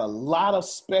 I have a lot of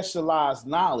specialized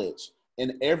knowledge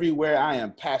in everywhere I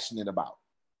am passionate about.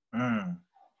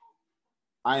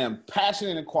 I am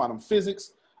passionate in quantum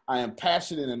physics. I am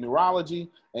passionate in neurology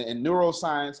and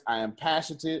neuroscience. I am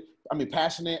passionate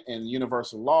in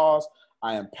universal laws.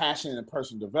 I am passionate in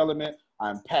personal development.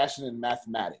 I am passionate in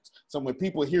mathematics. So when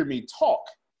people hear me talk,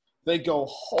 they go,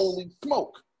 holy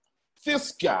smoke,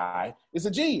 this guy is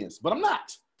a genius, but I'm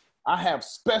not. I have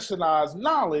specialized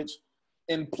knowledge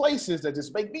in places that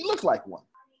just make me look like one.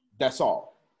 That's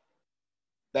all.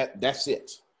 That's it.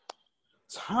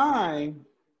 Time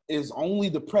is only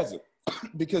the present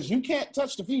because you can't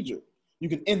touch the future. You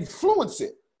can influence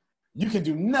it. You can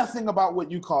do nothing about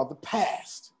what you call the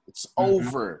past. It's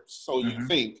over, so you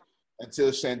think,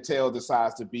 until Chantel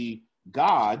decides to be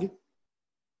God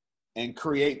and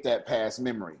create that past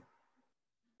memory.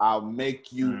 I'll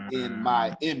make you in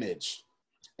my image.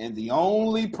 And the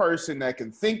only person that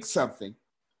can think something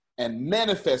and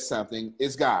manifest something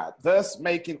is God, thus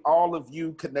making all of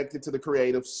you connected to the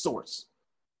creative source.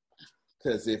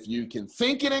 Because if you can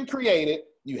think it and create it,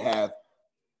 you have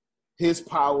his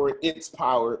power, its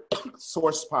power,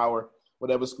 source power,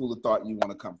 whatever school of thought you want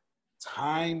to come.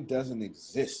 Time doesn't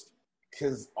exist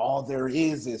because all there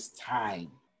is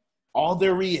time. All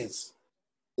there is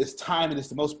time, and it's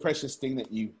the most precious thing that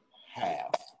you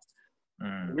have.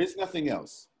 There is nothing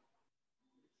else.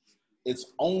 It's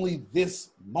only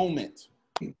this moment.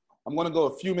 I'm going to go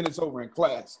a few minutes over in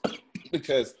class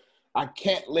because I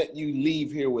can't let you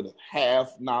leave here with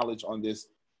half knowledge on this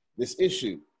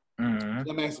issue.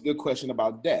 Let me ask a good question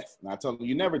about death. And I told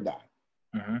you never die.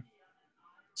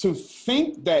 To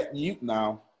think that you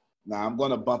now I'm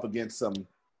going to bump against some.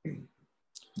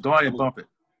 Go ahead and bump it.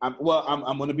 I'm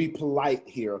going to be polite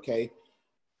here, okay?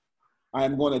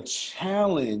 I'm going to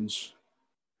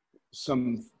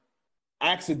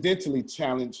accidentally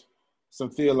challenge some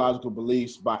theological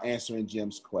beliefs by answering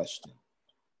Jim's question.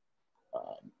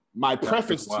 My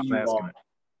preface to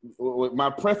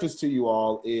you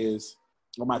all is,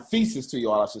 or my thesis to you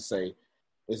all, I should say,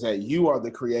 is that you are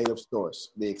the creative source,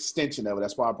 the extension of it.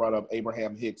 That's why I brought up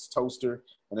Abraham Hicks' toaster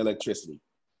and electricity.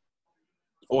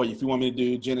 Or if you want me to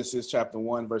do Genesis chapter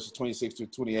 1, verses 26 to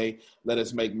 28, let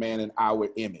us make man in our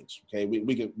image. Okay,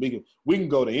 we can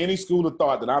go to any school of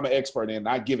thought that I'm an expert in, and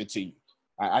I give it to you.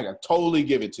 I can totally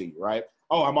give it to you, right?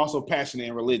 Oh, I'm also passionate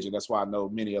in religion. That's why I know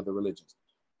many other religions.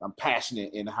 I'm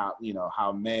passionate in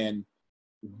how man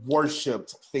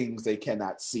worshipped things they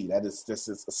cannot see. This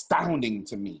is astounding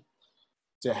to me,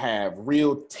 to have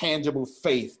real tangible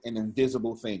faith in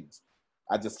invisible things.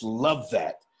 I just love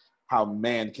that, how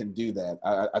man can do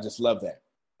that. I just love that.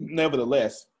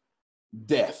 Nevertheless,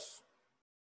 death.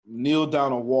 Neil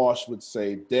Donald Walsh would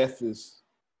say death is,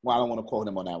 well, I don't want to quote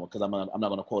him on that one because I'm not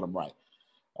going to quote him right.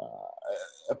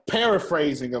 A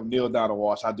paraphrasing of Neil Donald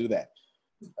Walsh, I'll do that.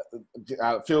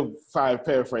 I feel fine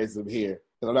paraphrasing him here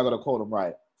because I'm not going to quote him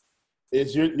right.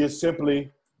 It's you're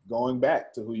simply going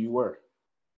back to who you were.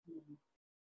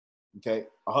 Okay.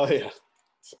 Oh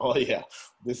yeah.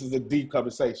 This is a deep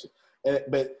conversation,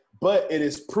 but it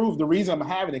is proved. The reason I'm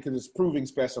having it because it's proving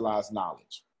specialized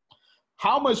knowledge.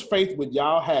 How much faith would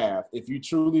y'all have if you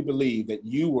truly believe that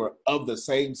you were of the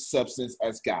same substance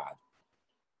as God?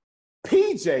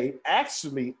 PJ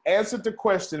actually answered the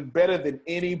question better than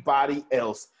anybody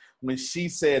else when she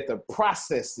said the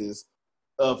processes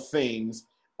of things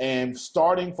and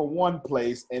starting from one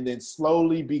place and then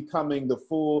slowly becoming the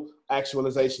full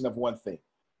actualization of one thing.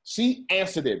 She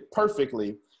answered it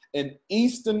perfectly in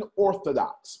Eastern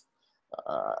Orthodox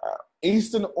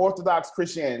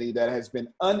Christianity that has been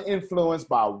uninfluenced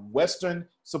by Western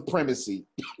supremacy.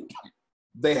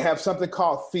 They have something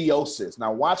called theosis.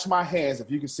 Now watch my hands if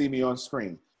you can see me on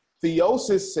screen.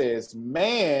 Theosis says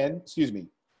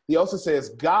theosis says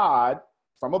God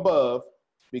from above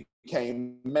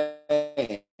became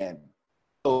man.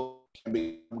 So can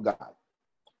become God.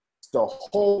 It's the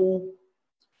whole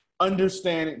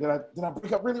understanding. Did I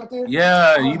break up really out there?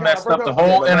 Yeah, you messed up the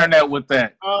whole internet with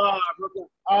that.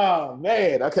 Oh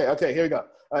man. Okay, here we go.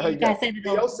 Here you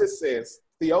go.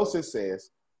 Theosis says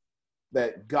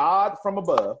that God from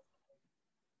above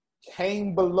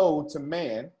came below to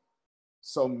man,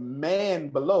 so man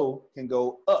below can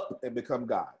go up and become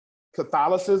God.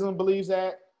 Catholicism believes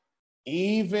that.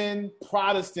 Even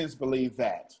Protestants believe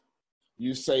that.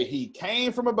 You say he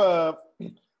came from above,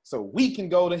 so we can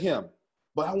go to him,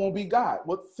 but I won't be God.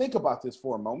 Well, think about this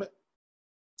for a moment.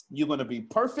 You're going to be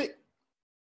perfect,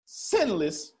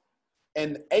 sinless,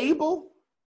 and able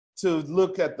to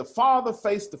look at the Father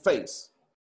face to face.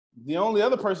 The only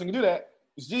other person who can do that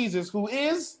is Jesus, who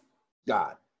is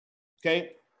God.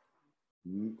 Okay?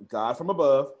 God from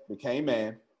above became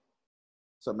man,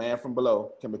 so man from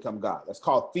below can become God. That's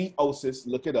called theosis.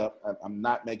 Look it up. I'm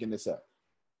not making this up.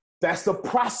 That's the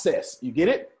process. You get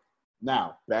it?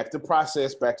 Now, back to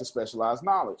process, back to specialized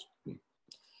knowledge.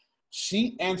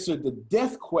 She answered the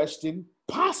death question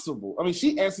possible. I mean,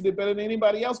 she answered it better than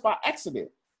anybody else by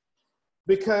accident.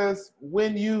 Because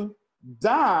when you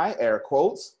die, air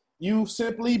quotes, you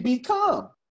simply become.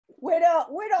 Where the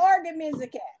organ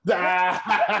music at? Where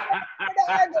the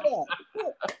organ at?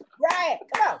 Right,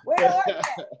 come on, where the organ at?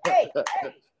 Hey.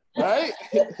 Right?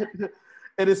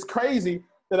 And it's crazy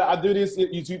that I do this,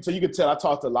 so you can tell I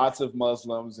talk to lots of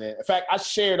Muslims. And in fact, I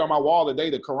shared on my wall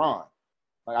today the Quran.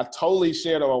 Like I totally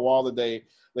shared on my wall today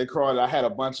the Quran. I had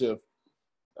a bunch of,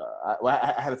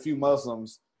 I had a few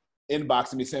Muslims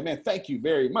inboxing me saying, man, thank you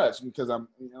very much. Because I'm,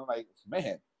 like,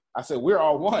 man, I said, we're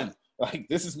all one. Like,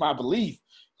 this is my belief.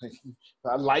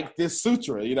 I like this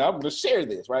sutra, I'm going to share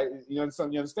this, right? You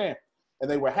understand? And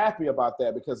they were happy about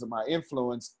that because of my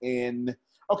influence in,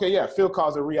 field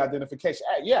calls a re-identification.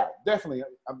 Yeah, definitely.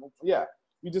 You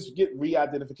just get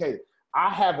re-identified. I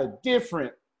have a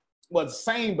different, the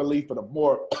same belief, but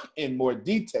in more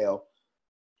detail,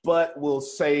 but we'll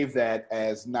save that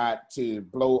as not to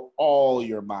blow all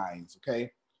your minds,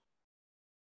 okay?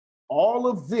 All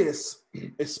of this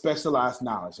is specialized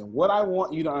knowledge. And what I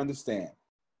want you to understand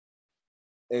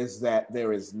is that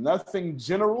there is nothing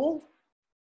general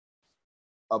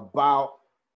about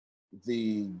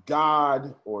the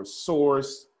God or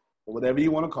source, or whatever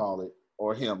you want to call it,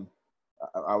 or him,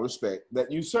 I respect,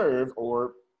 that you serve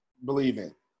or believe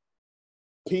in.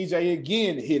 PJ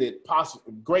again hit it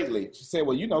greatly. She said,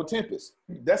 well, Tempest.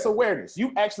 That's awareness.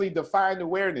 You actually defined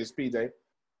awareness, PJ.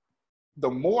 The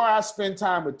more I spend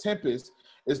time with Tempest,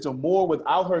 is the more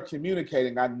without her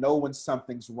communicating, I know when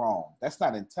something's wrong. That's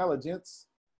not intelligence.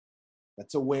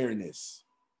 That's awareness.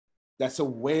 That's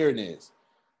awareness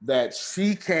that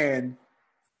she can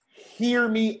hear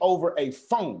me over a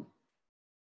phone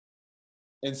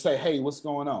and say, hey, what's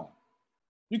going on?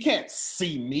 You can't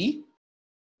see me.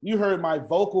 You heard my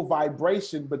vocal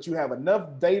vibration, but you have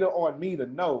enough data on me to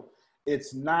know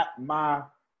it's not my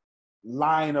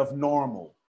line of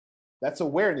normal. That's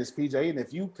awareness, PJ. And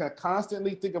if you can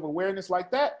constantly think of awareness like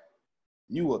that,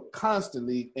 you will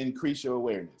constantly increase your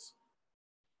awareness.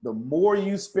 The more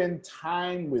you spend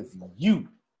time with you,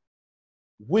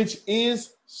 which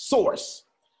is source,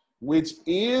 which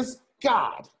is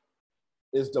God,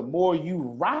 is the more you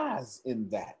rise in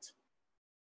that.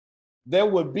 There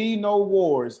would be no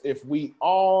wars if we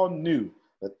all knew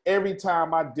that every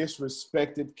time I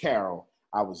disrespected Carol,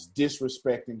 I was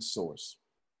disrespecting source.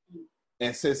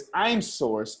 And since I'm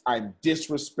source, I'm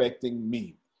disrespecting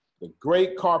me. The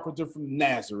great carpenter from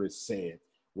Nazareth said,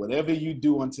 whatever you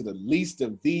do unto the least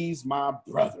of these, my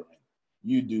brethren,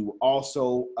 you do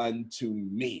also unto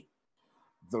me.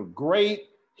 The great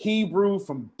Hebrew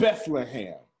from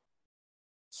Bethlehem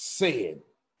said,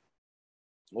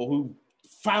 or who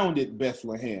founded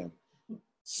Bethlehem,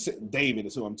 David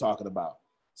is who I'm talking about,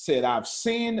 said, I've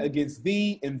sinned against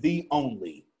thee and thee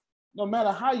only. No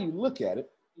matter how you look at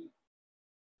it,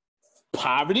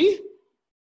 poverty,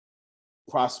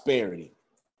 prosperity.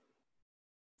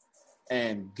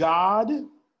 And God,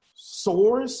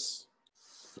 source,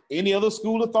 any other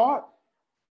school of thought,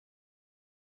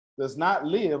 does not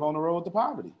live on the road to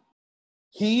poverty.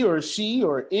 He or she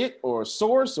or it or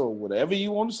source or whatever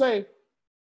you want to say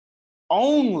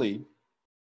only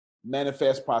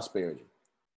manifests prosperity.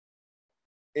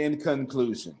 In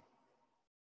conclusion,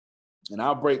 and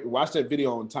watch that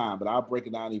video on time, but I'll break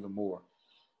it down even more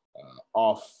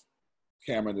off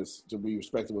camera to be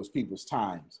respectful of people's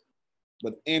times.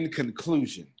 But in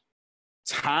conclusion,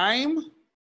 time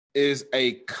is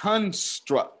a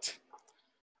construct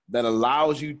that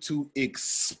allows you to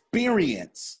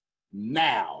experience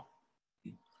now.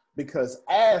 Because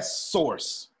as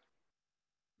source,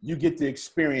 you get to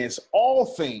experience all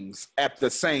things at the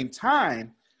same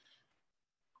time,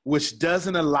 which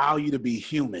doesn't allow you to be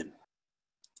human.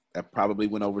 That probably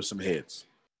went over some heads.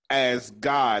 As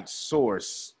God's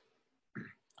source,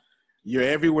 you're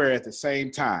everywhere at the same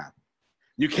time.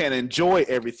 You can't enjoy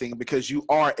everything because you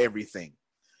are everything.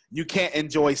 You can't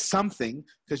enjoy something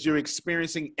because you're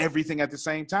experiencing everything at the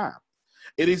same time.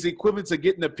 It is equivalent to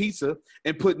getting a pizza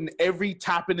and putting every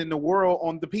topping in the world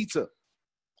on the pizza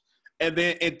and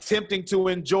then attempting to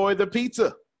enjoy the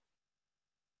pizza.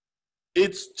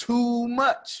 It's too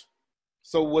much.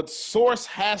 So what source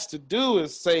has to do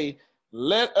is say,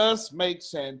 let us make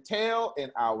Chantel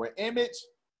in our image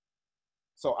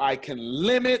so I can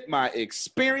limit my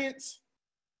experience,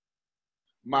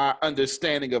 my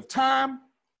understanding of time.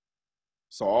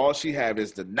 So all she have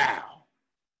is the now.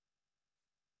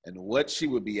 And what she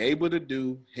would be able to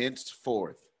do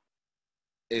henceforth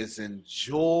is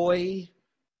enjoy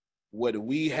what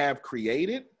we have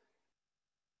created,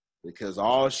 because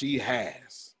all she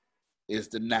has is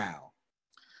the now.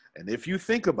 And if you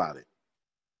think about it,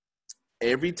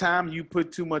 every time you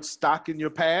put too much stock in your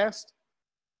past,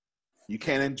 you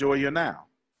can't enjoy your now.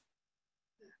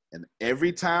 And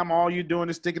every time all you're doing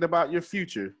is thinking about your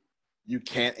future, you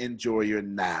can't enjoy your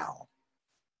now.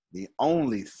 The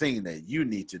only thing that you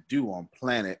need to do on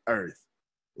planet Earth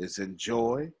is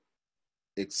enjoy,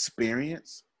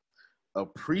 experience,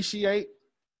 appreciate,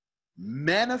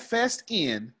 manifest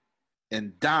in,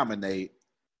 and dominate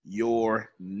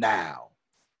your now.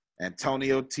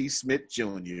 Antonio T. Smith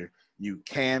Jr., you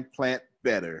can plant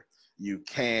better. You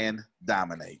can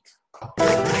dominate.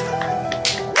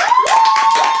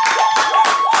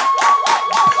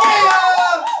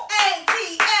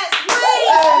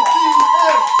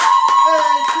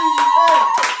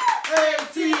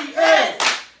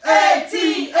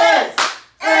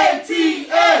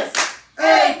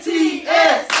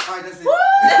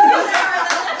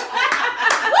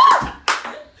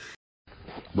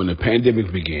 When the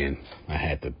pandemic began, I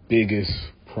had the biggest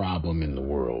problem in the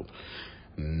world.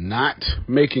 Not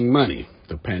making money.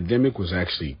 The pandemic was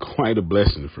actually quite a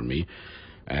blessing for me,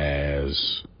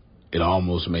 as it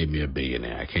almost made me a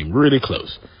billionaire. I came really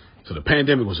close. So the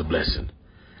pandemic was a blessing.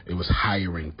 It was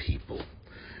hiring people.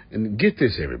 And get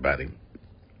this, everybody.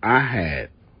 I had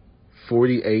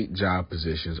 48 job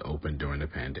positions open during the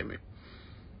pandemic.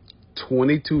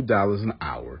 $22 an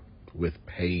hour with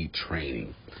paid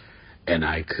training. And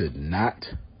I could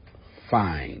not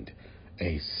find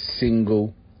a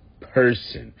single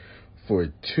person for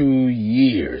 2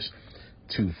 years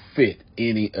to fit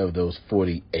any of those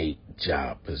 48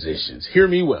 job positions. Hear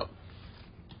me well.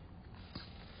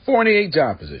 48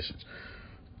 job positions,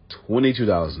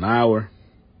 $22 an hour,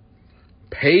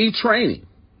 paid training,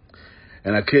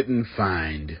 and I couldn't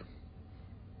find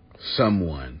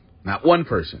someone, not one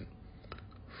person,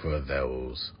 for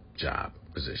those job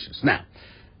positions. Now,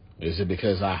 is it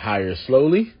because I hire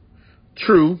slowly?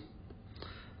 True,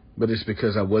 but it's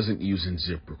because I wasn't using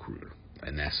ZipRecruiter,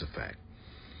 and that's a fact.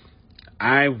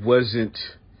 I wasn't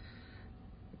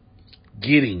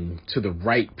getting to the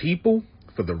right people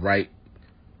for the right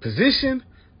position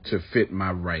to fit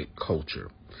my right culture.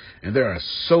 And there are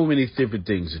so many different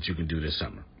things that you can do this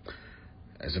summer.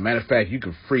 As a matter of fact, you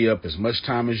can free up as much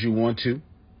time as you want to.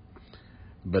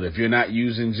 But if you're not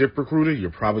using ZipRecruiter,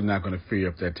 you're probably not going to free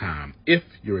up that time if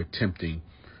you're attempting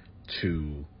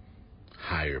to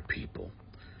hire people.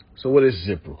 So what is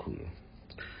ZipRecruiter?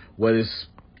 What is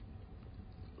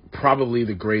probably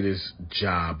the greatest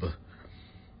job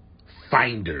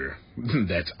finder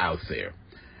that's out there.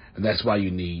 And that's why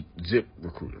you need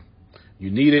ZipRecruiter.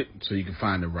 You need it so you can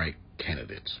find the right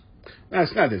candidates. Now,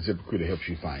 it's not that ZipRecruiter helps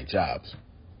you find jobs.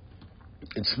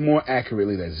 It's more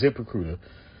accurately that ZipRecruiter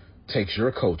takes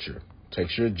your culture,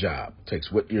 takes your job,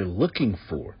 takes what you're looking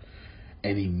for,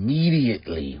 and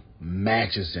immediately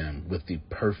matches them with the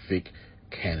perfect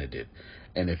candidate.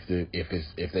 And if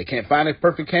they can't find a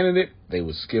perfect candidate, they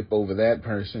will skip over that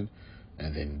person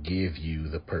and then give you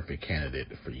the perfect candidate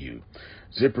for you.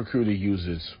 ZipRecruiter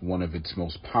uses one of its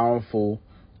most powerful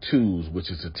tools,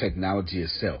 which is the technology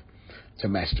itself, to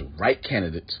match the right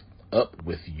candidates up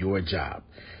with your job.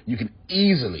 You can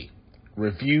easily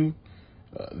review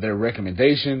their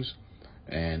recommendations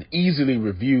and easily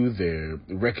review their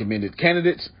recommended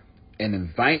candidates and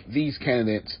invite these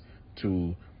candidates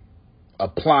to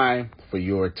apply for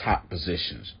your top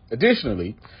positions.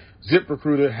 Additionally,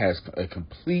 ZipRecruiter has a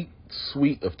complete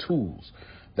suite of tools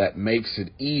that makes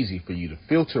it easy for you to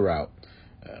filter out,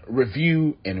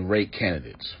 review, and rate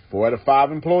candidates. 4 out of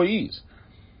 5 employees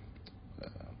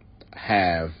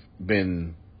have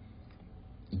been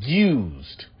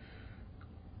used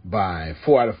by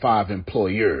 4 out of 5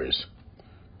 employers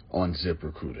on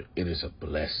ZipRecruiter. It is a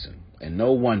blessing. And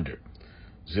no wonder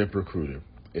ZipRecruiter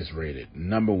is rated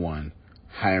 #1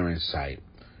 hiring site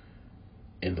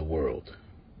in the world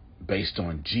based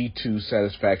on G2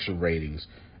 satisfaction ratings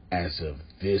as of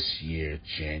this year,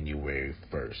 January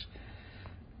 1st.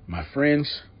 My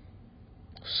friends,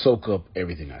 soak up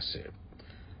everything I said.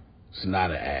 It's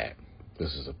not an ad.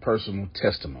 This is a personal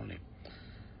testimony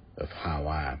of how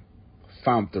I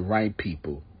found the right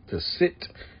people to sit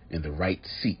in the right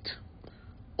seat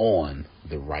on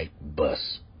the right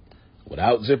bus.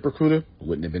 Without ZipRecruiter, it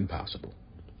wouldn't have been possible.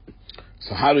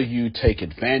 So how do you take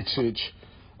advantage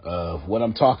of what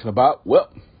I'm talking about? Well,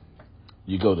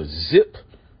 you go to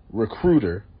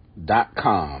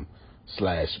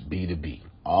ZipRecruiter.com/B2B.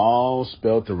 All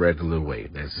spelled the regular way.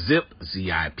 That's Zip,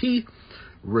 Z-I-P,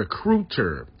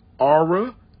 Recruiter,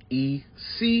 Aura,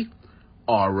 E-C,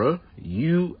 Aura,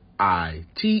 U-I-T-E-R,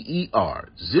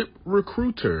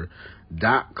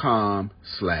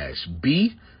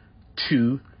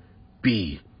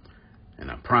 ZipRecruiter.com/B2B.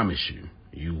 And I promise you,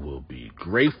 you will be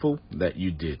grateful that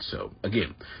you did so.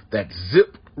 Again, that's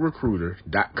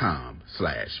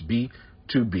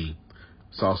ZipRecruiter.com/B2B.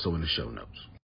 It's also in the show notes.